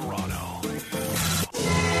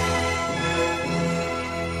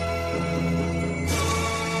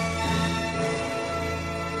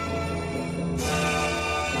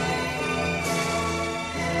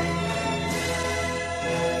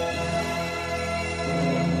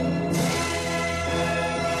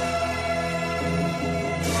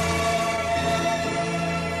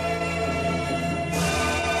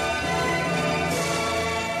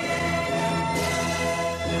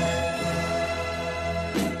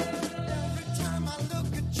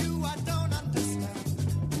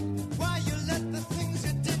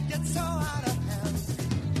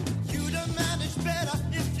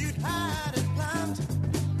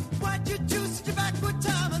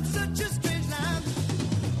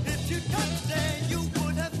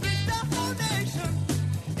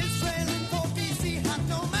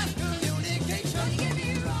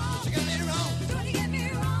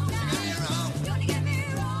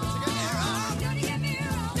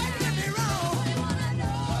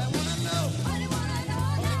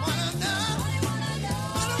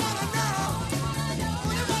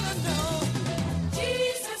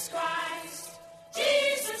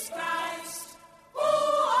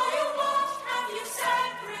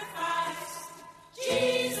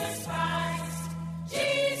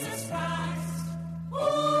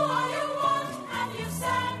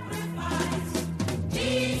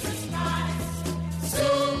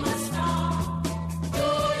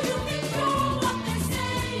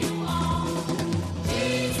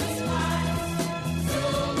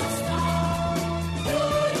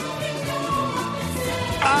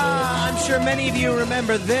 sure many of you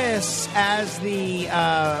remember this as the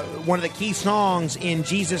one of the key songs in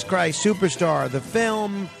Jesus Christ Superstar, the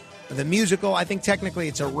film, the musical. I think technically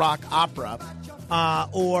it's a rock opera,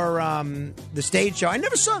 or the stage show. I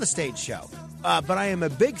never saw the stage show, but I am a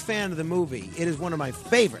big fan of the movie. It is one of my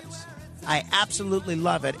favorites. I absolutely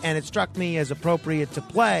love it, and it struck me as appropriate to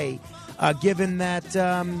play, given that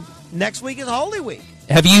next week is Holy Week.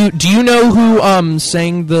 Do you know who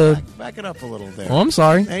sang the... Back it up a little there. Oh, I'm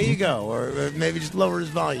sorry. There you go. Or maybe just lower his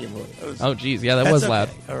volume. Oh, geez. Yeah, that was loud.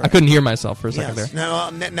 Okay. Right. I couldn't hear myself for a second there.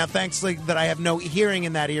 Now, thanks that I have no hearing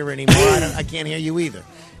in that ear anymore. I can't hear you either.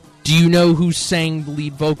 Do you know who sang the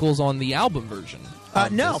lead vocals on the album version?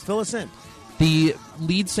 No, fill us in. The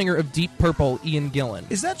lead singer of Deep Purple, Ian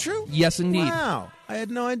Gillan. Is that true? Yes, indeed. Wow. I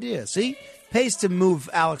had no idea. See? Pays to move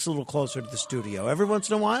Alex a little closer to the studio. Every once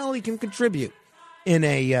in a while, he can contribute in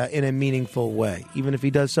a meaningful way, even if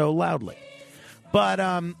he does so loudly. But,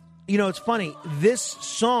 it's funny. This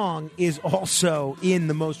song is also in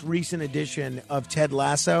the most recent edition of Ted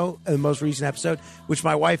Lasso, the most recent episode, which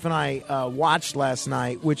my wife and I watched last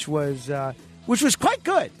night, which was quite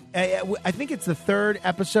good. I think it's the third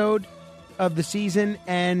episode of the season,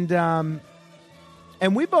 and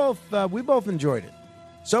we both enjoyed it.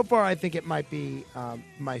 So far, I think it might be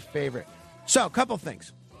my favorite. So, a couple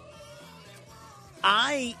things.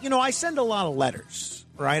 I send a lot of letters,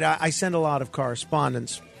 right? I send a lot of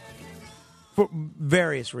correspondence for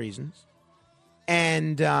various reasons.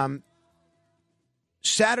 And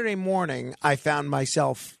Saturday morning, I found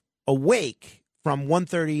myself awake from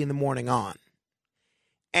 1:30 in the morning on.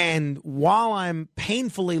 And while I'm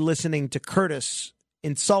painfully listening to Curtis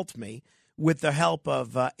insult me with the help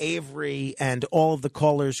of Avery and all of the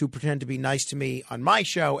callers who pretend to be nice to me on my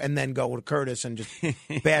show and then go to Curtis and just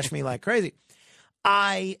bash me like crazy,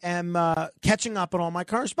 I am catching up on all my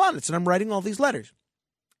correspondence, and I'm writing all these letters.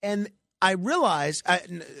 And I realize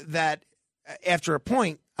that after a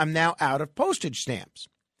point, I'm now out of postage stamps.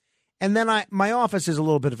 And then my office is a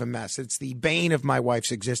little bit of a mess. It's the bane of my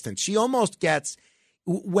wife's existence. She almost gets...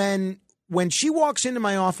 When she walks into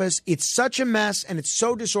my office, it's such a mess and it's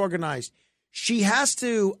so disorganized. She has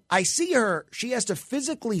to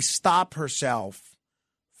physically stop herself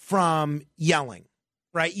from yelling,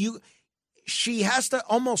 right? She has to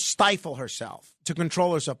almost stifle herself to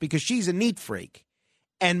control herself because she's a neat freak.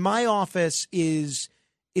 And my office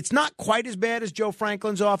it's not quite as bad as Joe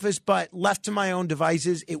Franklin's office, but left to my own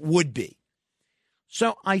devices, it would be.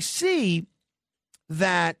 So I see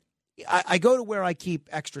that I go to where I keep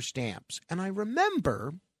extra stamps, and I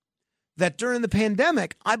remember that during the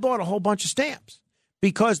pandemic, I bought a whole bunch of stamps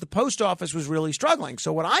because the post office was really struggling.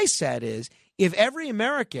 So what I said is, if every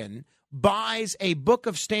American buys a book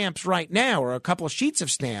of stamps right now or a couple of sheets of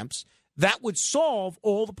stamps, that would solve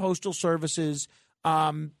all the Postal Service's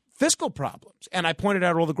fiscal problems. And I pointed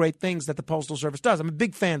out all the great things that the Postal Service does. I'm a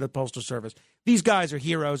big fan of the Postal Service. These guys are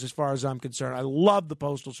heroes as far as I'm concerned. I love the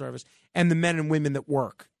Postal Service and the men and women that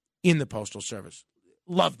work in the Postal Service.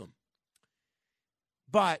 Love them.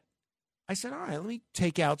 But I said, all right, let me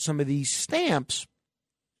take out some of these stamps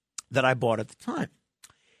that I bought at the time.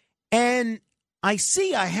 And I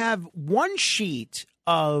see I have one sheet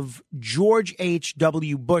of George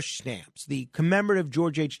H.W. Bush stamps, the commemorative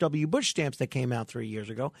George H.W. Bush stamps that came out 3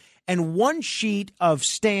 years ago, and one sheet of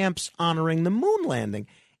stamps honoring the moon landing.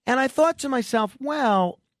 And I thought to myself,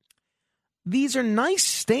 well, these are nice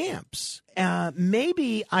stamps.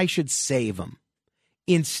 Maybe I should save them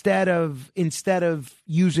instead of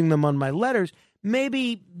using them on my letters.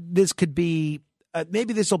 Maybe this could be,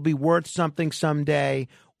 maybe this will be worth something someday,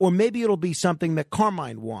 or maybe it'll be something that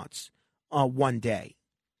Carmine wants one day.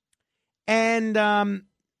 And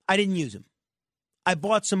I didn't use them. I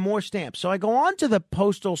bought some more stamps. So I go on to the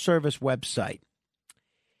Postal Service website,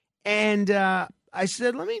 and I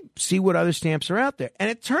said, let me see what other stamps are out there. And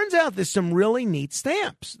it turns out there's some really neat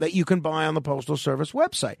stamps that you can buy on the Postal Service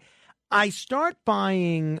website. I start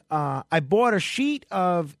buying, I bought a sheet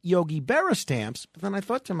of Yogi Berra stamps, but then I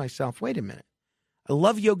thought to myself, wait a minute. I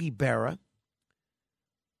love Yogi Berra.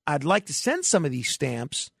 I'd like to send some of these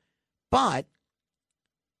stamps, but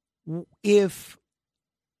if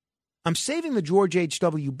I'm saving the George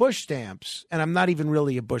H.W. Bush stamps, and I'm not even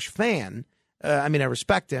really a Bush fan, I mean, I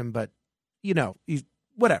respect him, but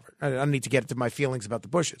whatever. I don't need to get into my feelings about the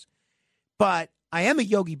Bushes. But I am a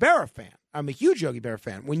Yogi Berra fan. I'm a huge Yogi Berra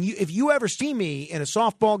fan. If you ever see me in a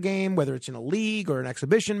softball game, whether it's in a league or an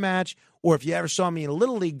exhibition match, or if you ever saw me in a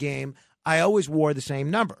Little League game, I always wore the same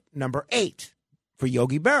number 8 for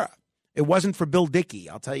Yogi Berra. It wasn't for Bill Dickey,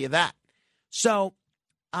 I'll tell you that. So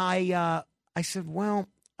I said, well,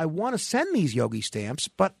 I want to send these Yogi stamps,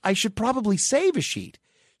 but I should probably save a sheet.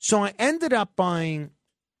 So I ended up buying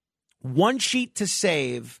one sheet to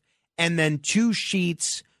save and then two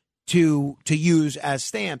sheets to use as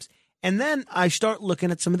stamps. And then I start looking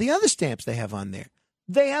at some of the other stamps they have on there.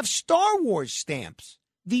 They have Star Wars stamps.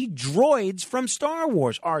 The droids from Star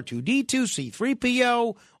Wars, R2-D2,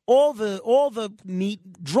 C-3PO, all the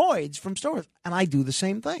neat droids from Star Wars. And I do the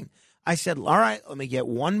same thing. I said, all right, let me get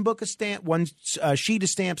one sheet of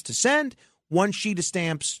stamps to send, one sheet of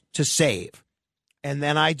stamps to save. And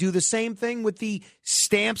then I do the same thing with the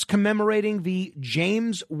stamps commemorating the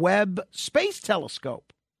James Webb Space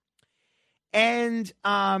Telescope. And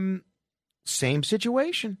same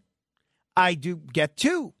situation. I do get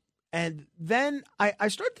two. And then I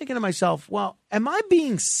start thinking to myself, well, am I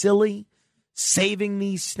being silly saving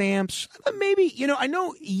these stamps? Maybe, I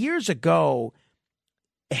know years ago,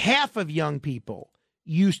 half of young people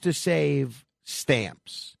used to save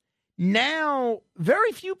stamps. Now,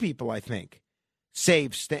 very few people, I think,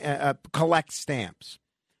 collect stamps.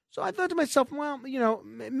 So I thought to myself, well,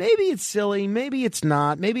 maybe it's silly, maybe it's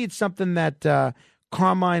not, maybe it's something that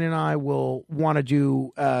Carmine and I will want to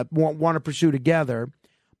do, want to pursue together.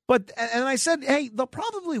 And I said, hey, they'll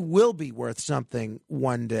probably will be worth something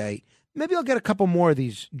one day. Maybe I'll get a couple more of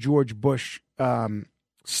these George Bush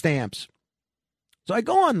stamps. So I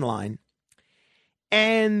go online,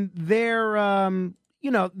 and they're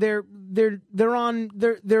they're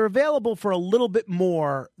available for a little bit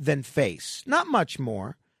more than face. Not much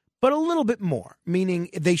more, but a little bit more, meaning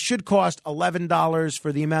they should cost $11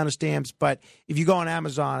 for the amount of stamps. But if you go on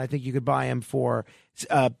Amazon, I think you could buy them for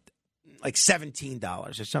like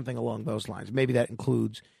 $17 or something along those lines. Maybe that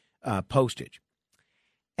includes postage.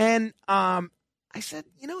 And I said,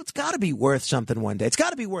 it's got to be worth something one day. It's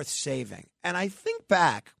got to be worth saving. And I think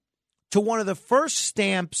back to one of the first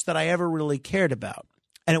stamps that I ever really cared about.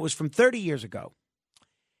 And it was from 30 years ago.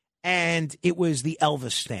 And it was the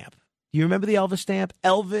Elvis stamp. You remember the Elvis stamp?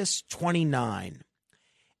 Elvis 29.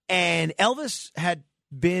 And Elvis had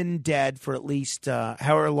been dead for at least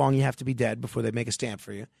however long you have to be dead before they make a stamp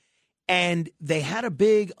for you. And they had a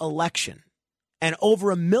big election. And over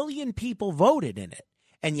 1 million people voted in it.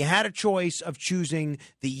 And you had a choice of choosing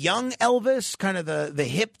the young Elvis, kind of the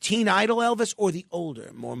hip teen idol Elvis, or the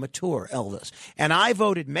older, more mature Elvis. And I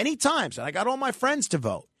voted many times, and I got all my friends to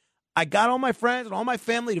vote. I got all my friends and all my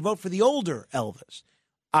family to vote for the older Elvis.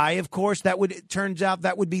 Of course, it turns out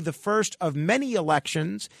that would be the first of many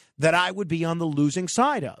elections that I would be on the losing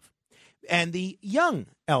side of. And the young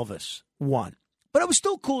Elvis won. But it was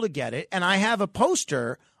still cool to get it, and I have a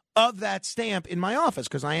poster of that stamp in my office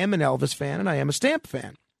because I am an Elvis fan and I am a stamp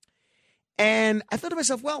fan. And I thought to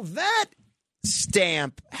myself, well, that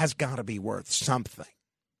stamp has got to be worth something.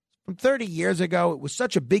 From 30 years ago, it was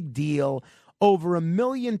such a big deal. Over 1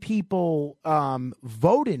 million people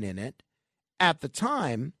voted in it at the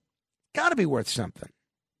time. Got to be worth something.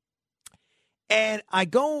 And I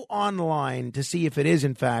go online to see if it is,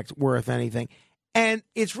 in fact, worth anything. And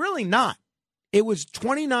it's really not. It was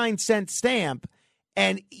 29-cent stamp.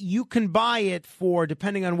 And you can buy it for,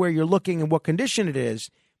 depending on where you're looking and what condition it is,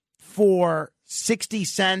 for 60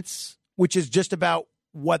 cents, which is just about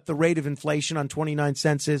what the rate of inflation on 29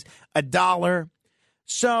 cents is, $1.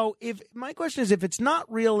 So my question is, if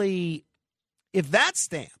that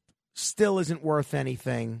stamp still isn't worth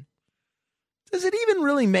anything, does it even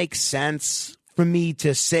really make sense for me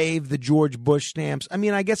to save the George Bush stamps? I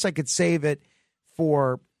mean, I guess I could save it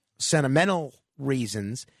for sentimental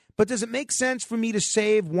reasons. But does it make sense for me to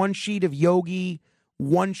save one sheet of Yogi,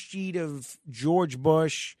 one sheet of George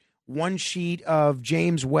Bush, one sheet of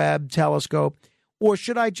James Webb Telescope? Or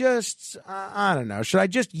should I just, I don't know, should I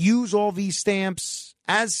just use all these stamps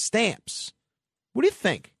as stamps? What do you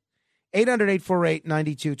think?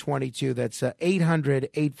 800-848-9222. That's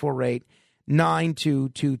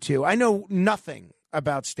 800-848-9222. I know nothing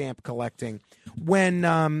about stamp collecting. When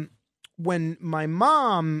I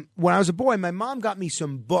was a boy, my mom got me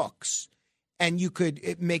some books, and you could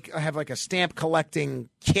have like a stamp collecting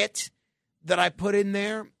kit that I put in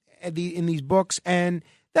there in these books, and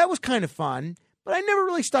that was kind of fun, but I never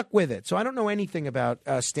really stuck with it. So I don't know anything about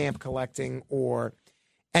stamp collecting or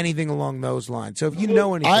anything along those lines. So if you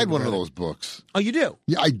know anything, I had one of those books. Oh, you do?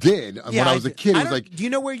 Yeah, I did. When I was a kid, it was like. Do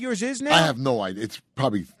you know where yours is now? I have no idea. It's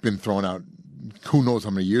probably been thrown out. Who knows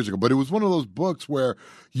how many years ago? But it was one of those books where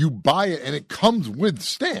you buy it and it comes with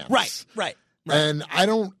stamps. Right. And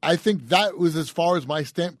I think that was as far as my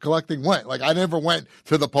stamp collecting went. Like, I never went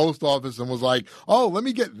to the post office and was like, oh, let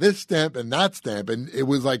me get this stamp and that stamp. And it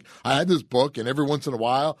was like, I had this book, and every once in a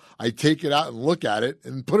while, I take it out and look at it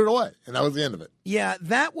and put it away. And that was the end of it. Yeah,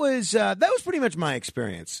 that was pretty much my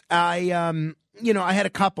experience. I had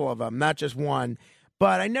a couple of them, not just one.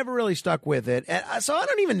 but I never really stuck with it. And so I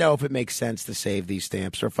don't even know if it makes sense to save these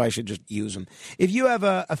stamps or if I should just use them. If you have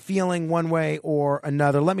a feeling one way or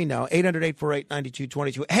another, let me know.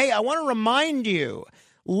 800-848-9222. Hey, I want to remind you,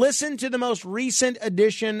 listen to the most recent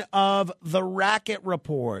edition of The Racket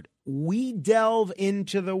Report. We delve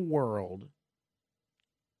into the world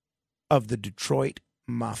of the Detroit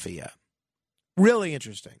Mafia. Really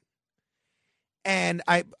interesting. And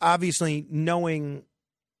I obviously, knowing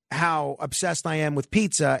how obsessed I am with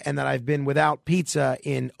pizza and that I've been without pizza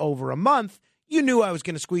in over a month, you knew I was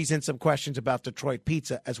going to squeeze in some questions about Detroit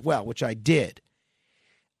pizza as well, which I did.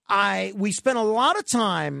 We spent a lot of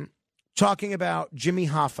time talking about Jimmy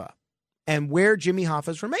Hoffa and where Jimmy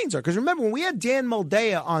Hoffa's remains are. Because remember, when we had Dan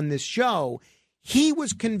Moldea on this show, he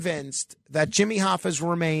was convinced that Jimmy Hoffa's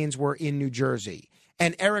remains were in New Jersey.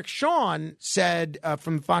 And Eric Shawn said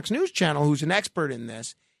from the Fox News Channel, who's an expert in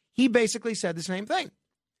this, he basically said the same thing,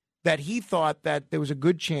 that he thought that there was a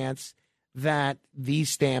good chance that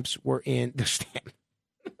these stamps were in the stamp,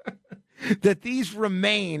 that these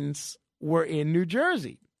remains were in New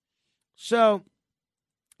Jersey. So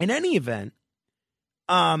in any event,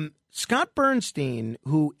 Scott Bernstein,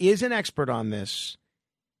 who is an expert on this,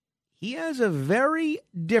 he has a very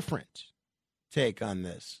different take on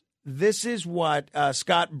this. This is what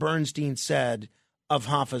Scott Bernstein said of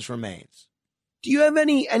Hoffa's remains. Do you have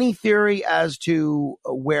any theory as to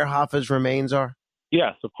where Hoffa's remains are?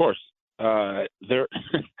 Yes, of course. His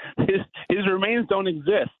remains don't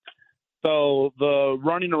exist. So the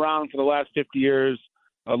running around for the last 50 years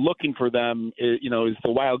looking for them, is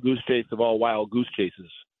the wild goose chase of all wild goose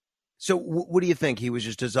chases. So what do you think? He was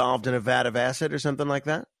just dissolved in a vat of acid or something like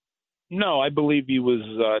that? No, I believe he was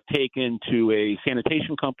taken to a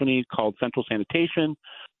sanitation company called Central Sanitation,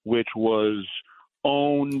 which was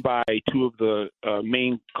owned by two of the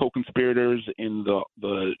main co-conspirators in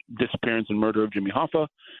the disappearance and murder of Jimmy Hoffa.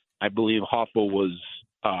 I believe Hoffa was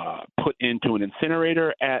put into an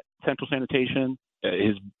incinerator at Central Sanitation.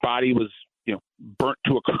 His body was, burnt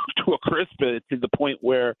to a crisp to the point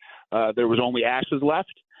where there was only ashes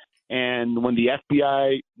left. And when the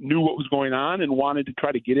FBI knew what was going on and wanted to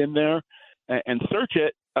try to get in there and search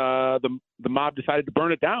it, the mob decided to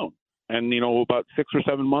burn it down. And, about 6 or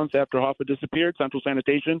 7 months after Hoffa disappeared, Central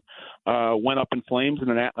Sanitation went up in flames in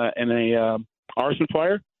a arson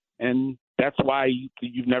fire. And that's why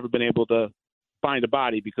you've never been able to find a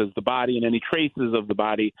body, because the body and any traces of the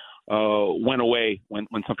body went away when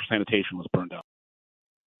Central Sanitation was burned out.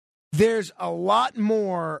 There's a lot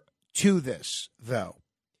more to this, though.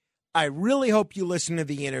 I really hope you listen to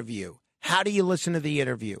the interview. How do you listen to the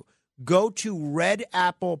interview? Go to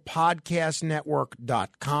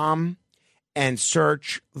redapplepodcastnetwork.com and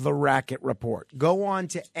search The Racket Report. Go on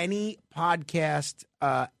to any podcast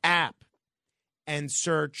app and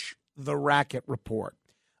search The Racket Report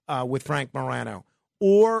with Frank Morano.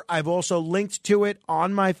 Or I've also linked to it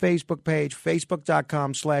on my Facebook page,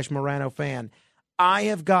 facebook.com/MoranoFan. I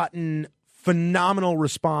have gotten phenomenal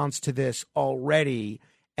response to this already,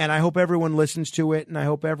 and I hope everyone listens to it, and I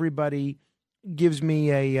hope everybody gives me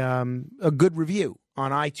a good review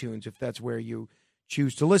on iTunes if that's where you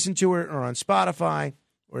choose to listen to it, or on Spotify,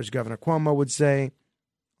 or as Governor Cuomo would say,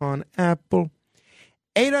 on Apple.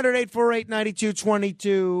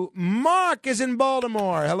 800-848-9222. Mark is in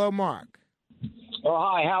Baltimore. Hello, Mark. Oh,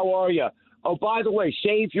 hi. How are you? Oh, by the way,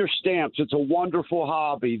 save your stamps. It's a wonderful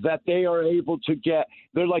hobby that they are able to get.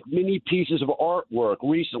 They're like mini pieces of artwork.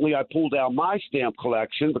 Recently, I pulled out my stamp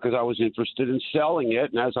collection because I was interested in selling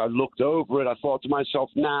it. And as I looked over it, I thought to myself,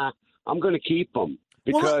 nah, I'm going to keep them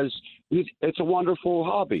because it's a wonderful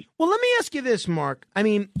hobby. Well, let me ask you this, Mark. I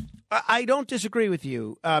mean, I don't disagree with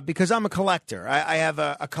you because I'm a collector. I have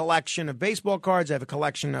a collection of baseball cards. I have a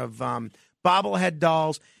collection of bobblehead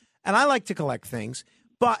dolls, and I like to collect things.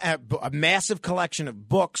 But a massive collection of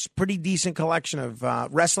books, pretty decent collection of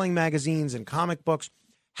wrestling magazines and comic books.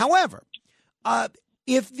 However,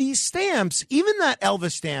 if these stamps, even that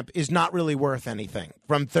Elvis stamp is not really worth anything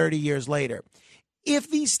from 30 years later.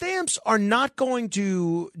 If these stamps are not going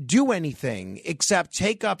to do anything except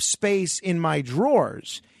take up space in my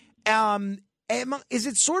drawers, is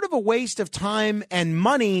it sort of a waste of time and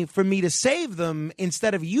money for me to save them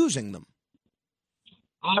instead of using them?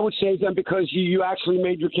 I would save them because you actually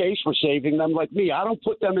made your case for saving them. Like me, I don't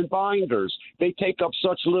put them in binders. They take up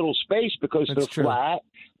such little space because they're flat.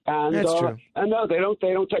 And That's true. And no, they don't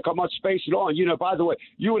take up much space at all. And, by the way,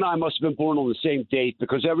 you and I must have been born on the same date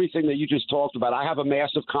because everything that you just talked about, I have a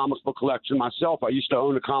massive comic book collection myself. I used to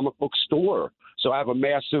own a comic book store. So I have a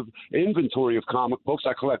massive inventory of comic books.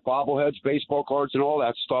 I collect bobbleheads, baseball cards, and all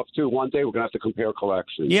that stuff, too. One day we're going to have to compare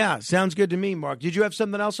collections. Yeah, sounds good to me, Mark. Did you have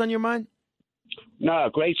something else on your mind? No,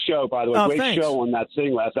 great show, by the way. Oh, Great thanks. show on that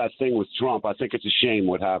thing with Trump. I think it's a shame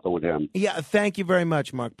what happened with him. Yeah, thank you very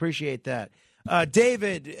much, Mark. Appreciate that.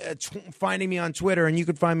 David, finding me on Twitter, and you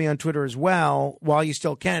can find me on Twitter as well while you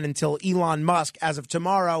still can until Elon Musk, as of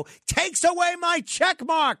tomorrow, takes away my check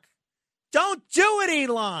mark. Don't do it,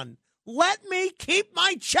 Elon. Let me keep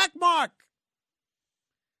my check mark.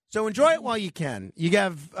 So enjoy it while you can. You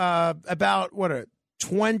have about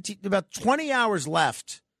 20 hours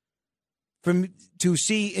left to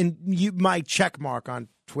see my check mark on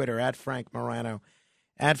Twitter at Frank Morano,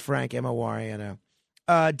 at Frank Morano.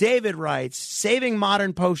 David writes, saving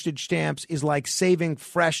modern postage stamps is like saving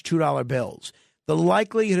fresh $2 bills. The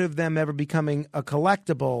likelihood of them ever becoming a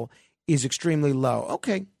collectible is extremely low.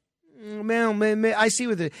 Okay. Man, I see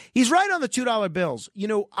with it. He's right on the $2 bills. You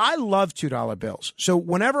know, I love $2 bills. So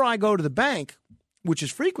whenever I go to the bank, which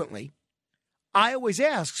is frequently, I always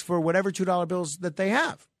ask for whatever $2 bills that they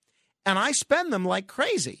have. And I spend them like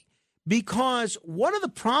crazy because one of the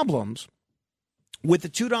problems with the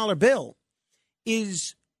 $2 bill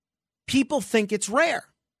is people think it's rare.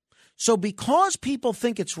 So because people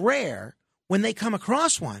think it's rare, when they come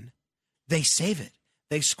across one, they save it.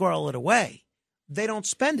 They squirrel it away. They don't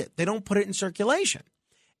spend it. They don't put it in circulation.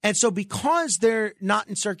 And so because they're not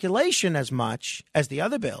in circulation as much as the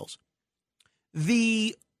other bills,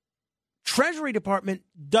 the Treasury Department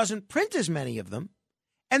doesn't print as many of them,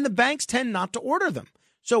 and the banks tend not to order them.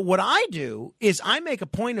 So what I do is I make a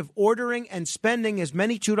point of ordering and spending as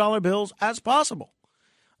many $2 bills as possible.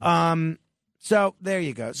 So there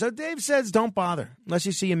you go. So Dave says don't bother unless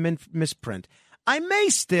you see a misprint. I may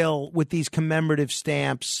still, with these commemorative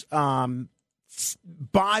stamps,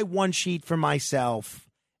 buy one sheet for myself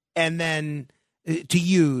and then to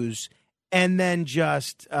use and then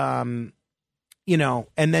just, and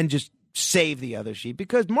then just save the other sheet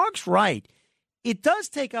because Mark's right. It does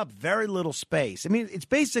take up very little space. I mean, it's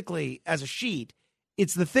basically, as a sheet,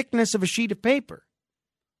 it's the thickness of a sheet of paper.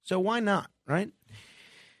 So why not, right?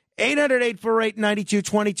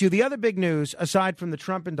 800-848-9222. The other big news, aside from the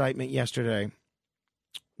Trump indictment yesterday,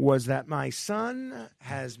 was that my son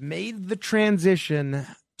has made the transition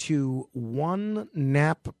to one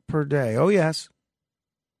nap per day. Oh, yes.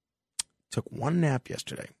 Took one nap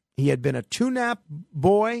yesterday. He had been a 2-nap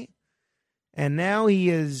boy, and now he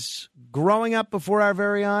is growing up before our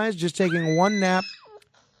very eyes, just taking one nap.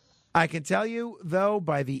 I can tell you, though,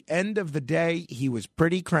 by the end of the day, he was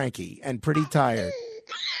pretty cranky and pretty tired.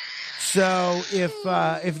 So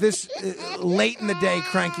if this late in the day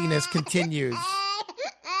crankiness continues,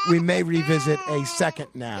 we may revisit a second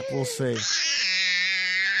nap. We'll see.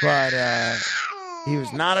 But he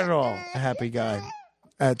was not at all a happy guy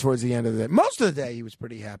towards the end of the day. Most of the day, he was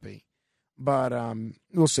pretty happy. But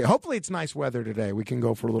we'll see. Hopefully it's nice weather today. We can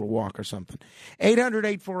go for a little walk or something.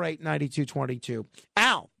 800-848-9222.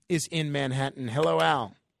 Al is in Manhattan. Hello,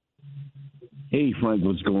 Al. Hey, Frank,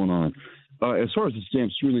 what's going on? As far as the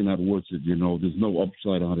stamps, really not worth it. You know, there's no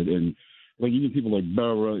upside on it. And like even people like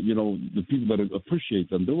Barra, you know, the people that appreciate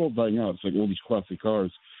them, they're all dying out. It's like all these classic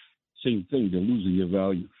cars, same thing. They're losing their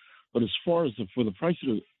value. But as far as for the price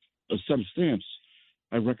of a set of stamps,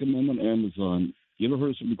 I recommend on Amazon. You ever heard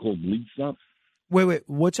of something called Bleed Stop? Wait,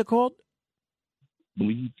 what's it called?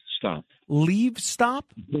 Bleed Stop. Leave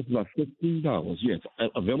Stop? It's about $15. Yeah, it's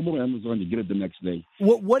available on Amazon. You get it the next day.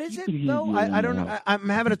 What is it, though? I don't know. I'm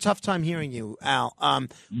having a tough time hearing you, Al.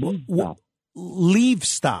 Leave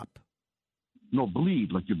Stop. No,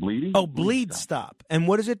 bleed, like you're bleeding. Oh, Bleed Stop. And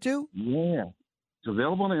what does it do? Yeah. It's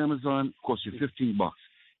available on Amazon. Costs you $15.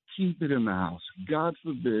 Keep it in the house. God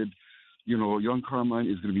forbid, you know, young Carmine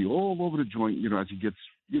is going to be all over the joint, you know, as he gets,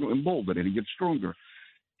 you know, emboldened and he gets stronger.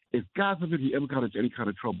 If God forbid he ever got into any kind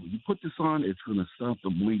of trouble, you put this on, it's going to stop the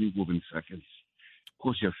bleeding within seconds. Of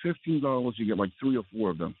course, you have $15. You get like 3 or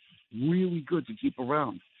 4 of them. Really good to keep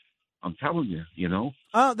around. I'm telling you, you know.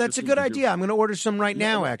 Oh, that's a good idea. I'm going to order some right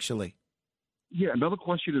now, actually. Yeah, another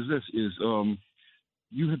question is this,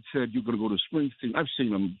 you had said you're going to go to Springsteen. I've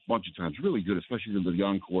seen them a bunch of times. Really good, especially in the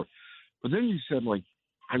encore. But then you said, like,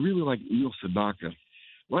 I really like Neil Sedaka.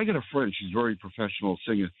 Well, I got a friend. She's a very professional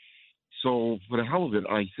singer. So for the hell of it,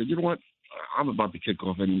 I said, you know what? I'm about to kick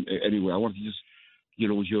off anyway. I want to just, you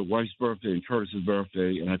know, it was your wife's birthday and Curtis's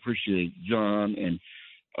birthday, and I appreciate John and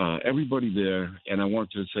everybody there. And I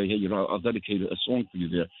wanted to say, hey, you know, I'll dedicate a song for you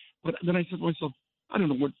there. But then I said to myself, I don't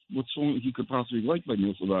know what song he could possibly like by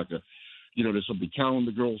Neil Sedaka. You know, there's something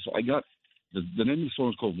Calendar Girl. So I got the name of the song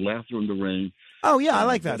is called Laughter in the Rain. Oh, yeah, I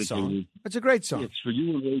like that song. It's a great song. It's for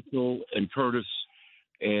you and Rachel and Curtis.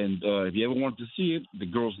 And if you ever want to see it, the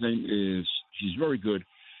girl's name is, she's very good,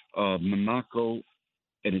 Minako,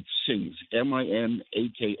 and it sings,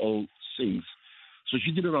 Minako, sings. So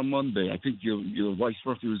she did it on Monday. I think your wife's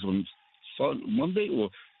birthday was on Monday, or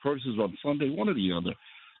hers is on Sunday, one or the other.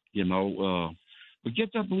 But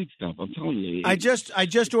get that bleach stamp. I'm telling you. I just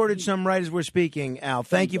ordered some right as we're speaking, Al.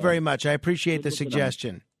 Thank you very much. I appreciate the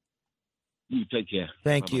suggestion. You take care.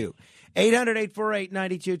 Thank you.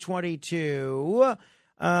 800-848-9222.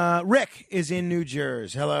 Rick is in New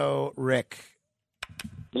Jersey. Hello, Rick.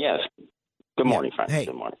 Yes. Good morning, Frank. Hey.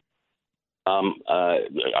 Good morning.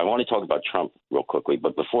 I want to talk about Trump real quickly,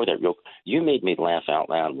 but before that, you made me laugh out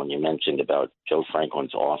loud when you mentioned about Joe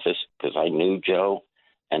Franklin's office, because I knew Joe,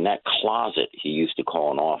 and that closet he used to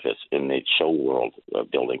call an office in the Show World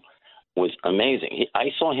building was amazing.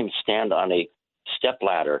 I saw him stand on a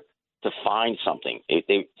stepladder to find something.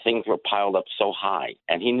 Things were piled up so high,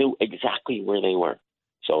 and he knew exactly where they were.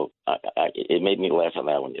 So it made me laugh out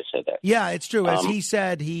loud when you said that. Yeah, it's true. As he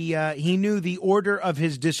said, he knew the order of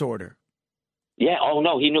his disorder. Yeah. Oh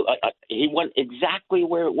no, he knew. He went exactly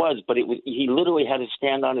where it was, but he literally had to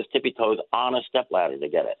stand on his tippy toes on a stepladder to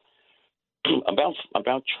get it.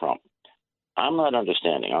 About Trump, I'm not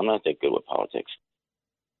understanding. I'm not that good with politics.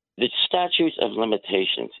 The statute of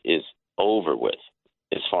limitations is over with,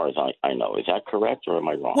 as far as I know. Is that correct, or am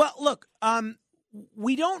I wrong? Well, look,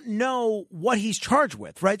 we don't know what he's charged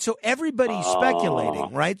with, right? So everybody's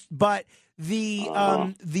speculating, right? But the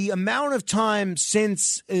amount of time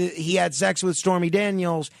since he had sex with Stormy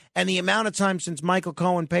Daniels and the amount of time since Michael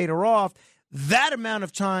Cohen paid her off, that amount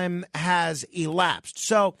of time has elapsed.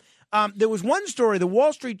 So there was one story, the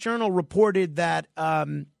Wall Street Journal reported that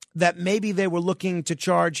that maybe they were looking to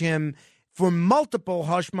charge him for multiple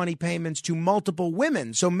hush money payments to multiple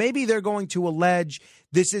women. So maybe they're going to allege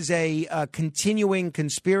this is a continuing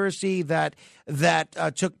conspiracy that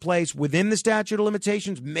took place within the statute of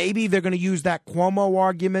limitations. Maybe they're going to use that Cuomo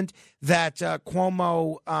argument that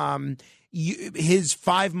Cuomo, his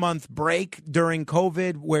 5-month break during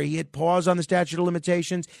COVID where he hit pause on the statute of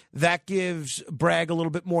limitations, that gives Bragg a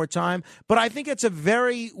little bit more time. But I think it's a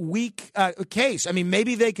very weak case. I mean,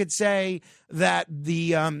 maybe they could say that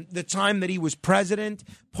the time that he was president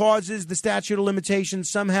pauses the statute of limitations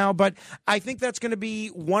somehow. But I think that's going to be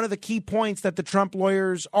one of the key points that the Trump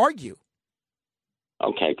lawyers argue.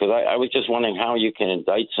 Okay, because I was just wondering how you can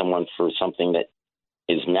indict someone for something that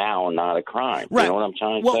is now not a crime. Right. You know what I'm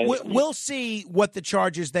trying to say? We'll see what the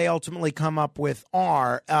charges they ultimately come up with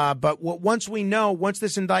are. But once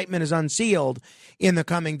this indictment is unsealed in the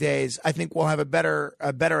coming days, I think we'll have a better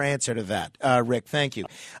answer to that. Rick, thank you.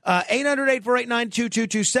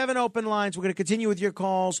 800-848-9222, 7 open lines. We're going to continue with your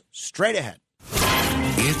calls straight ahead.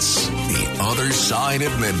 It's The Other Side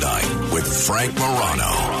of Midnight with Frank Morano.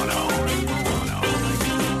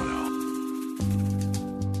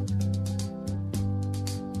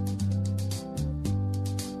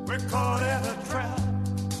 We're caught in a trap.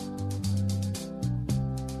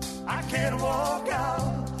 I can't walk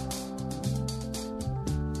out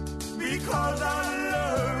because I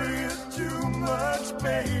love you too much,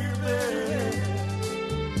 baby.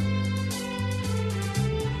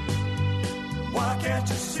 Why can't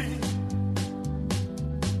you see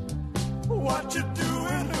what you're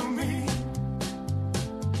doing to me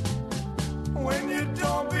when you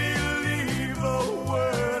don't believe a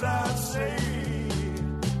word I say?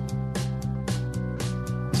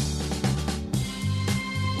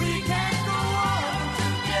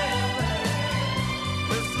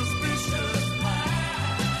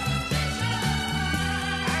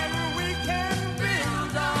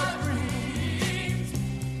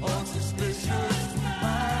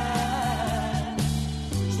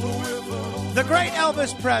 The great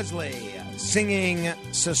Elvis Presley singing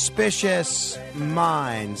Suspicious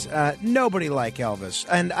Minds. Nobody like Elvis.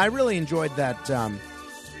 And I really enjoyed that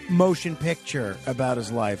motion picture about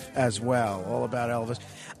his life as well, all about Elvis.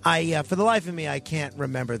 For the life of me, I can't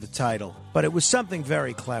remember the title, but it was something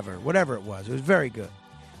very clever. Whatever it was very good.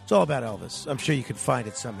 It's all about Elvis. I'm sure you could find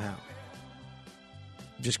it somehow.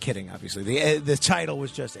 Just kidding, obviously. The title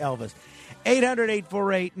was just Elvis.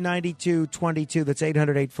 800-848-9222. That's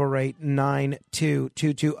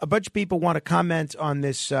 800-848-9222. A bunch of people want to comment on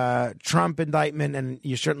this Trump indictment, and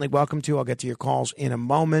you're certainly welcome to. I'll get to your calls in a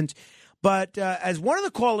moment. But as one of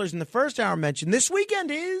the callers in the first hour mentioned, this weekend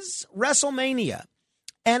is WrestleMania.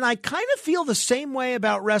 And I kind of feel the same way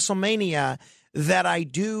about WrestleMania that I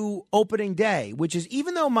do opening day, which is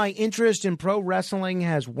even though my interest in pro wrestling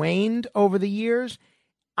has waned over the years,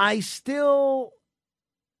 I still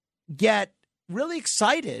get really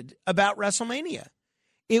excited about WrestleMania.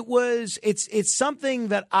 It's something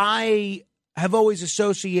that I have always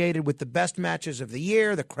associated with the best matches of the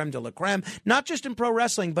year, the creme de la creme, not just in pro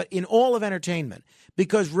wrestling, but in all of entertainment.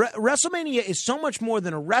 Because WrestleMania is so much more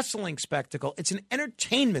than a wrestling spectacle. It's an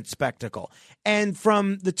entertainment spectacle. And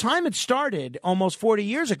from the time it started, almost 40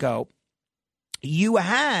 years ago, you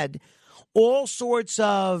had all sorts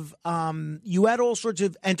of entertainers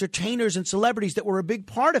and celebrities that were a big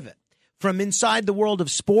part of it. From inside the world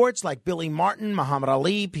of sports, like Billy Martin, Muhammad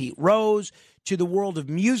Ali, Pete Rose, to the world of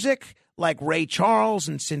music, like Ray Charles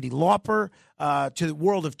and Cyndi Lauper, to the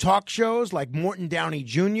world of talk shows like Morton Downey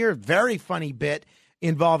Jr., very funny bit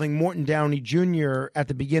involving Morton Downey Jr. at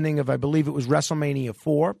the beginning of, I believe it was WrestleMania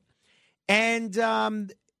 4. And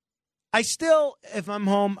I still, if I'm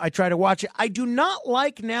home, I try to watch it. I do not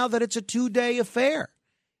like now that it's a 2-day affair.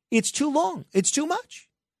 It's too long. It's too much.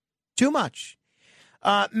 Too much.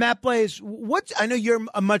 Matt Blaze, I know you're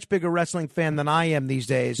a much bigger wrestling fan than I am these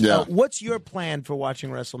days. Yeah. What's your plan for watching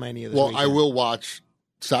WrestleMania this weekend? I will watch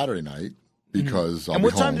Saturday night because I'll be home. And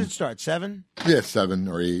what time did it start, 7? Yeah, 7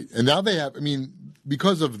 or 8. And now they have,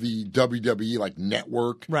 because of the WWE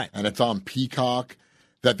network, right, and it's on Peacock,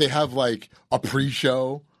 that they have a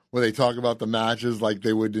pre-show where they talk about the matches like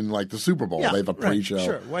they would in the Super Bowl. Yeah, they have a pre-show. Right,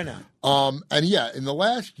 sure, why not? And in the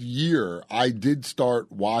last year, I did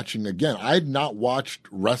start watching again. I had not watched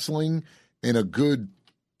wrestling in a good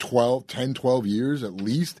 10, 12 years at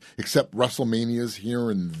least, except WrestleManias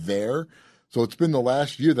here and there. So it's been the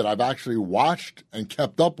last year that I've actually watched and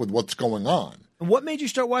kept up with what's going on. And what made you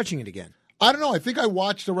start watching it again? I don't know. I think I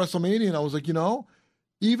watched the WrestleMania and I was like,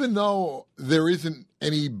 even though there isn't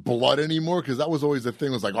any blood anymore, because that was always the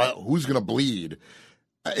thing, was who's going to bleed?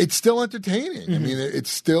 It's still entertaining. Mm-hmm.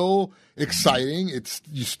 It's still exciting.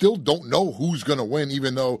 You still don't know who's going to win,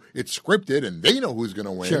 even though it's scripted and they know who's going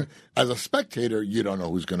to win. Sure. As a spectator, you don't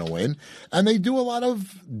know who's going to win. And they do a lot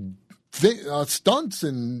of stunts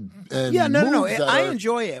and yeah, no. I are,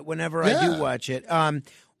 enjoy it whenever I do watch it.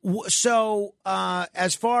 So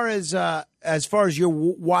as far as your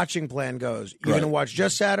watching plan goes, you're going to watch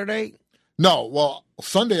just Saturday? No, well,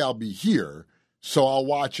 Sunday I'll be here, so I'll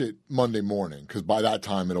watch it Monday morning because by that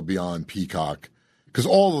time it'll be on Peacock. Because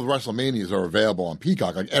all of the WrestleManias are available on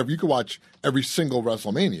Peacock. You can watch every single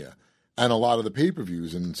WrestleMania and a lot of the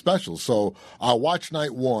pay-per-views and specials. So I'll watch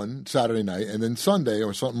night 1 Saturday night, and then Sunday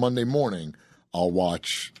or Monday morning I'll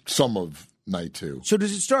watch some of night 2. So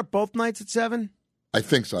does it start both nights at 7? I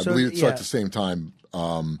think so. I believe it starts at the same time.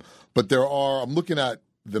 But I'm looking at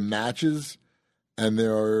the matches, and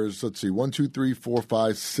there's, 1, 2, 3, 4,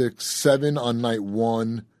 5, 6, 7 on night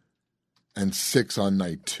 1 and 6 on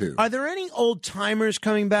night 2. Are there any old timers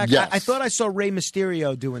coming back? Yes. I thought I saw Rey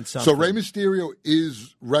Mysterio doing something. So Rey Mysterio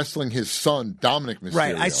is wrestling his son, Dominic Mysterio.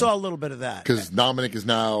 Right, I saw a little bit of that. Because Dominic is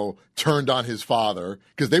now turned on his father,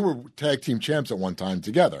 because they were tag team champs at one time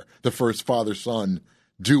together, the first father-son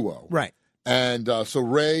duo. Right. And so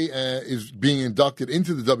Rey is being inducted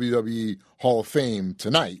into the WWE Hall of Fame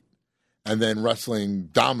tonight, and then wrestling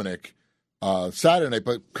Dominic Saturday night.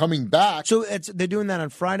 But coming back, so they're doing that on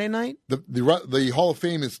Friday night. The Hall of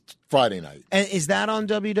Fame is Friday night. And is that on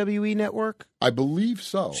WWE Network? I believe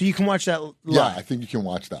so. So you can watch that live. Yeah, I think you can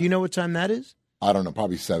watch that. Do you know what time that is? I don't know,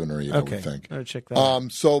 probably 7 or 8. Okay. I would think. I'll check that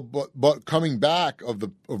out. So, but coming back of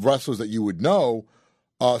wrestlers that you would know,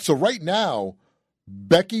 so right now,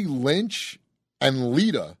 Becky Lynch and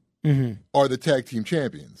Lita are the tag team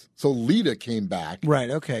champions. So Lita came back. Right,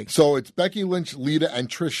 okay. So it's Becky Lynch, Lita, and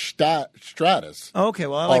Trish Stratus. Okay,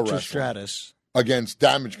 well, I like Trish Stratus. Against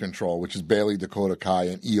Damage Control, which is Bayley, Dakota Kai,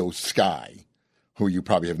 and Io Sky, who you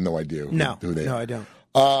probably have no idea who they are. No, I don't.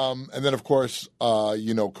 And then, of course,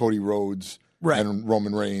 Cody Rhodes and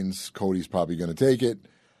Roman Reigns. Cody's probably going to take it.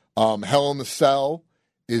 Hell in the Cell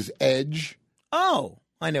is Edge. Oh,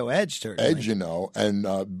 I know Edge, certainly. Edge,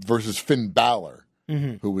 and versus Finn Balor,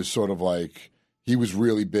 who was sort of he was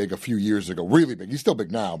really big a few years ago. Really big. He's still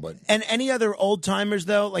big now, but... And any other old-timers,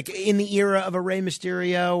 though, like in the era of a Rey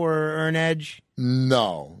Mysterio or an Edge?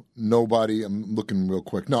 No. Nobody. I'm looking real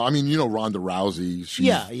quick. No, Ronda Rousey.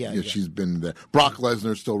 She's been there. Brock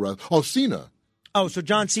Lesnar still wrestling. Oh, Cena. Oh, so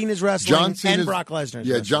John Cena's wrestling and Brock Lesnar's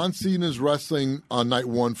wrestling. John Cena's wrestling on night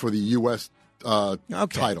 1 for the U.S.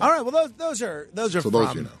 title. All right, well, those are so from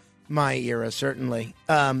those my era, certainly.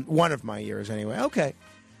 One of my eras, anyway. Okay.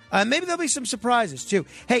 Maybe there'll be some surprises, too.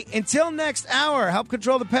 Hey, until next hour, help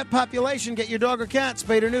control the pet population. Get your dog or cat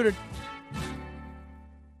spayed or neutered.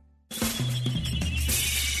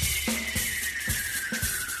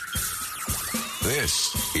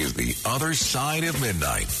 This is The Other Side of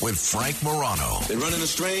Midnight with Frank Morano. They're running a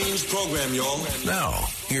strange program, y'all. Now,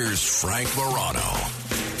 here's Frank Morano.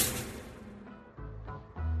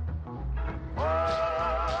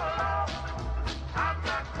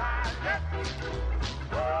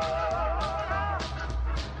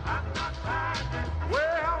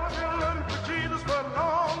 Well, I've been looking for Jesus for a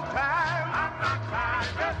long time. I'm not tired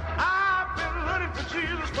yet. I've been looking for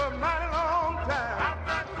Jesus for a mighty long time. I'm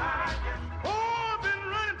not tired yet. Oh, I've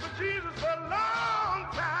been looking for Jesus for a long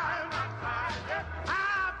time. I'm not tired yet.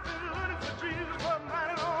 I've been looking for Jesus for a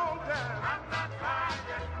mighty long time. I'm not tired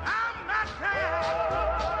yet. I'm not tired.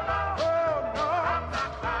 Oh, no. I'm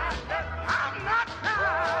not tired yet. I'm not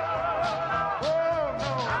tired. Oh,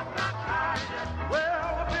 no. I'm not tired yet.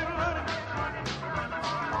 Well, I've been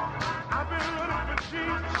looking for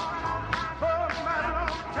Jesus for a mighty long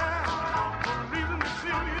time. The reason you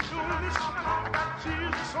see me doing this, got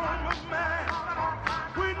Jesus on my mind.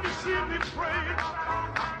 When you see me pray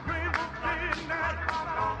both day and night,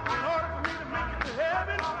 in order for me to make it to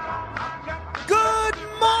heaven, I've got to... Good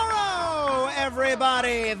morrow,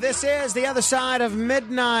 everybody. This is The Other Side of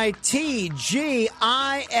Midnight,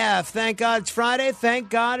 TGIF. Thank God it's Friday. Thank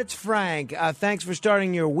God it's Frank. Thanks for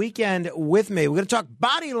starting your weekend with me. We're going to talk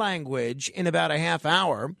body language in about a half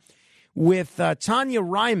hour with Tanya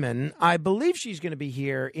Ryman. I believe she's going to be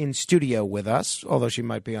here in studio with us, although she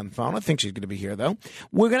might be on the phone. I think she's going to be here, though.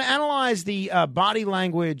 We're going to analyze the body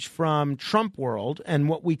language from Trump world and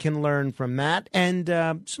what we can learn from that, and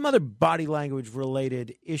some other body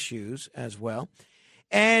language-related issues as well.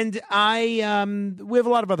 And we have a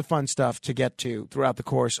lot of other fun stuff to get to throughout the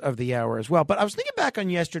course of the hour as well. But I was thinking back on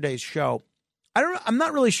yesterday's show. I'm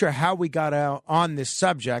not really sure how we got out on this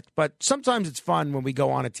subject, but sometimes it's fun when we go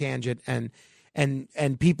on a tangent and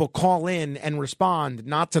people call in and respond,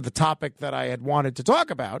 not to the topic that I had wanted to talk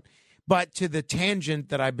about, but to the tangent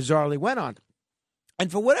that I bizarrely went on. And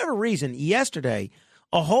for whatever reason, yesterday,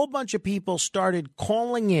 a whole bunch of people started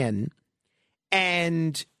calling in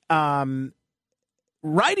and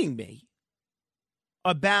writing me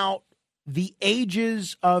about the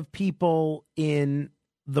ages of people in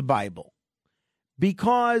the Bible.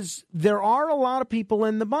 Because there are a lot of people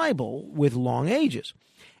in the Bible with long ages.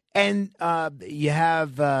 And you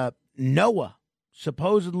have Noah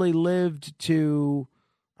supposedly lived to,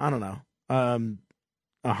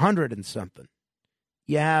 100 and something.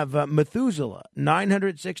 You have Methuselah,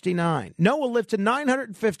 969. Noah lived to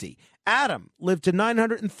 950. Adam lived to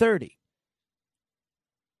 930.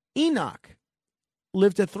 Enoch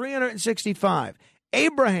lived to 365.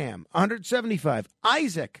 Abraham, 175.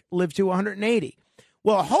 Isaac lived to 180.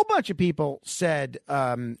 Well, a whole bunch of people said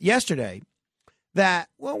yesterday that,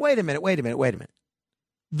 well, wait a minute.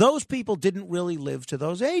 Those people didn't really live to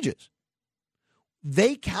those ages.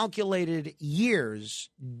 They calculated years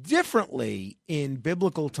differently in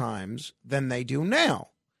biblical times than they do now.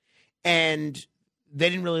 And they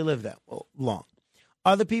didn't really live that long.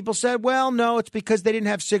 Other people said, well, no, it's because they didn't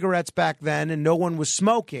have cigarettes back then and no one was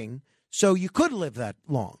smoking, so you could live that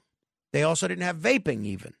long. They also didn't have vaping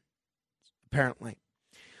even, apparently.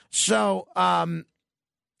 So the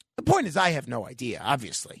point is, I have no idea,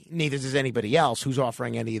 obviously. Neither does anybody else who's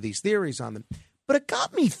offering any of these theories on them. But it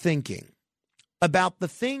got me thinking about the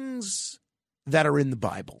things that are in the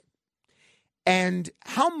Bible and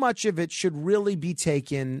how much of it should really be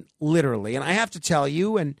taken literally. And I have to tell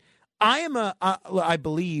you, and I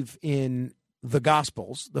believe in the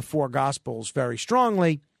Gospels, the four Gospels, very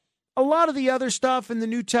strongly. A lot of the other stuff in the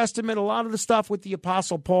New Testament, a lot of the stuff with the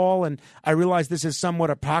Apostle Paul, and I realize this is somewhat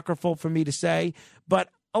apocryphal for me to say, but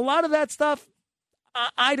a lot of that stuff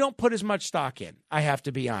I don't put as much stock in, I have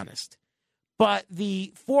to be honest. But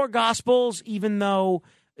the four Gospels, even though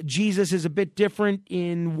Jesus is a bit different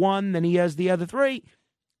in one than he has the other three,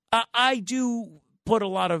 I do put a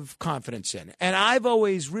lot of confidence in. And I've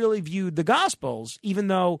always really viewed the Gospels, even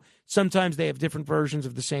though sometimes they have different versions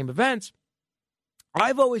of the same events,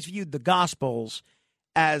 I've always viewed the Gospels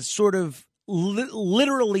as sort of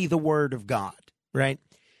literally the Word of God, right?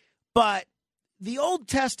 But the Old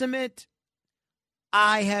Testament,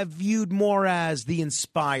 I have viewed more as the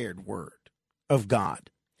inspired Word of God.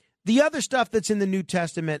 The other stuff that's in the New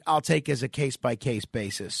Testament, I'll take as a case-by-case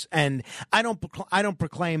basis. And I don't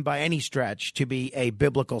proclaim by any stretch to be a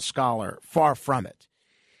biblical scholar. Far from it.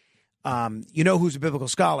 You know who's a biblical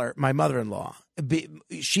scholar? My mother-in-law.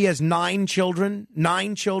 She has 9 children.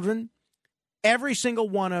 Every single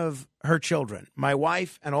one of her children, my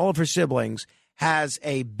wife and all of her siblings, has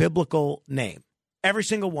a biblical name. Every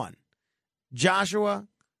single one. Joshua,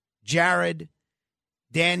 Jared,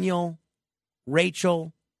 Daniel,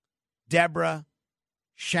 Rachel, Deborah,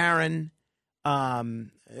 Sharon,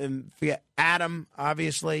 Adam,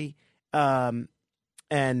 obviously, and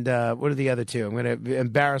what are the other two? I'm going to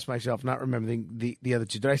embarrass myself not remembering the other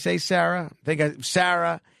two. Did I say Sarah? I think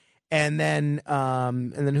Sarah, and then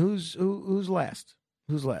who's last?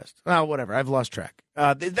 Who's last? Oh, whatever. I've lost track.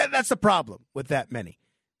 That's the problem with that many.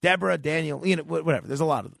 Deborah, Daniel, whatever. There's a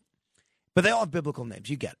lot of them. But they all have biblical names.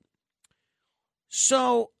 You get it.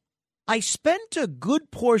 So I spent a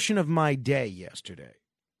good portion of my day yesterday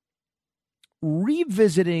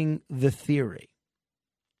revisiting the theory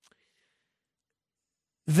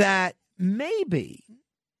that maybe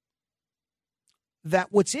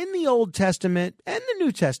that what's in the Old Testament and the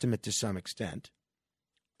New Testament to some extent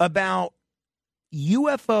about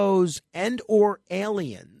UFOs and or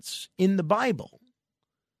aliens in the Bible,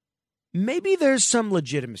 maybe there's some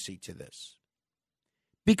legitimacy to this.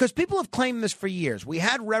 Because people have claimed this for years. We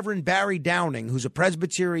had Reverend Barry Downing, who's a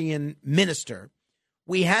Presbyterian minister.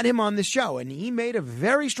 We had him on the show, and he made a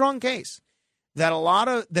very strong case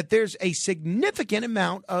that there's a significant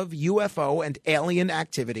amount of UFO and alien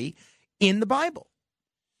activity in the Bible.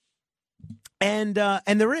 And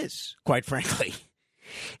there is, quite frankly.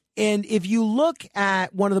 And if you look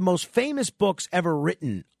at one of the most famous books ever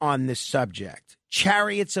written on this subject,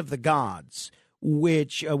 Chariots of the Gods,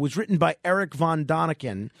 which was written by Eric von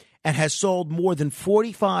Däniken and has sold more than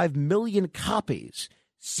 45 million copies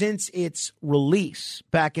since its release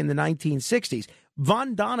back in the 1960s.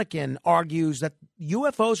 Von Däniken argues that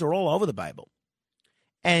UFOs are all over the Bible.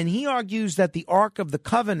 And he argues that the Ark of the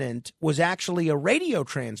Covenant was actually a radio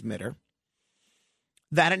transmitter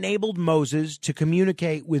that enabled Moses to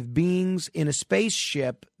communicate with beings in a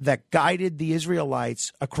spaceship that guided the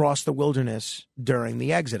Israelites across the wilderness during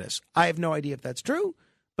the Exodus. I have no idea if that's true,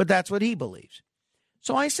 but that's what he believes.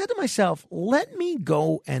 So I said to myself, let me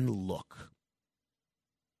go and look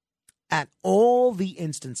at all the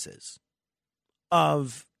instances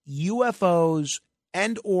of UFOs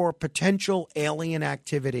and or potential alien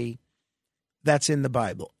activity that's in the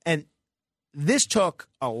Bible. And this took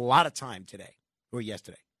a lot of time today. Or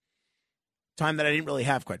yesterday. Time that I didn't really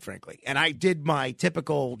have, quite frankly. And I did my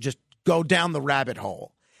typical just go down the rabbit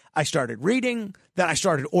hole. I started reading, then I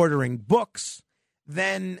started ordering books.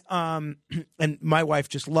 Then, and my wife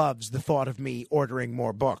just loves the thought of me ordering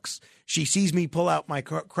more books. She sees me pull out my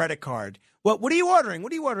credit card. What are you ordering?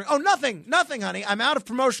 What are you ordering? Oh, nothing, honey. I'm out of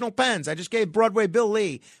promotional pens. I just gave Broadway Bill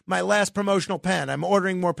Lee my last promotional pen. I'm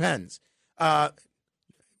ordering more pens.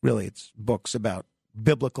 Really, it's books about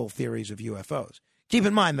biblical theories of UFOs. Keep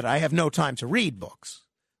in mind that I have no time to read books,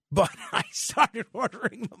 but I started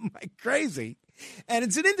ordering them like crazy. And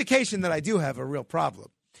it's an indication that I do have a real problem.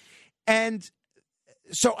 And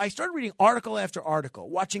so I started reading article after article,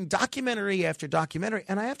 watching documentary after documentary.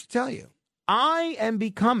 And I have to tell you, I am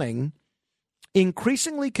becoming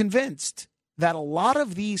increasingly convinced that a lot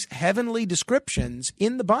of these heavenly descriptions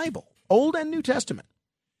in the Bible, Old and New Testament,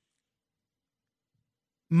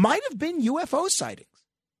 might have been UFO sightings.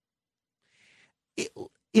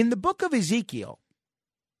 In the book of Ezekiel,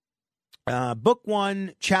 book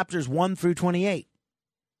 1, chapters 1 through 28,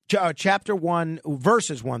 chapter 1,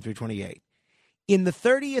 verses 1 through 28, in the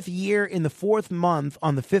 30th year, in the 4th month,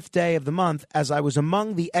 on the 5th day of the month, as I was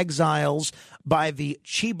among the exiles by the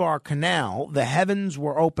Chebar Canal, the heavens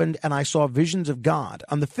were opened, and I saw visions of God.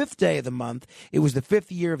 On the 5th day of the month, it was the 5th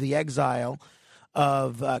year of the exile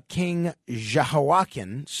of King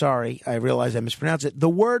Jehoiakim. Sorry, I realize I mispronounced it. The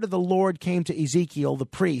word of the Lord came to Ezekiel, the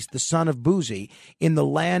priest, the son of Buzi, in the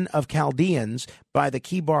land of Chaldeans by the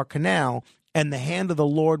Chebar Canal, and the hand of the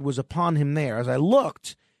Lord was upon him there. As I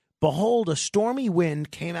looked, behold, a stormy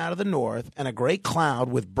wind came out of the north, and a great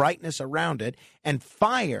cloud with brightness around it, and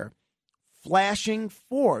fire flashing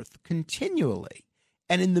forth continually.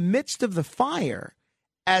 And in the midst of the fire,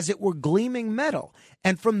 as it were gleaming metal,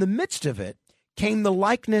 and from the midst of it came the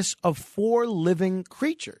likeness of 4 living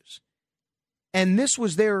creatures. And this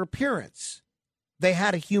was their appearance. They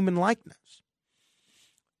had a human likeness.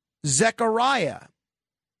 Zechariah,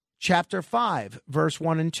 chapter 5, verse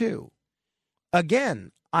 1 and 2.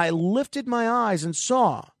 Again, I lifted my eyes and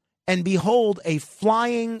saw, and behold, a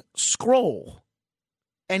flying scroll.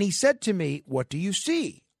 And he said to me, what do you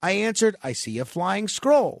see? I answered, I see a flying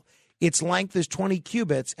scroll. Its length is 20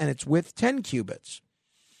 cubits, and its width 10 cubits.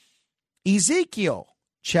 Ezekiel,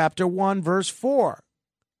 chapter 1, verse 4.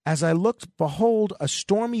 As I looked, behold, a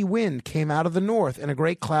stormy wind came out of the north, and a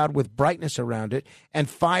great cloud with brightness around it, and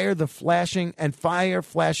fire flashing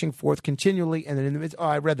forth continually. And then in the midst,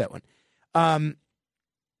 I read that one.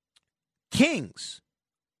 Kings,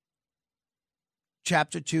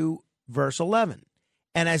 chapter 2, verse 11.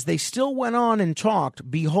 And as they still went on and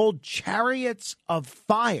talked, behold, chariots of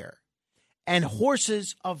fire and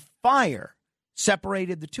horses of fire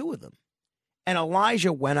separated the two of them. And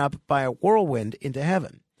Elijah went up by a whirlwind into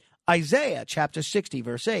heaven. Isaiah chapter 60,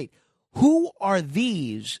 verse 8. Who are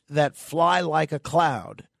these that fly like a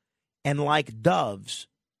cloud and like doves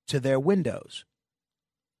to their windows.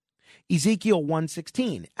 Ezekiel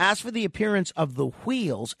 1:16, as for the appearance of the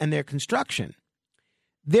wheels and their construction,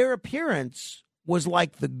 their appearance was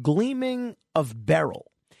like the gleaming of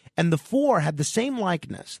beryl, and the four had the same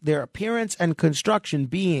likeness, their appearance and construction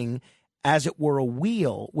being as it were a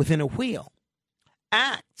wheel within a wheel.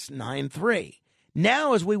 Acts 9:3.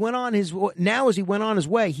 Now as he went on his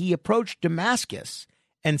way, he approached Damascus,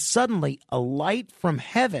 and suddenly a light from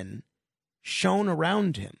heaven shone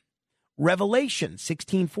around him. Revelation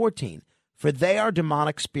 16:14. For they are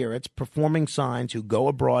demonic spirits performing signs who go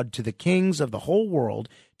abroad to the kings of the whole world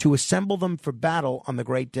to assemble them for battle on the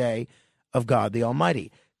great day of God the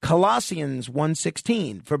Almighty. Colossians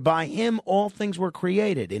 1:16, for by him all things were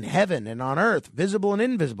created, in heaven and on earth, visible and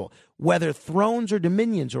invisible, whether thrones or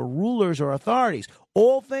dominions or rulers or authorities,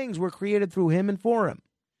 all things were created through him and for him.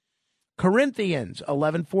 Corinthians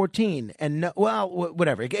 11:14, and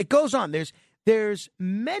whatever. It goes on. There's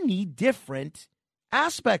many different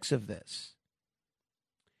aspects of this.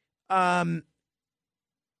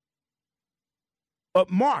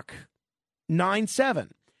 Mark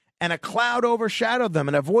 9:7. And a cloud overshadowed them,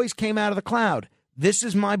 and a voice came out of the cloud. This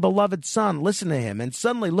is my beloved son, listen to him. And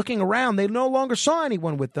suddenly, looking around, they no longer saw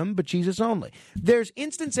anyone with them, but Jesus only. There's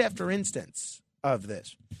instance after instance of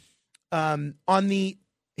this. On the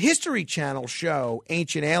History Channel show,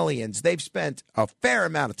 Ancient Aliens, they've spent a fair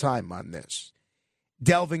amount of time on this,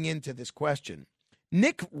 delving into this question.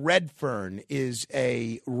 Nick Redfern is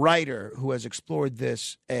a writer who has explored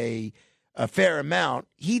this a fair amount.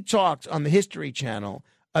 He talked on the History Channel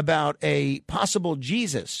about a possible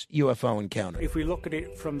Jesus UFO encounter. If we look at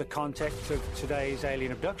it from the context of today's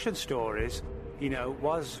alien abduction stories,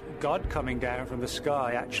 was God coming down from the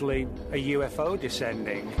sky actually a UFO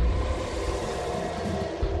descending?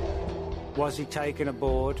 Was he taken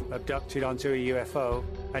aboard, abducted onto a UFO,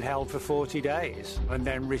 and held for 40 days and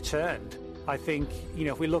then returned? I think,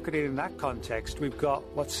 if we look at it in that context, we've got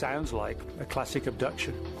what sounds like a classic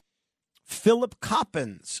abduction. Philip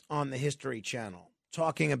Coppens on the History Channel,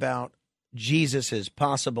 talking about Jesus'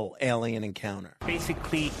 possible alien encounter.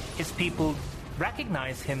 Basically, his people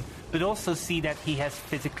recognize him, but also see that he has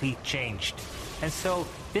physically changed. And so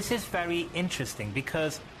this is very interesting,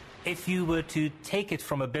 because if you were to take it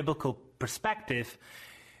from a biblical perspective,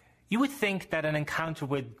 you would think that an encounter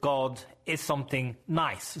with God is something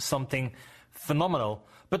nice, something phenomenal,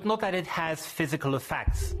 but not that it has physical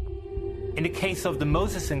effects. In the case of the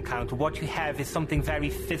Moses encounter, what you have is something very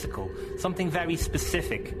physical, something very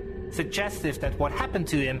specific, suggestive that what happened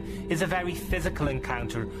to him is a very physical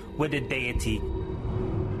encounter with a deity,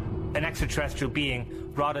 an extraterrestrial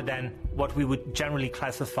being, rather than what we would generally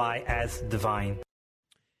classify as divine.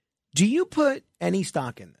 Do you put any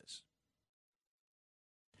stock in this?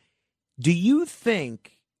 Do you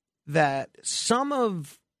think that some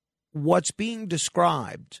of what's being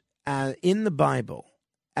described in the Bible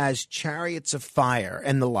as chariots of fire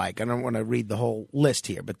and the like, I don't want to read the whole list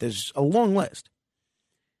here, but there's a long list.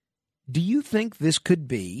 Do you think this could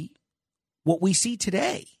be what we see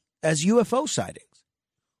today as UFO sightings,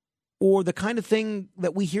 or the kind of thing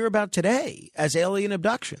that we hear about today as alien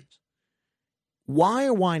abductions? Why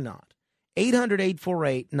or why not?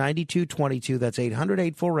 800-848-9222. That's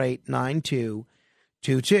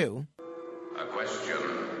 800-848-9222. A question.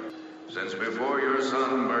 Since before your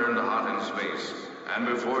sun burned hot in space, and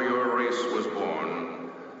before your race was born,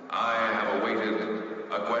 I have awaited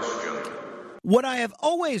a question. What I have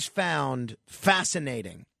always found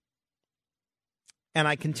fascinating, and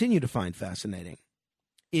I continue to find fascinating,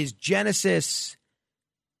 is Genesis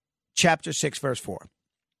chapter 6, verse 4.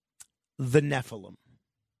 The Nephilim.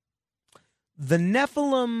 The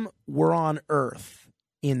Nephilim were on earth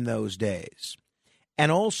in those days, and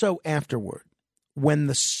also afterward, when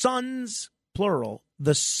the sons, plural,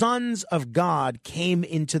 the sons of God came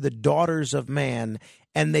into the daughters of man,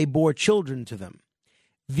 and they bore children to them.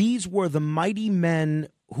 These were the mighty men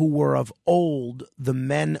who were of old, the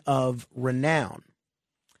men of renown.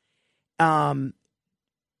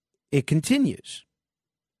 It continues.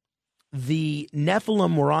 The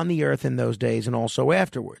Nephilim were on the earth in those days and also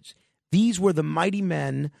afterwards. These were the mighty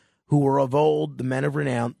men who were of old, the men of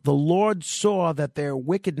renown. The Lord saw that their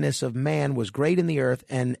wickedness of man was great in the earth,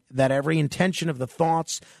 and that every intention of the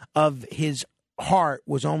thoughts of his heart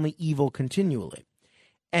was only evil continually.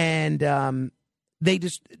 And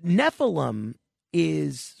Nephilim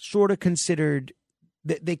is sort of considered,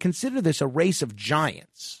 they consider this a race of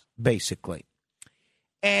giants, basically.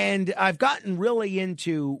 And I've gotten really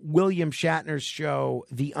into William Shatner's show,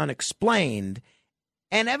 The Unexplained,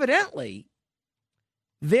 and evidently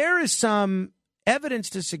there is some evidence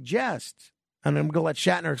to suggest and I'm going to let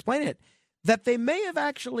Shatner explain it, that they may have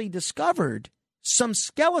actually discovered some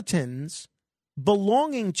skeletons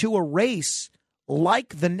belonging to a race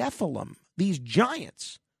like the Nephilim, these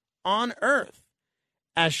giants on Earth,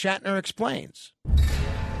 as Shatner explains.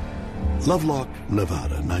 Lovelock,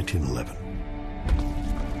 Nevada, 1911.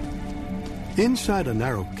 Inside a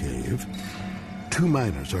narrow cave, two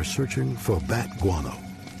miners are searching for bat guano,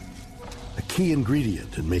 a key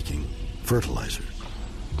ingredient in making fertilizer.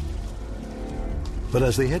 But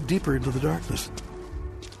as they head deeper into the darkness,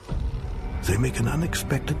 they make an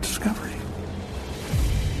unexpected discovery.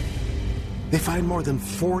 They find more than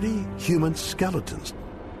 40 human skeletons,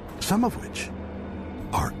 some of which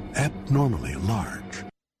are abnormally large.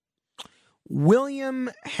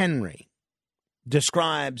 William Henry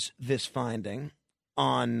describes this finding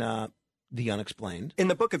on The Unexplained. In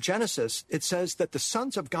the book of Genesis, it says that the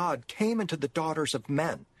sons of God came into the daughters of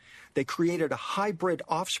men. They created a hybrid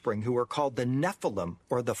offspring who are called the Nephilim,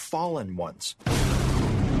 or the fallen ones.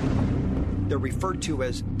 They're referred to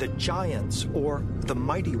as the giants or the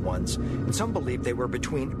mighty ones, and some believe they were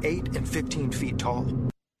between 8 and 15 feet tall.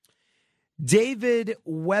 David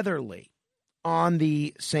Weatherly, on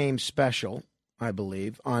the same special, I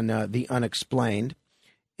believe, on The Unexplained.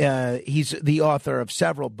 He's the author of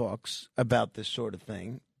several books about this sort of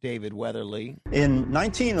thing. David Weatherly. In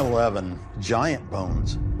 1911, giant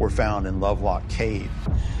bones were found in Lovelock Cave.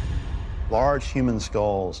 Large human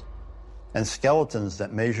skulls and skeletons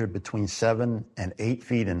that measured between 7 and 8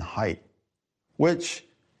 feet in height, which,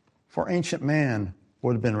 for ancient man,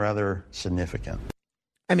 would have been rather significant.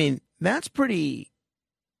 I mean, that's pretty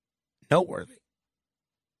noteworthy.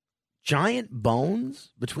 Giant bones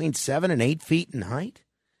between 7 and 8 feet in height?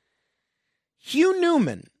 Hugh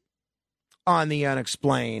Newman on The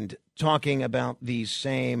Unexplained talking about these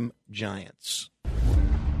same giants.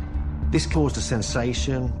 This caused a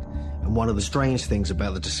sensation, and one of the strange things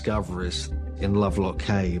about the discoveries in Lovelock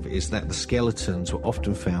Cave is that the skeletons were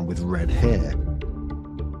often found with red hair.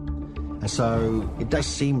 And so it does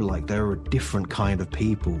seem like they were a different kind of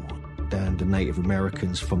people than the Native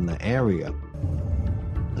Americans from that area.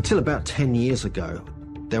 Until about 10 years ago,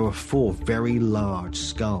 there were 4 very large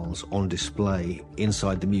skulls on display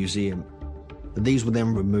inside the museum. These were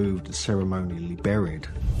then removed and ceremonially buried.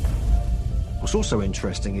 What's also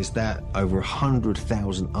interesting is that over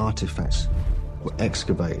 100,000 artifacts were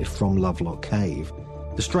excavated from Lovelock Cave.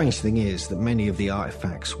 The strange thing is that many of the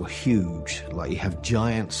artifacts were huge, like you have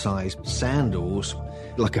giant-sized sandals,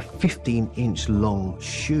 like a 15-inch long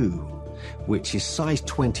shoe, which is size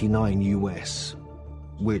 29 US,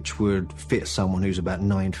 which would fit someone who's about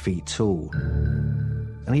 9 feet tall.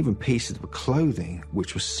 And even pieces of clothing,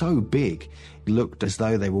 which were so big, it looked as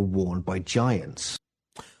though they were worn by giants.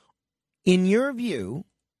 In your view,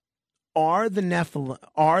 are the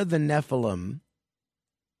Nephilim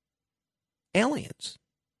aliens?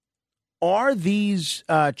 Are these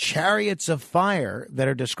chariots of fire that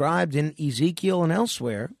are described in Ezekiel and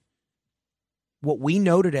elsewhere what we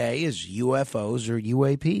know today as UFOs or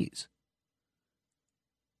UAPs?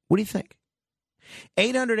 What do you think?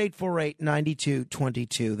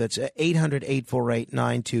 800-848-9222. That's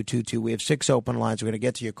 800-848-9222. We have 6 open lines. We're going to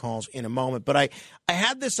get to your calls in a moment. But I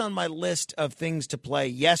had this on my list of things to play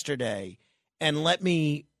yesterday, and let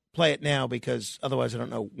me play it now because otherwise I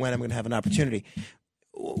don't know when I'm going to have an opportunity.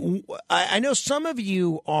 I know some of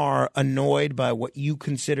you are annoyed by what you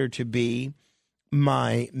consider to be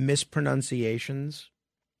my mispronunciations.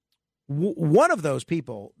 One of those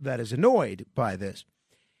people that is annoyed by this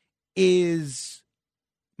is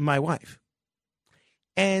my wife.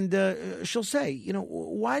 And she'll say,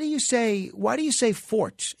 why do you say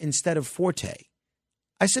fort instead of forte?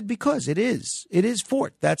 I said, because it is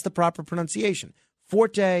fort. That's the proper pronunciation.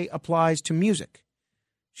 Forte applies to music.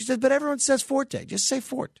 She said, but everyone says forte. Just say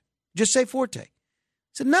fort. Just say forte. I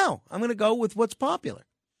said, no, I'm going to go with what's popular.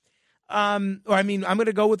 I'm going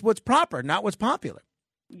to go with what's proper, not what's popular.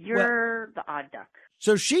 You're the odd duck.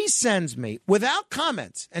 So she sends me, without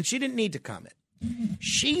comments, and she didn't need to comment,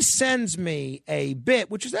 she sends me a bit,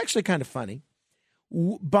 which is actually kind of funny,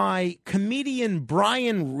 by comedian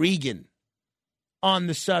Brian Regan on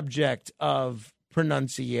the subject of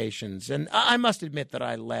pronunciations. And I must admit that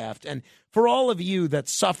I laughed. And for all of you that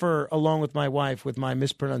suffer, along with my wife, with my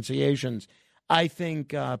mispronunciations, I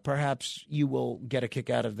think perhaps you will get a kick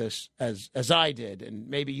out of this as I did, and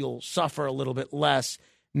maybe you'll suffer a little bit less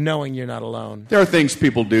knowing you're not alone. There are things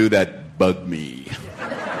people do that bug me.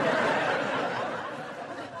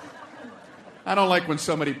 I don't like when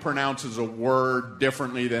somebody pronounces a word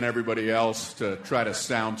differently than everybody else to try to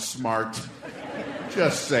sound smart.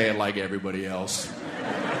 Just say it like everybody else.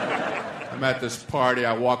 I'm at this party.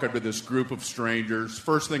 I walk into this group of strangers.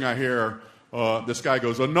 First thing I hear, this guy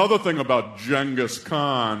goes, "Another thing about Genghis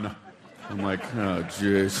Khan." I'm like, oh,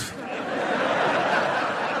 jeez.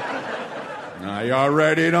 Now you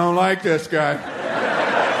already don't like this guy.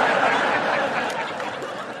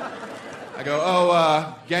 I go,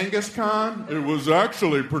 "Oh, Genghis Khan? It was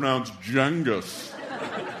actually pronounced Genghis."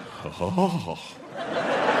 Oh.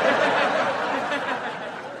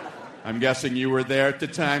 I'm guessing you were there at the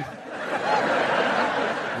time?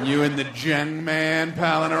 You and the Geng man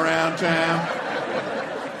palling around town?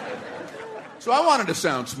 So I wanted to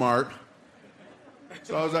sound smart.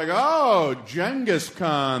 So I was like, "Oh, Genghis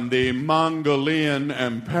Khan, the Mongolian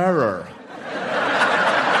emperor."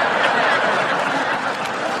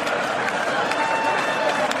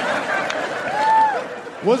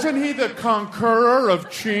 Wasn't he the conqueror of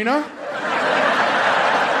China?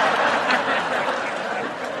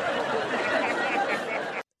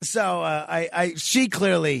 So she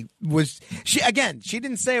clearly was. She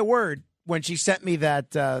didn't say a word when she sent me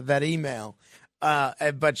that email,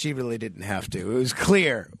 but she really didn't have to. It was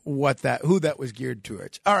clear who that was geared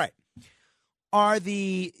towards. All right, are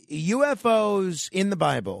the UFOs in the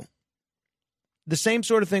Bible the same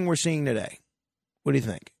sort of thing we're seeing today? What do you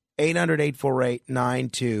think?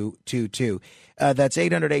 800-848-9222. That's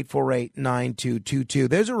 800-848-9222.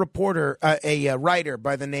 There's a reporter, a writer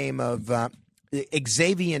by the name of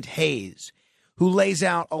Xavier Hayes, who lays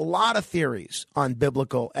out a lot of theories on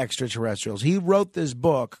biblical extraterrestrials. He wrote this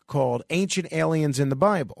book called Ancient Aliens in the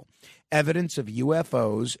Bible, Evidence of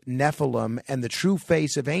UFOs, Nephilim, and the True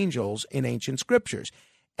Face of Angels in Ancient Scriptures.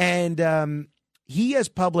 And he has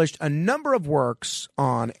published a number of works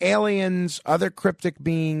on aliens, other cryptic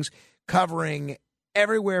beings, covering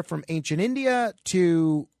everywhere from ancient India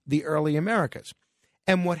to the early Americas.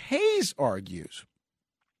 And what Hayes argues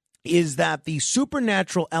is that the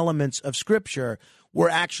supernatural elements of Scripture were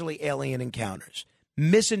actually alien encounters,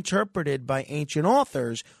 misinterpreted by ancient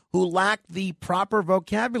authors who lacked the proper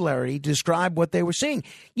vocabulary to describe what they were seeing.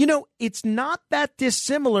 You know, it's not that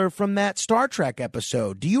dissimilar from that Star Trek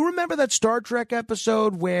episode. Do you remember that Star Trek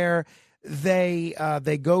episode where they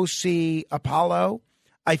go see Apollo?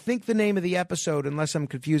 I think the name of the episode, unless I'm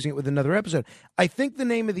confusing it with another episode, I think the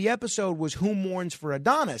name of the episode was Who Mourns for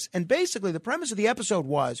Adonis? And basically the premise of the episode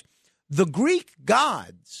was the Greek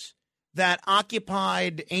gods that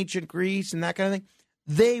occupied ancient Greece and that kind of thing,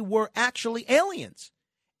 they were actually aliens.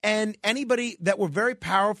 And anybody that were very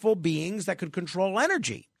powerful beings that could control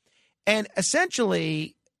energy. And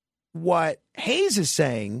essentially what Hayes is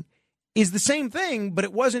saying is the same thing, but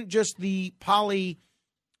it wasn't just the polytheist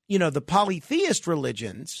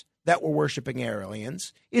religions that were worshiping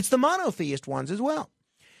aliens. It's the monotheist ones as well.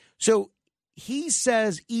 So he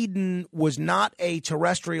says Eden was not a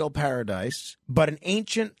terrestrial paradise, but an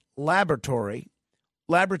ancient laboratory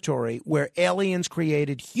where aliens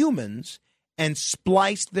created humans and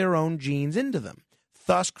spliced their own genes into them,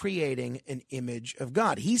 thus creating an image of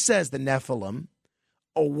God. He says the Nephilim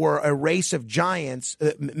were a race of giants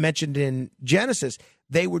mentioned in Genesis.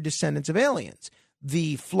 They were descendants of aliens.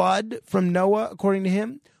 The flood from Noah, according to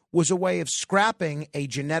him, was a way of scrapping a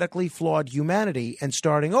genetically flawed humanity and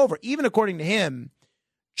starting over. Even according to him,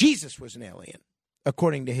 Jesus was an alien,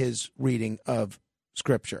 according to his reading of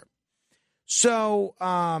Scripture. So,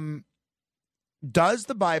 does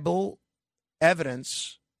the Bible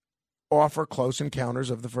evidence offer close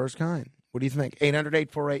encounters of the first kind? What do you think?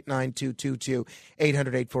 800-848-9222,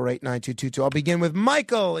 800-848-9222. I'll begin with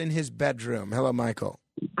Michael in his bedroom. Hello, Michael.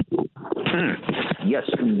 Yes,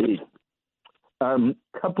 indeed.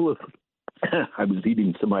 Couple of I was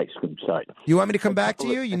eating some ice cream. Sorry. You want me to come back to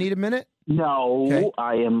you? You need a minute? No, okay.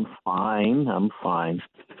 I am fine. I'm fine.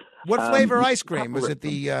 What flavor ice cream? Was it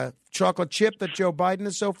the chocolate chip that Joe Biden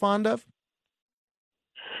is so fond of?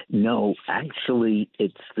 No, actually,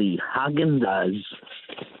 it's the Haagen-Dazs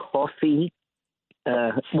coffee.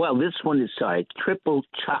 Well, this one is, triple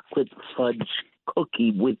chocolate fudge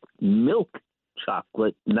cookie with milk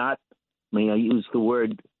chocolate, not, may I use the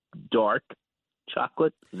word dark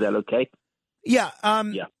chocolate? Is that okay? Yeah.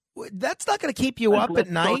 Yeah. That's not going to keep you up at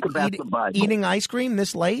night eating ice cream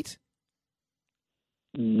this late?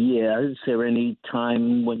 Yeah. Is there any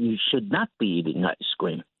time when you should not be eating ice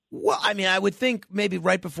cream? Well, I mean, I would think maybe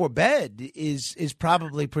right before bed is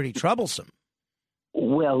probably pretty troublesome.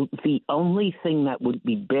 Well, the only thing that would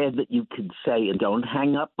be bad that you could say, and don't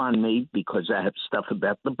hang up on me because I have stuff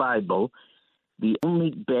about the Bible, the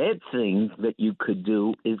only bad thing that you could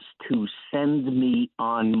do is to send me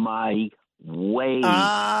on my way.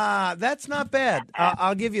 That's not bad.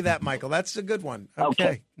 I'll give you that, Michael. That's a good one.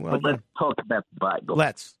 Okay. Well, but let's talk about the Bible.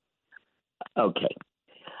 Let's. Okay.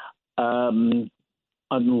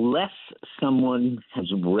 unless someone has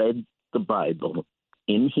read the Bible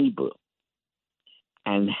in Hebrew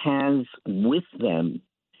and has with them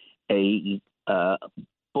a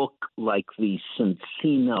book like the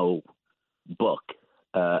Cincino book,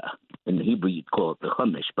 in Hebrew you'd call it the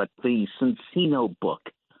Chumash, but the Cincino book,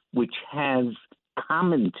 which has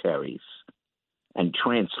commentaries and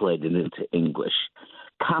translated into English,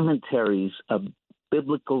 commentaries of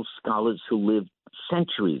biblical scholars who lived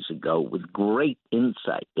centuries ago with great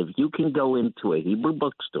insight. If you can go into a Hebrew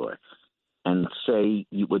bookstore and say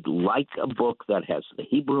you would like a book that has the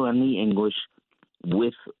Hebrew and the English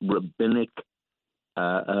with rabbinic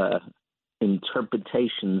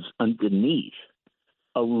interpretations underneath,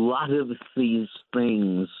 a lot of these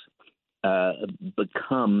things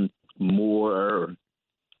become more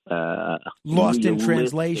lost in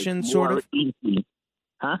translation, sort of? Easy.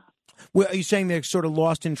 Huh? Well, are you saying they're sort of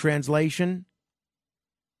lost in translation?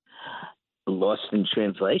 Lost in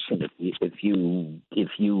translation. If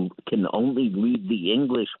you can only read the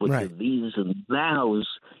English with the these and thous,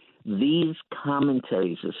 these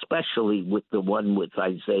commentaries, especially with the one with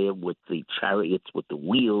Isaiah, with the chariots, with the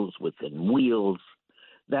wheels, within wheels,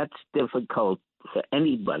 that's difficult for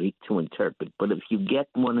anybody to interpret. But if you get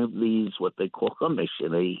one of these, what they call Chumash,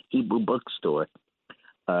 in a Hebrew bookstore,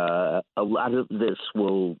 a lot of this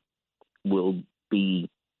will be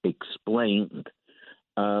explained.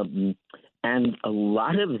 And a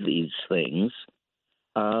lot of these things,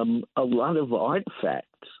 a lot of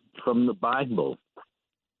artifacts from the Bible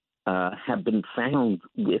have been found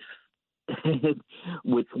with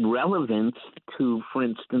with relevance to, for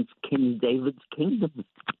instance, King David's kingdom,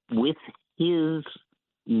 with his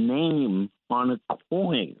name on a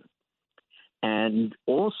coin. And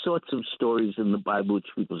all sorts of stories in the Bible which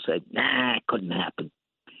people say, it couldn't happen.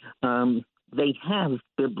 They have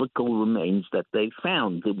biblical remains that they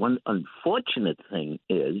found. The one unfortunate thing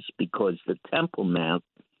is, because the Temple Mount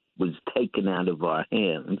was taken out of our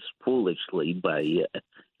hands foolishly by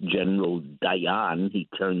General Dayan, he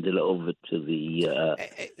turned it over to the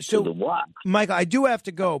Waqf. Michael, I do have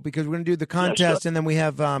to go because we're going to do the contest, and then we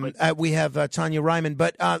have Tanya Ryman.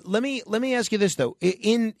 But let me ask you this though: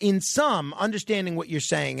 in some, understanding what you're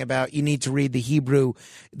saying about you need to read the Hebrew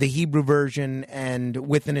version and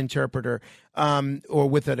with an interpreter, or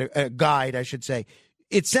with a guide, I should say.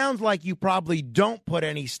 It sounds like you probably don't put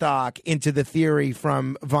any stock into the theory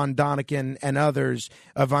from von Daniken and others,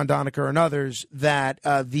 that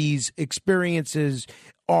these experiences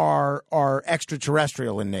are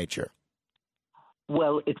extraterrestrial in nature.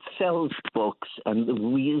 Well, it sells books, and the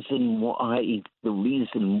reason why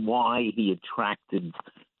he attracted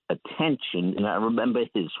attention, and I remember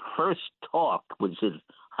his first talk was at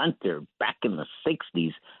Hunter back in the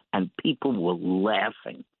 60s, and people were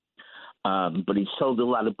laughing. But he sold a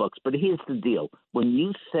lot of books. But here's the deal. When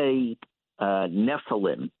you say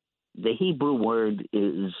Nephilim, the Hebrew word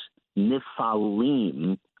is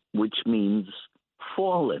Nephalim, which means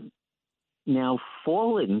fallen. Now,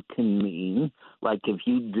 fallen can mean, like if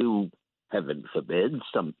you do, heaven forbid,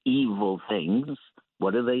 some evil things,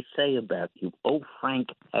 what do they say about you? Oh,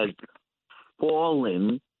 Frank has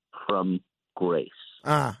fallen from grace.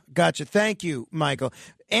 Gotcha. Thank you, Michael.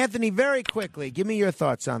 Anthony, very quickly, give me your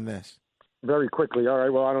thoughts on this. Very quickly. All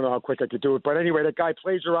right. Well, I don't know how quick I could do it. But anyway, that guy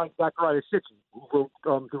plays around Zachariah Sitchin, who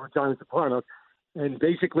wrote The Johnny Sopranos. And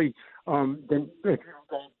basically, then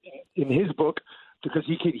in his book, because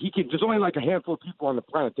he can, there's only like a handful of people on the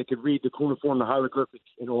planet that could read the cuneiform, the hieroglyphics,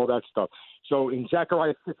 and all that stuff. So in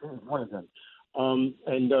Zachariah Sitchin is one of them.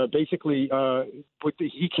 Basically,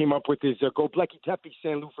 he came up with his Göbekli Tepe,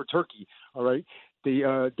 San Lufer, Turkey. All right.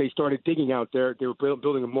 They started digging out there. They were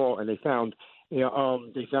building a mall, and they found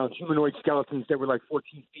humanoid skeletons that were like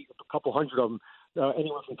 14 feet, a couple hundred of them,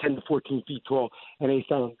 anywhere from 10 to 14 feet tall, and they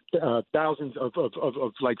found thousands of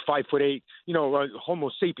like 5'8", Homo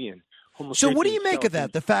sapien. So what do you make of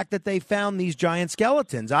that? The fact that they found these giant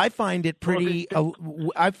skeletons, I find it pretty.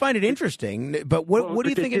 I find it interesting. But what do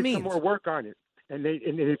you think it means? Some more work on it, and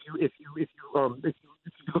if you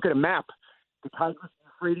look at a map, the Tigris, the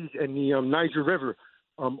Euphrates, and the Niger River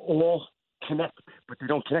all connect, but they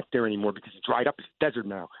don't connect there anymore because it's dried up. It's desert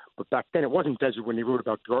now. But back then it wasn't desert when they wrote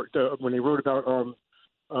about the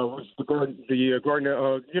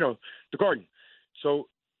garden. So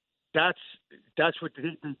that's what they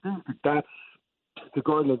think. That's the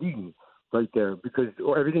Garden of Eden. right there because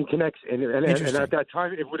everything connects. And at that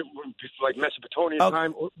time, it would have been like Mesopotamian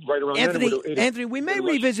time, right around Anthony, we may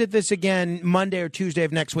revisit this again Monday or Tuesday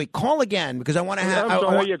of next week. Call again because I want to have.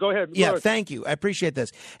 Yeah, go ahead. Yeah, thank you. I appreciate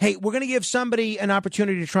this. Hey, we're going to give somebody an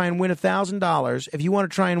opportunity to try and win $1,000. If you want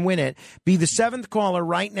to try and win it, be the 7th caller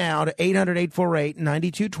right now to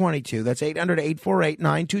 800-848-9222. That's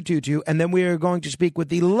 800-848-9222. And then we are going to speak with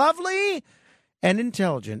the lovely and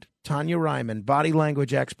intelligent Tanya Ryman, body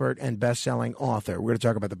language expert and best-selling author. We're going to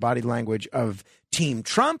talk about the body language of Team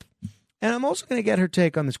Trump, and I'm also going to get her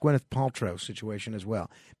take on this Gwyneth Paltrow situation as well.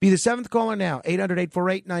 Be the 7th caller now,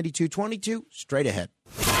 800-848-9222, straight ahead.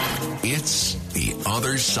 It's The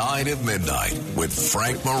Other Side of Midnight with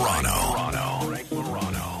Frank Morano.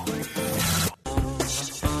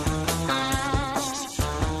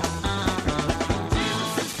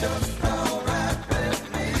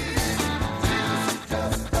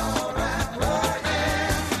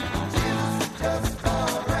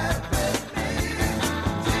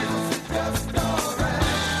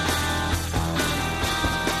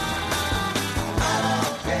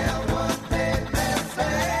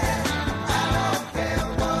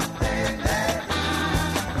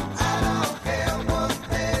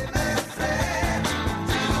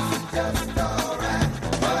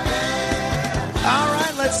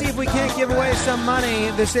 See if we can't give away some money.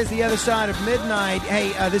 This is The Other Side of Midnight.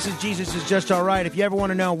 Hey, this is Jesus is Just All Right. If you ever want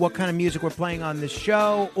to know what kind of music we're playing on this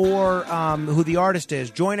show or who the artist is,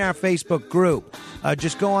 join our Facebook group.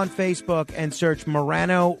 Just go on Facebook and search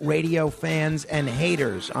Morano Radio Fans and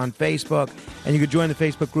Haters on Facebook, and you can join the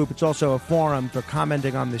Facebook group. It's also a forum for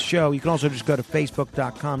commenting on the show. You can also just go to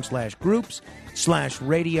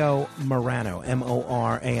facebook.com/groups/Radio Morano,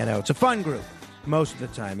 Morano. It's a fun group. Most of the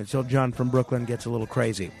time, until John from Brooklyn gets a little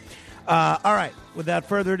crazy. All right, without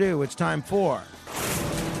further ado, it's time for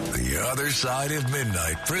The Other Side of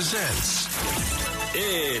Midnight presents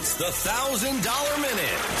It's the $1,000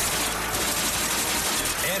 Minute.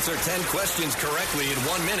 Answer 10 questions correctly in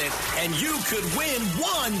 1 minute, and you could win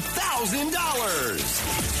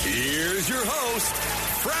 $1,000. Here's your host,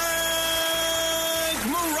 Frank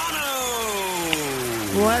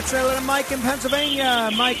Morano. Let's say hello to Mike in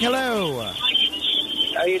Pennsylvania. Mike, hello.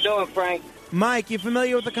 How you doing, Frank? Mike, you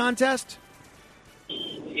familiar with the contest?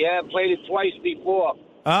 Yeah, I played it twice before.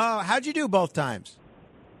 Oh, how'd you do both times?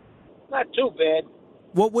 Not too bad.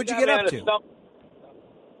 What'd you get up to?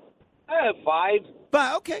 5.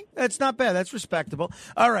 But okay, that's not bad. That's respectable.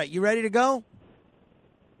 All right, you ready to go?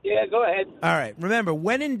 Yeah, go ahead. All right. Remember,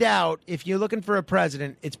 when in doubt, if you're looking for a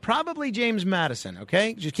president, it's probably James Madison,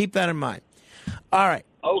 okay? Just keep that in mind. All right.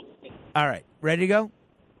 Okay. All right. Ready to go?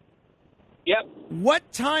 Yep.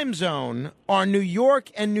 What time zone are New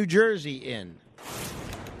York and New Jersey in?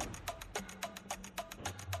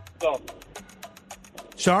 Go.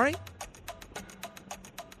 Sorry?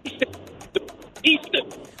 Eastern.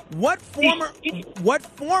 What former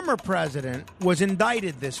president was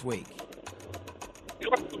indicted this week?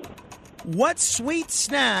 What sweet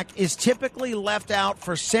snack is typically left out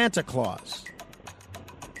for Santa Claus?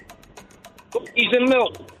 Cookies and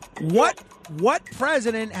milk. What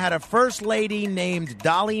president had a first lady named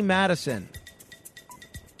Dolly Madison?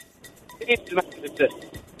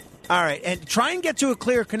 All right, and try and get to a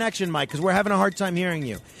clear connection, Mike, because we're having a hard time hearing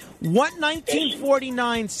you. What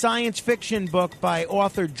 1949 science fiction book by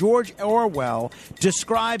author George Orwell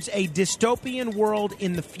describes a dystopian world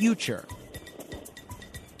in the future?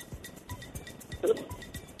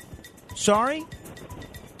 Sorry?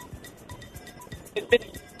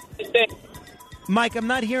 Mike, I'm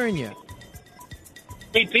not hearing you.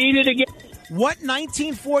 Repeat it again. What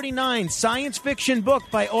 1949 science fiction book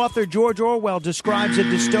by author George Orwell describes a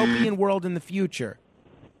dystopian world in the future?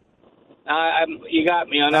 You got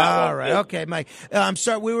me on that one. All right. Okay, Mike. I'm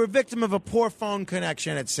sorry. We were a victim of a poor phone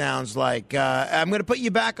connection, it sounds like. I'm going to put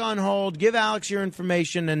you back on hold, give Alex your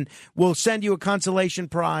information, and we'll send you a consolation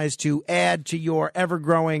prize to add to your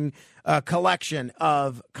ever-growing collection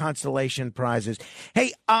of consolation prizes.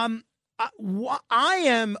 Hey, I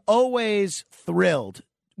am always thrilled,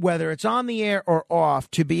 whether it's on the air or off,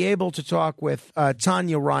 to be able to talk with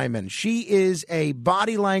Tanya Ryman. She is a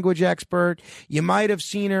body language expert. You might have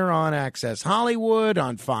seen her on Access Hollywood,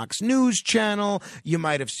 on Fox News Channel. You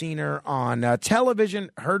might have seen her on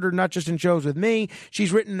television, heard her not just in shows with me.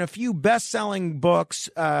 She's written a few best-selling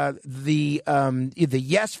books, the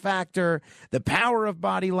Yes Factor, The Power of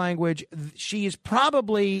Body Language. She is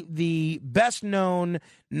probably the best-known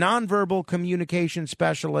nonverbal communication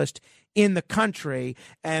specialist in the country,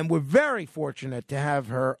 and we're very fortunate to have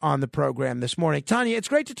her on the program this morning. Tanya, it's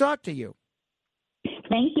great to talk to you.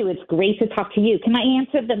 Thank you. It's great to talk to you. Can I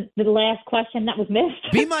answer the last question that was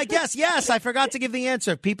missed? Be my guest. Yes, I forgot to give the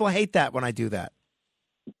answer. People hate that when I do that.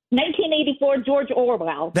 1984, George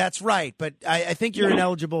Orwell. That's right, but I think you're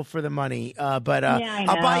ineligible for the money. But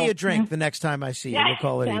I'll buy you a drink the next time I see you. We'll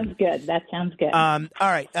call it sounds even. good. That sounds good. All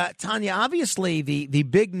right, Tanya, obviously the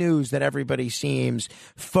big news that everybody seems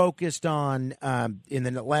focused on in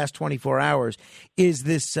the last 24 hours is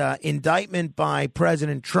this indictment by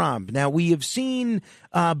President Trump. Now, we have seen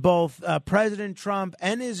both President Trump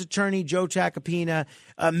and his attorney, Joe Tacopina,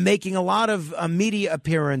 making a lot of media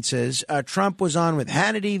appearances. Trump was on with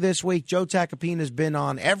Hannity this week. Joe Tacopina has been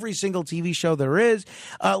on every single TV show there is.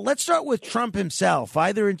 Let's start with Trump himself,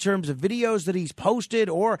 either in terms of videos that he's posted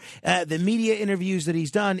or the media interviews that he's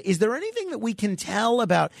done. Is there anything that we can tell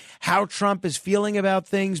about how Trump is feeling about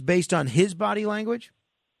things based on his body language?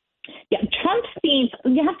 Yeah, Trump seems,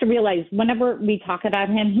 you have to realize whenever we talk about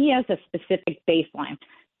him, he has a specific baseline.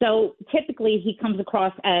 So typically he comes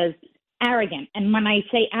across as arrogant. And when I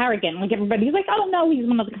say arrogant, like everybody's like, oh, no, he's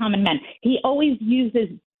one of the common men. He always uses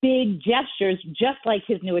big gestures, just like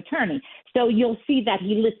his new attorney. So you'll see that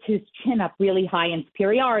he lifts his chin up really high in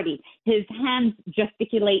superiority. His hands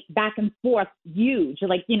gesticulate back and forth huge,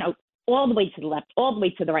 like, all the way to the left, all the way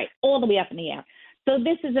to the right, all the way up in the air. So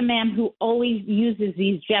this is a man who always uses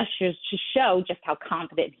these gestures to show just how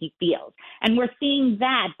confident he feels. And we're seeing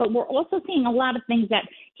that, but we're also seeing a lot of things that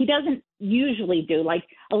he doesn't usually do, like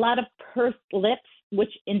a lot of pursed lips,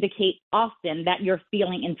 which indicate often that you're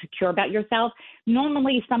feeling insecure about yourself.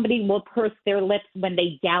 Normally, somebody will purse their lips when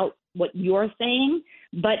they doubt what you're saying.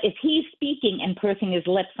 But if he's speaking and pursing his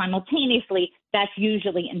lips simultaneously, that's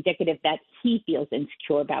usually indicative that he feels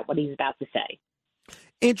insecure about what he's about to say.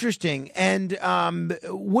 Interesting. And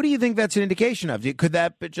what do you think that's an indication of? Could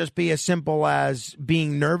that just be as simple as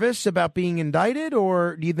being nervous about being indicted,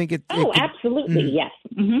 or do you think it? Oh, absolutely. Yes.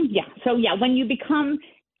 Mm-hmm. Yeah. So, when you become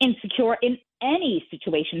insecure in any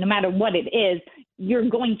situation, no matter what it is, you're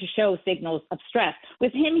going to show signals of stress.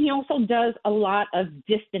 With him, he also does a lot of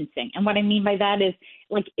distancing. And what I mean by that is,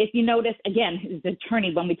 like, if you notice, again, his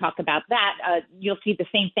attorney, when we talk about that, you'll see the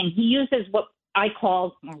same thing. He uses what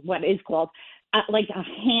is called, like a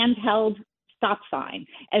handheld stop sign.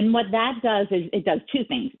 And what that does is it does two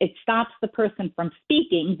things. It stops the person from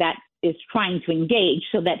speaking that is trying to engage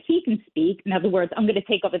so that he can speak. In other words, I'm going to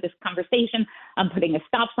take over this conversation. I'm putting a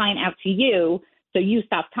stop sign out to you, so you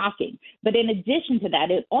stop talking. But in addition to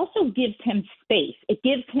that, it also gives him space. It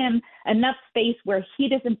gives him enough space where he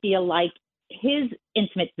doesn't feel like his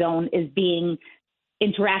intimate zone is being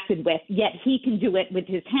interacted with, yet he can do it with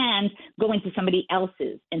his hands, go into somebody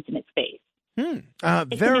else's intimate space.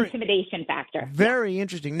 It's an intimidation factor. Very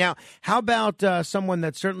interesting. Now, how about someone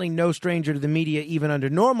that's certainly no stranger to the media, even under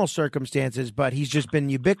normal circumstances, but he's just been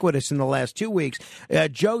ubiquitous in the last 2 weeks?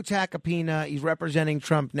 Joe Tacopina, he's representing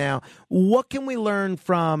Trump now. What can we learn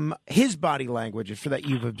from his body language for that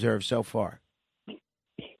you've observed so far?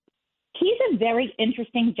 He's a very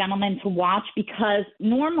interesting gentleman to watch because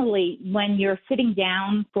normally when you're sitting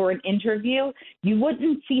down for an interview, you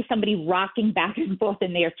wouldn't see somebody rocking back and forth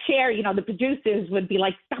in their chair. The producers would be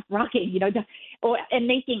like, stop rocking, and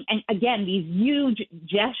making, and again, these huge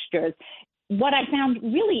gestures. What I found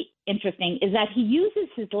really interesting is that he uses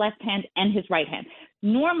his left hand and his right hand.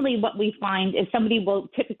 Normally what we find is somebody will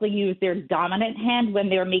typically use their dominant hand when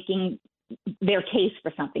they're making their case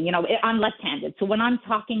for something. I'm left-handed. So when I'm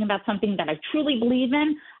talking about something that I truly believe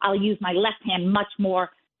in, I'll use my left hand much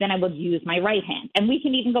more than I would use my right hand. And we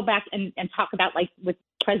can even go back and talk about, like, with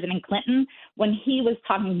President Clinton, when he was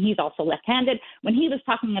talking, he's also left-handed. When he was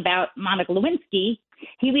talking about Monica Lewinsky,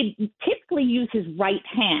 he would typically use his right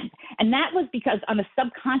hand. And that was because on a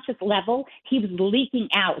subconscious level, he was leaking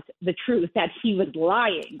out the truth that he was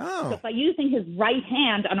lying. So by using his right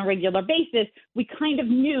hand on a regular basis, we kind of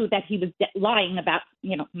knew that he was lying about,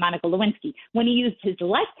 Monica Lewinsky. When he used his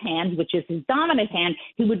left hand, which is his dominant hand,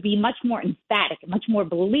 he would be much more emphatic, much more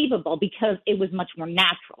believable because it was much more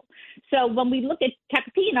natural. So when we look at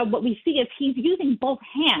Tacopina, what we see is he's using both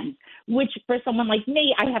hands, which for someone like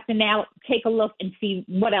me, I have to now take a look and see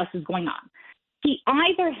what else is going on. He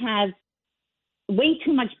either has way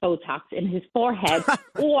too much Botox in his forehead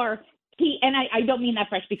or and I don't mean that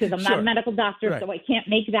fresh because I'm not a medical doctor, so I can't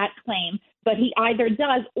make that claim, but he either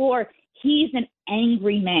does or he's an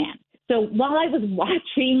angry man. So while I was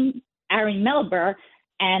watching Aaron Melber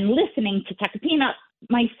and listening to Tacopina,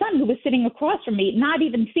 my son, who was sitting across from me, not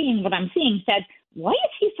even seeing what I'm seeing, said, why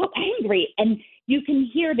is he so angry? And you can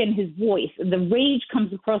hear it in his voice. The rage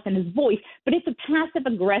comes across in his voice, but it's a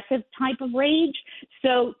passive-aggressive type of rage.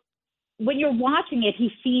 So when you're watching it,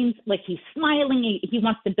 he seems like he's smiling. He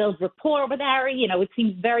wants to build rapport with Ari. You know, it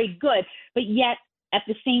seems very good. But yet, at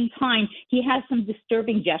the same time, he has some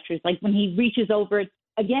disturbing gestures, like when he reaches over,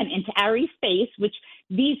 again, into Ari's face, which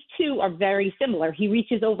these two are very similar. He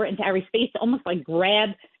reaches over into Ari's face to almost like grab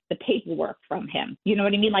the paperwork from him. You know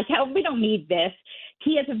what I mean? Like, how we don't need this.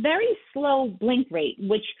 He has a very slow blink rate,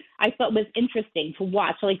 which I thought was interesting to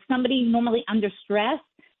watch. Like somebody normally under stress,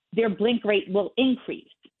 their blink rate will increase.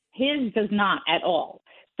 His does not at all.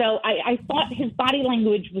 So I thought his body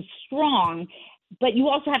language was strong, but you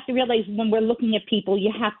also have to realize when we're looking at people,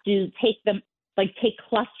 you have to take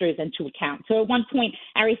clusters into account. So at one point,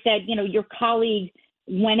 Ari said, you know, your colleague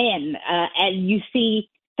went in and you see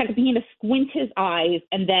Tacopina squint his eyes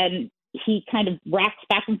and then he kind of racks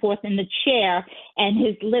back and forth in the chair and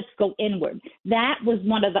his lips go inward. That was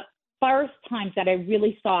one of the first times that I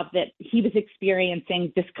really saw that he was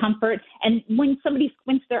experiencing discomfort. And when somebody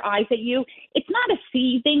squints their eyes at you, it's not a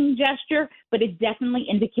seething gesture, but it definitely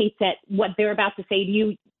indicates that what they're about to say to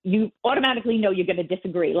you, you automatically know you're going to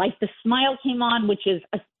disagree. Like the smile came on, which is,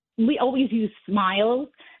 we always use smiles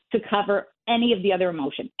to cover any of the other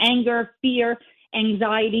emotion, anger, fear,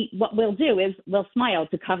 anxiety. What we'll do is we'll smile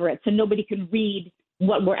to cover it so nobody can read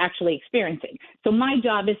what we're actually experiencing. So my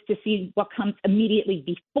job is to see what comes immediately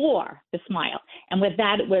before the smile. And with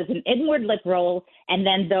that, it was an inward lip roll and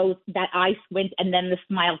then that eye squint and then the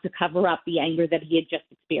smile to cover up the anger that he had just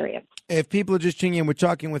experienced. If people are just tuning in, we're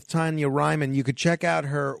talking with Tanya Reiman. You could check out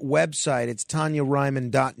her website. It's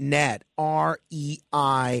tanyareiman.net,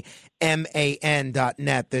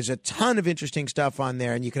 REIMAN.net. There's a ton of interesting stuff on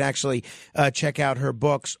there, and you can actually check out her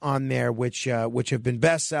books on there, which have been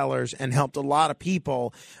bestsellers and helped a lot of people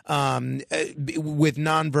with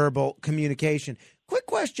nonverbal communication. Quick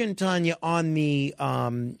question, Tanya, on the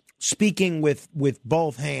speaking with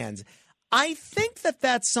both hands. I think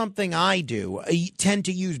that's something I do. I tend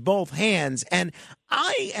to use both hands, and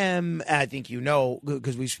I think you know,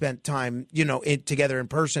 because we've spent time, together in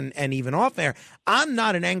person and even off air, I'm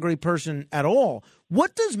not an angry person at all.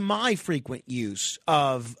 What does my frequent use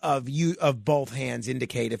of both hands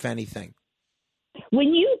indicate, if anything?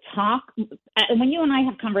 When you talk, when you and I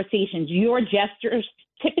have conversations, your gestures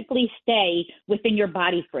typically stay within your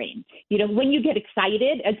body frame. You know, when you get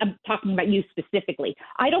excited, I'm talking about you specifically,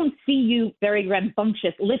 I don't see you very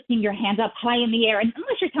rambunctious, lifting your hands up high in the air, and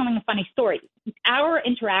unless you're telling a funny story. Our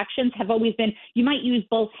interactions have always been, you might use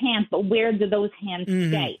both hands, but where do those hands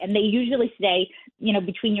stay? And they usually stay,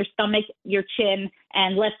 between your stomach, your chin,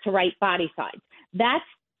 and left to right body sides. That's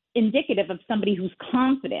indicative of somebody who's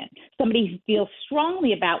confident, somebody who feels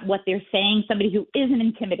strongly about what they're saying, somebody who isn't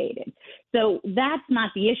intimidated. So that's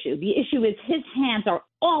not the issue. The issue is his hands are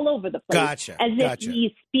all over the place, if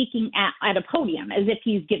he's speaking at a podium, as if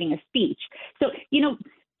he's giving a speech. So,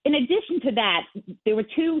 in addition to that, there were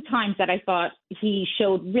two times that I thought he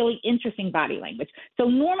showed really interesting body language. So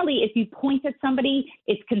normally if you point at somebody,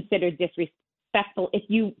 it's considered disrespectful. If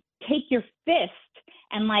you take your fist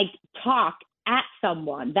and talk at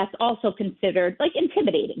someone, that's also considered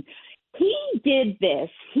intimidating. He did this.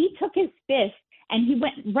 He took his fist and he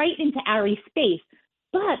went right into Ari's face.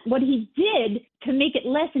 But what he did to make it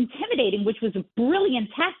less intimidating, which was a brilliant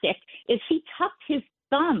tactic, is he tucked his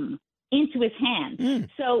thumb into his hand.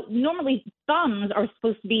 So normally thumbs are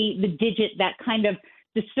supposed to be the digit that kind of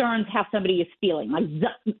discerns how somebody is feeling.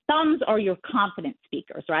 Thumbs are your confident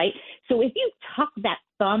speakers, right? So if you tuck that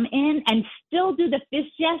thumb in and still do the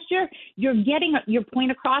fist gesture, you're getting your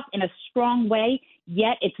point across in a strong way,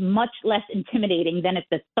 yet it's much less intimidating than if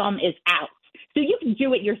the thumb is out. So you can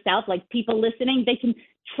do it yourself. People listening, they can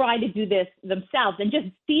try to do this themselves and just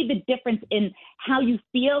see the difference in how you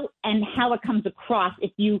feel and how it comes across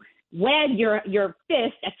if you wag your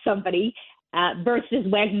fist at somebody versus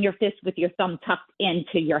wagging your fist with your thumb tucked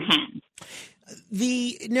into your hand.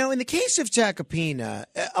 Now, in the case of Tacopina,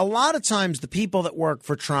 a lot of times the people that work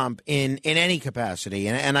for Trump in any capacity,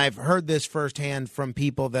 and I've heard this firsthand from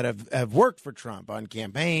people that have worked for Trump on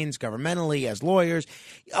campaigns, governmentally, as lawyers,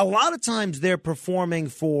 a lot of times they're performing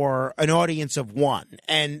for an audience of one,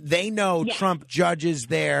 and they know Trump judges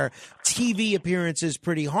their TV appearances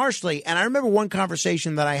pretty harshly. And I remember one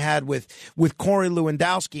conversation that I had with Corey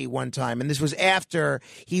Lewandowski one time, and this was after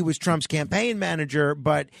he was Trump's campaign manager,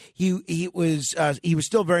 but he was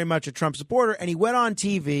still very much a Trump supporter, and he went on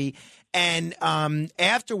TV. And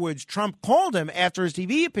afterwards, Trump called him after his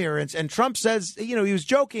TV appearance, and Trump says, he was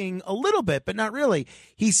joking a little bit, but not really.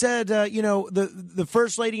 He said, the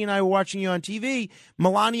first lady and I were watching you on TV.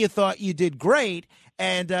 Melania thought you did great.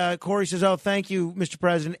 And Corey says, "Oh, thank you, Mr.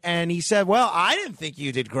 President." And he said, "Well, I didn't think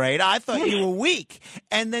you did great. I thought you were weak."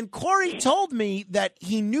 And then Corey told me that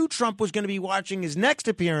he knew Trump was going to be watching his next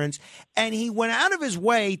appearance, and he went out of his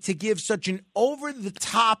way to give such an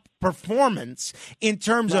over-the-top performance in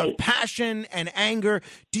terms of passion and anger.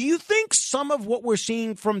 Do you think some of what we're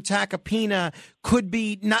seeing from Tacopina could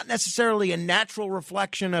be not necessarily a natural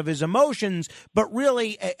reflection of his emotions, but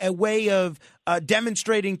really a way of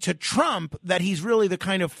demonstrating to Trump that he's really the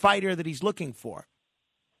kind of fighter that he's looking for?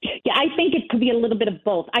 Yeah, I think it could be a little bit of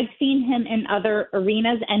both. I've seen him in other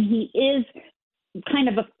arenas, and he is kind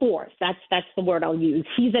of a force. That's the word I'll use.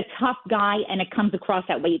 He's a tough guy, and it comes across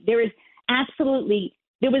that way. There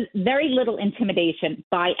was very little intimidation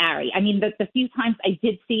by Ari. I mean, the few times I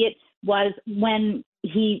did see it was when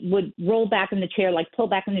he would roll back in the chair, like pull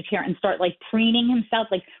back in the chair and start like preening himself,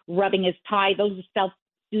 like rubbing his tie. Those are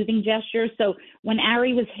self-soothing gestures. So when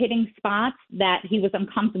Ari was hitting spots that he was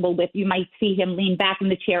uncomfortable with, you might see him lean back in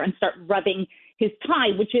the chair and start rubbing his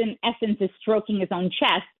tie, which in essence is stroking his own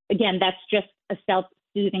chest. Again, that's just a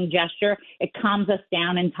self-soothing gesture. It calms us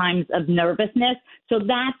down in times of nervousness. So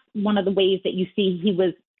that's one of the ways that you see he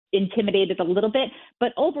was intimidated a little bit.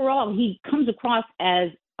 But overall, he comes across as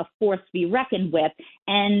a force to be reckoned with.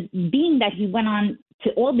 And being that he went on to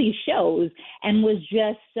all these shows and was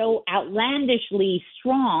just so outlandishly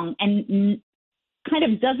strong and kind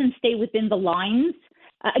of doesn't stay within the lines.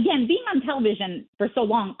 Again, being on television for so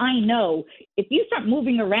long, I know if you start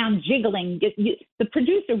moving around, jiggling, the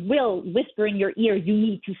producer will whisper in your ear, you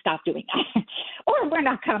need to stop doing that, or we're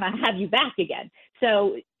not going to have you back again.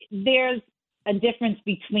 So there's a difference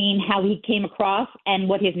between how he came across and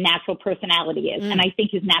what his natural personality is. And I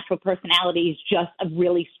think his natural personality is just a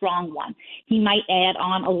really strong one. He might add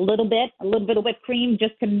on a little bit of whipped cream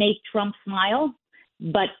just to make Trump smile.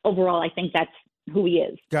 But overall, I think that's who he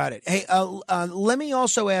is. Got it. Hey, let me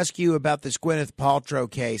also ask you about this Gwyneth Paltrow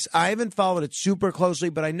case. I haven't followed it super closely,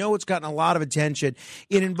 but I know it's gotten a lot of attention.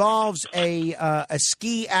 It involves a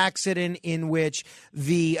ski accident in which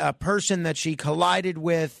the person that she collided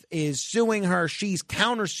with is suing her. She's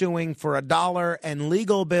countersuing for $1 and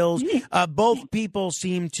legal bills. Both people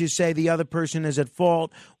seem to say the other person is at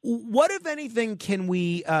fault. What, if anything, can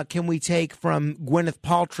we take from Gwyneth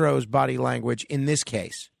Paltrow's body language in this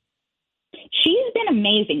case? She's been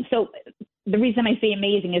amazing. So the reason I say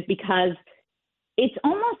amazing is because it's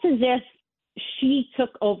almost as if she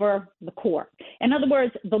took over the court. In other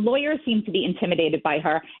words, the lawyers seem to be intimidated by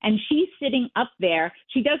her, and she's sitting up there.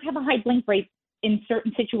 She does have a high blink rate in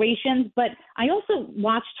certain situations, but I also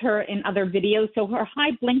watched her in other videos. So her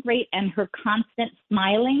high blink rate and her constant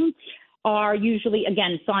smiling are usually,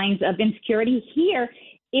 again, signs of insecurity. Here,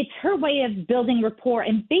 it's her way of building rapport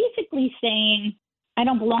and basically saying, I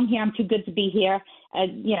don't belong here. I'm too good to be here.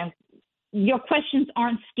 Your questions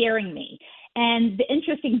aren't scaring me. And the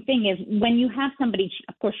interesting thing is when you have somebody,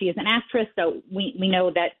 of course, she is an actress, so we know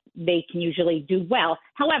that they can usually do well.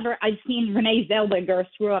 However, I've seen Renee Zellweger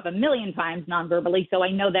screw up a million times nonverbally, so I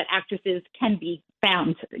know that actresses can be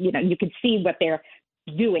found. You can see what they're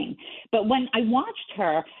doing. But when I watched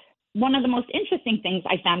her, one of the most interesting things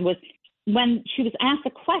I found was when she was asked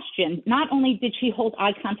a question, not only did she hold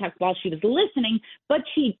eye contact while she was listening, but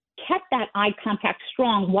she kept that eye contact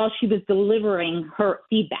strong while she was delivering her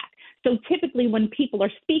feedback. So typically when people are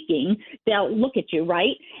speaking, they'll look at you,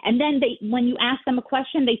 right? And then when you ask them a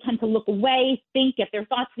question, they tend to look away, think, get their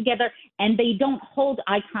thoughts together, and they don't hold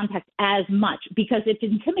eye contact as much because it's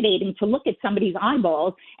intimidating to look at somebody's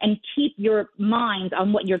eyeballs and keep your mind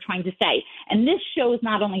on what you're trying to say. And this shows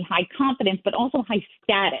not only high confidence, but also high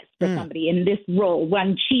status for somebody in this role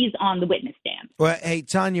when she's on the witness stand. Well, hey,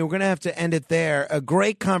 Tanya, we're going to have to end it there. A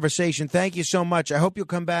great conversation. Thank you so much. I hope you'll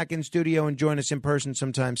come back in studio and join us in person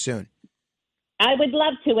sometime soon. I would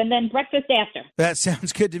love to, and then breakfast after. That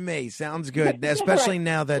sounds good to me. Sounds good, especially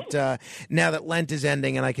now that Lent is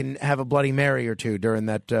ending and I can have a Bloody Mary or two during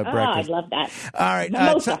that breakfast. I love that. All right.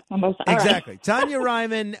 Mimosa. Exactly. Right. Tanya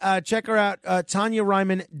Reiman, check her out,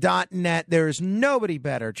 TanyaReiman.net. There is nobody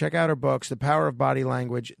better. Check out her books, The Power of Body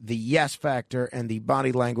Language, The Yes Factor, and The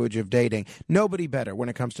Body Language of Dating. Nobody better when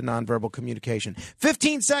it comes to nonverbal communication.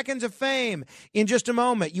 15 seconds of fame in just a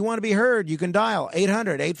moment. You want to be heard, you can dial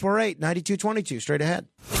 800-848-9222. Straight ahead.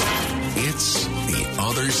 It's The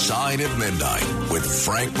Other Side of Midnight with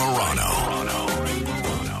Frank Morano.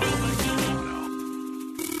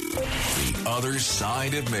 The Other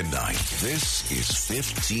Side of Midnight. This is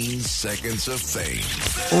 15 Seconds of Fame.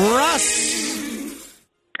 Russ!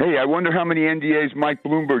 Hey, I wonder how many NDAs Mike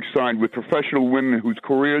Bloomberg signed with professional women whose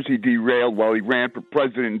careers he derailed while he ran for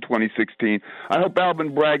president in 2016. I hope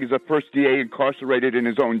Alvin Bragg is a first DA incarcerated in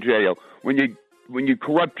his own jail. When you when you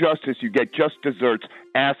corrupt justice, you get just desserts.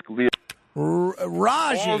 Ask Leo.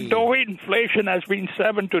 Raji. Although inflation has been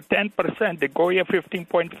 7 to 10%, the Goya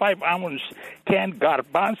 15.5 ounce canned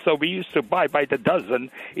garbanzo we used to buy by the dozen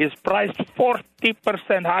is priced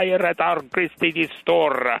 40% higher at our Christie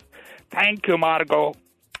store. Thank you, Margot.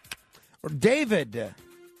 David.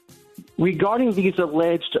 Regarding these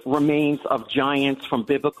alleged remains of giants from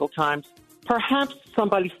biblical times, perhaps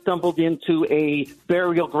somebody stumbled into a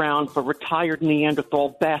burial ground for retired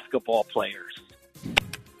Neanderthal basketball players.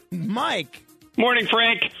 Mike. Morning,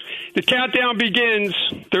 Frank. The countdown begins.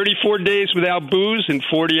 34 days without booze and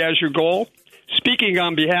 40 as your goal. Speaking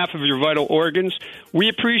on behalf of your vital organs, we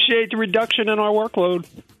appreciate the reduction in our workload.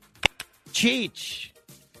 Cheech.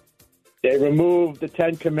 They removed the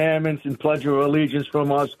 10 Commandments and Pledge of Allegiance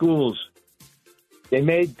from our schools. They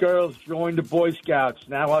made girls join the Boy Scouts.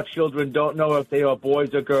 Now our children don't know if they are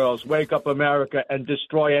boys or girls. Wake up, America, and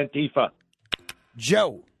destroy Antifa.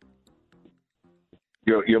 Joe.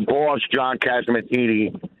 Your boss, John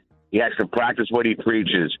Catsimatidis, he has to practice what he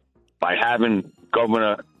preaches. By having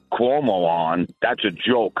Governor Cuomo on, that's a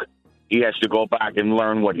joke. He has to go back and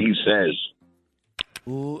learn what he says.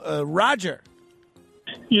 Roger.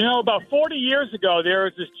 You know, about 40 years ago, there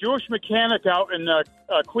was this Jewish mechanic out in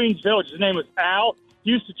Queens Village. His name was Al.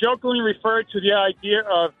 He used to jokingly refer to the idea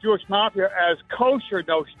of Jewish mafia as kosher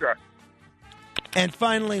nostra. And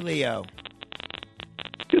finally, Leo.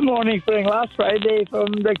 Good morning, Frank. Last Friday, from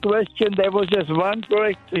the question, there was just one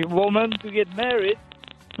correct woman to get married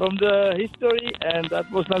from the history, and that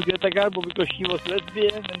was not Greta Garbo because she was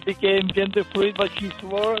lesbian and became gender fluid, but she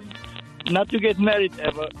swore not to get married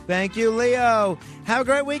ever. Thank you, Leo. Have a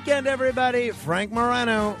great weekend, everybody. Frank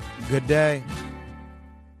Morano, good day.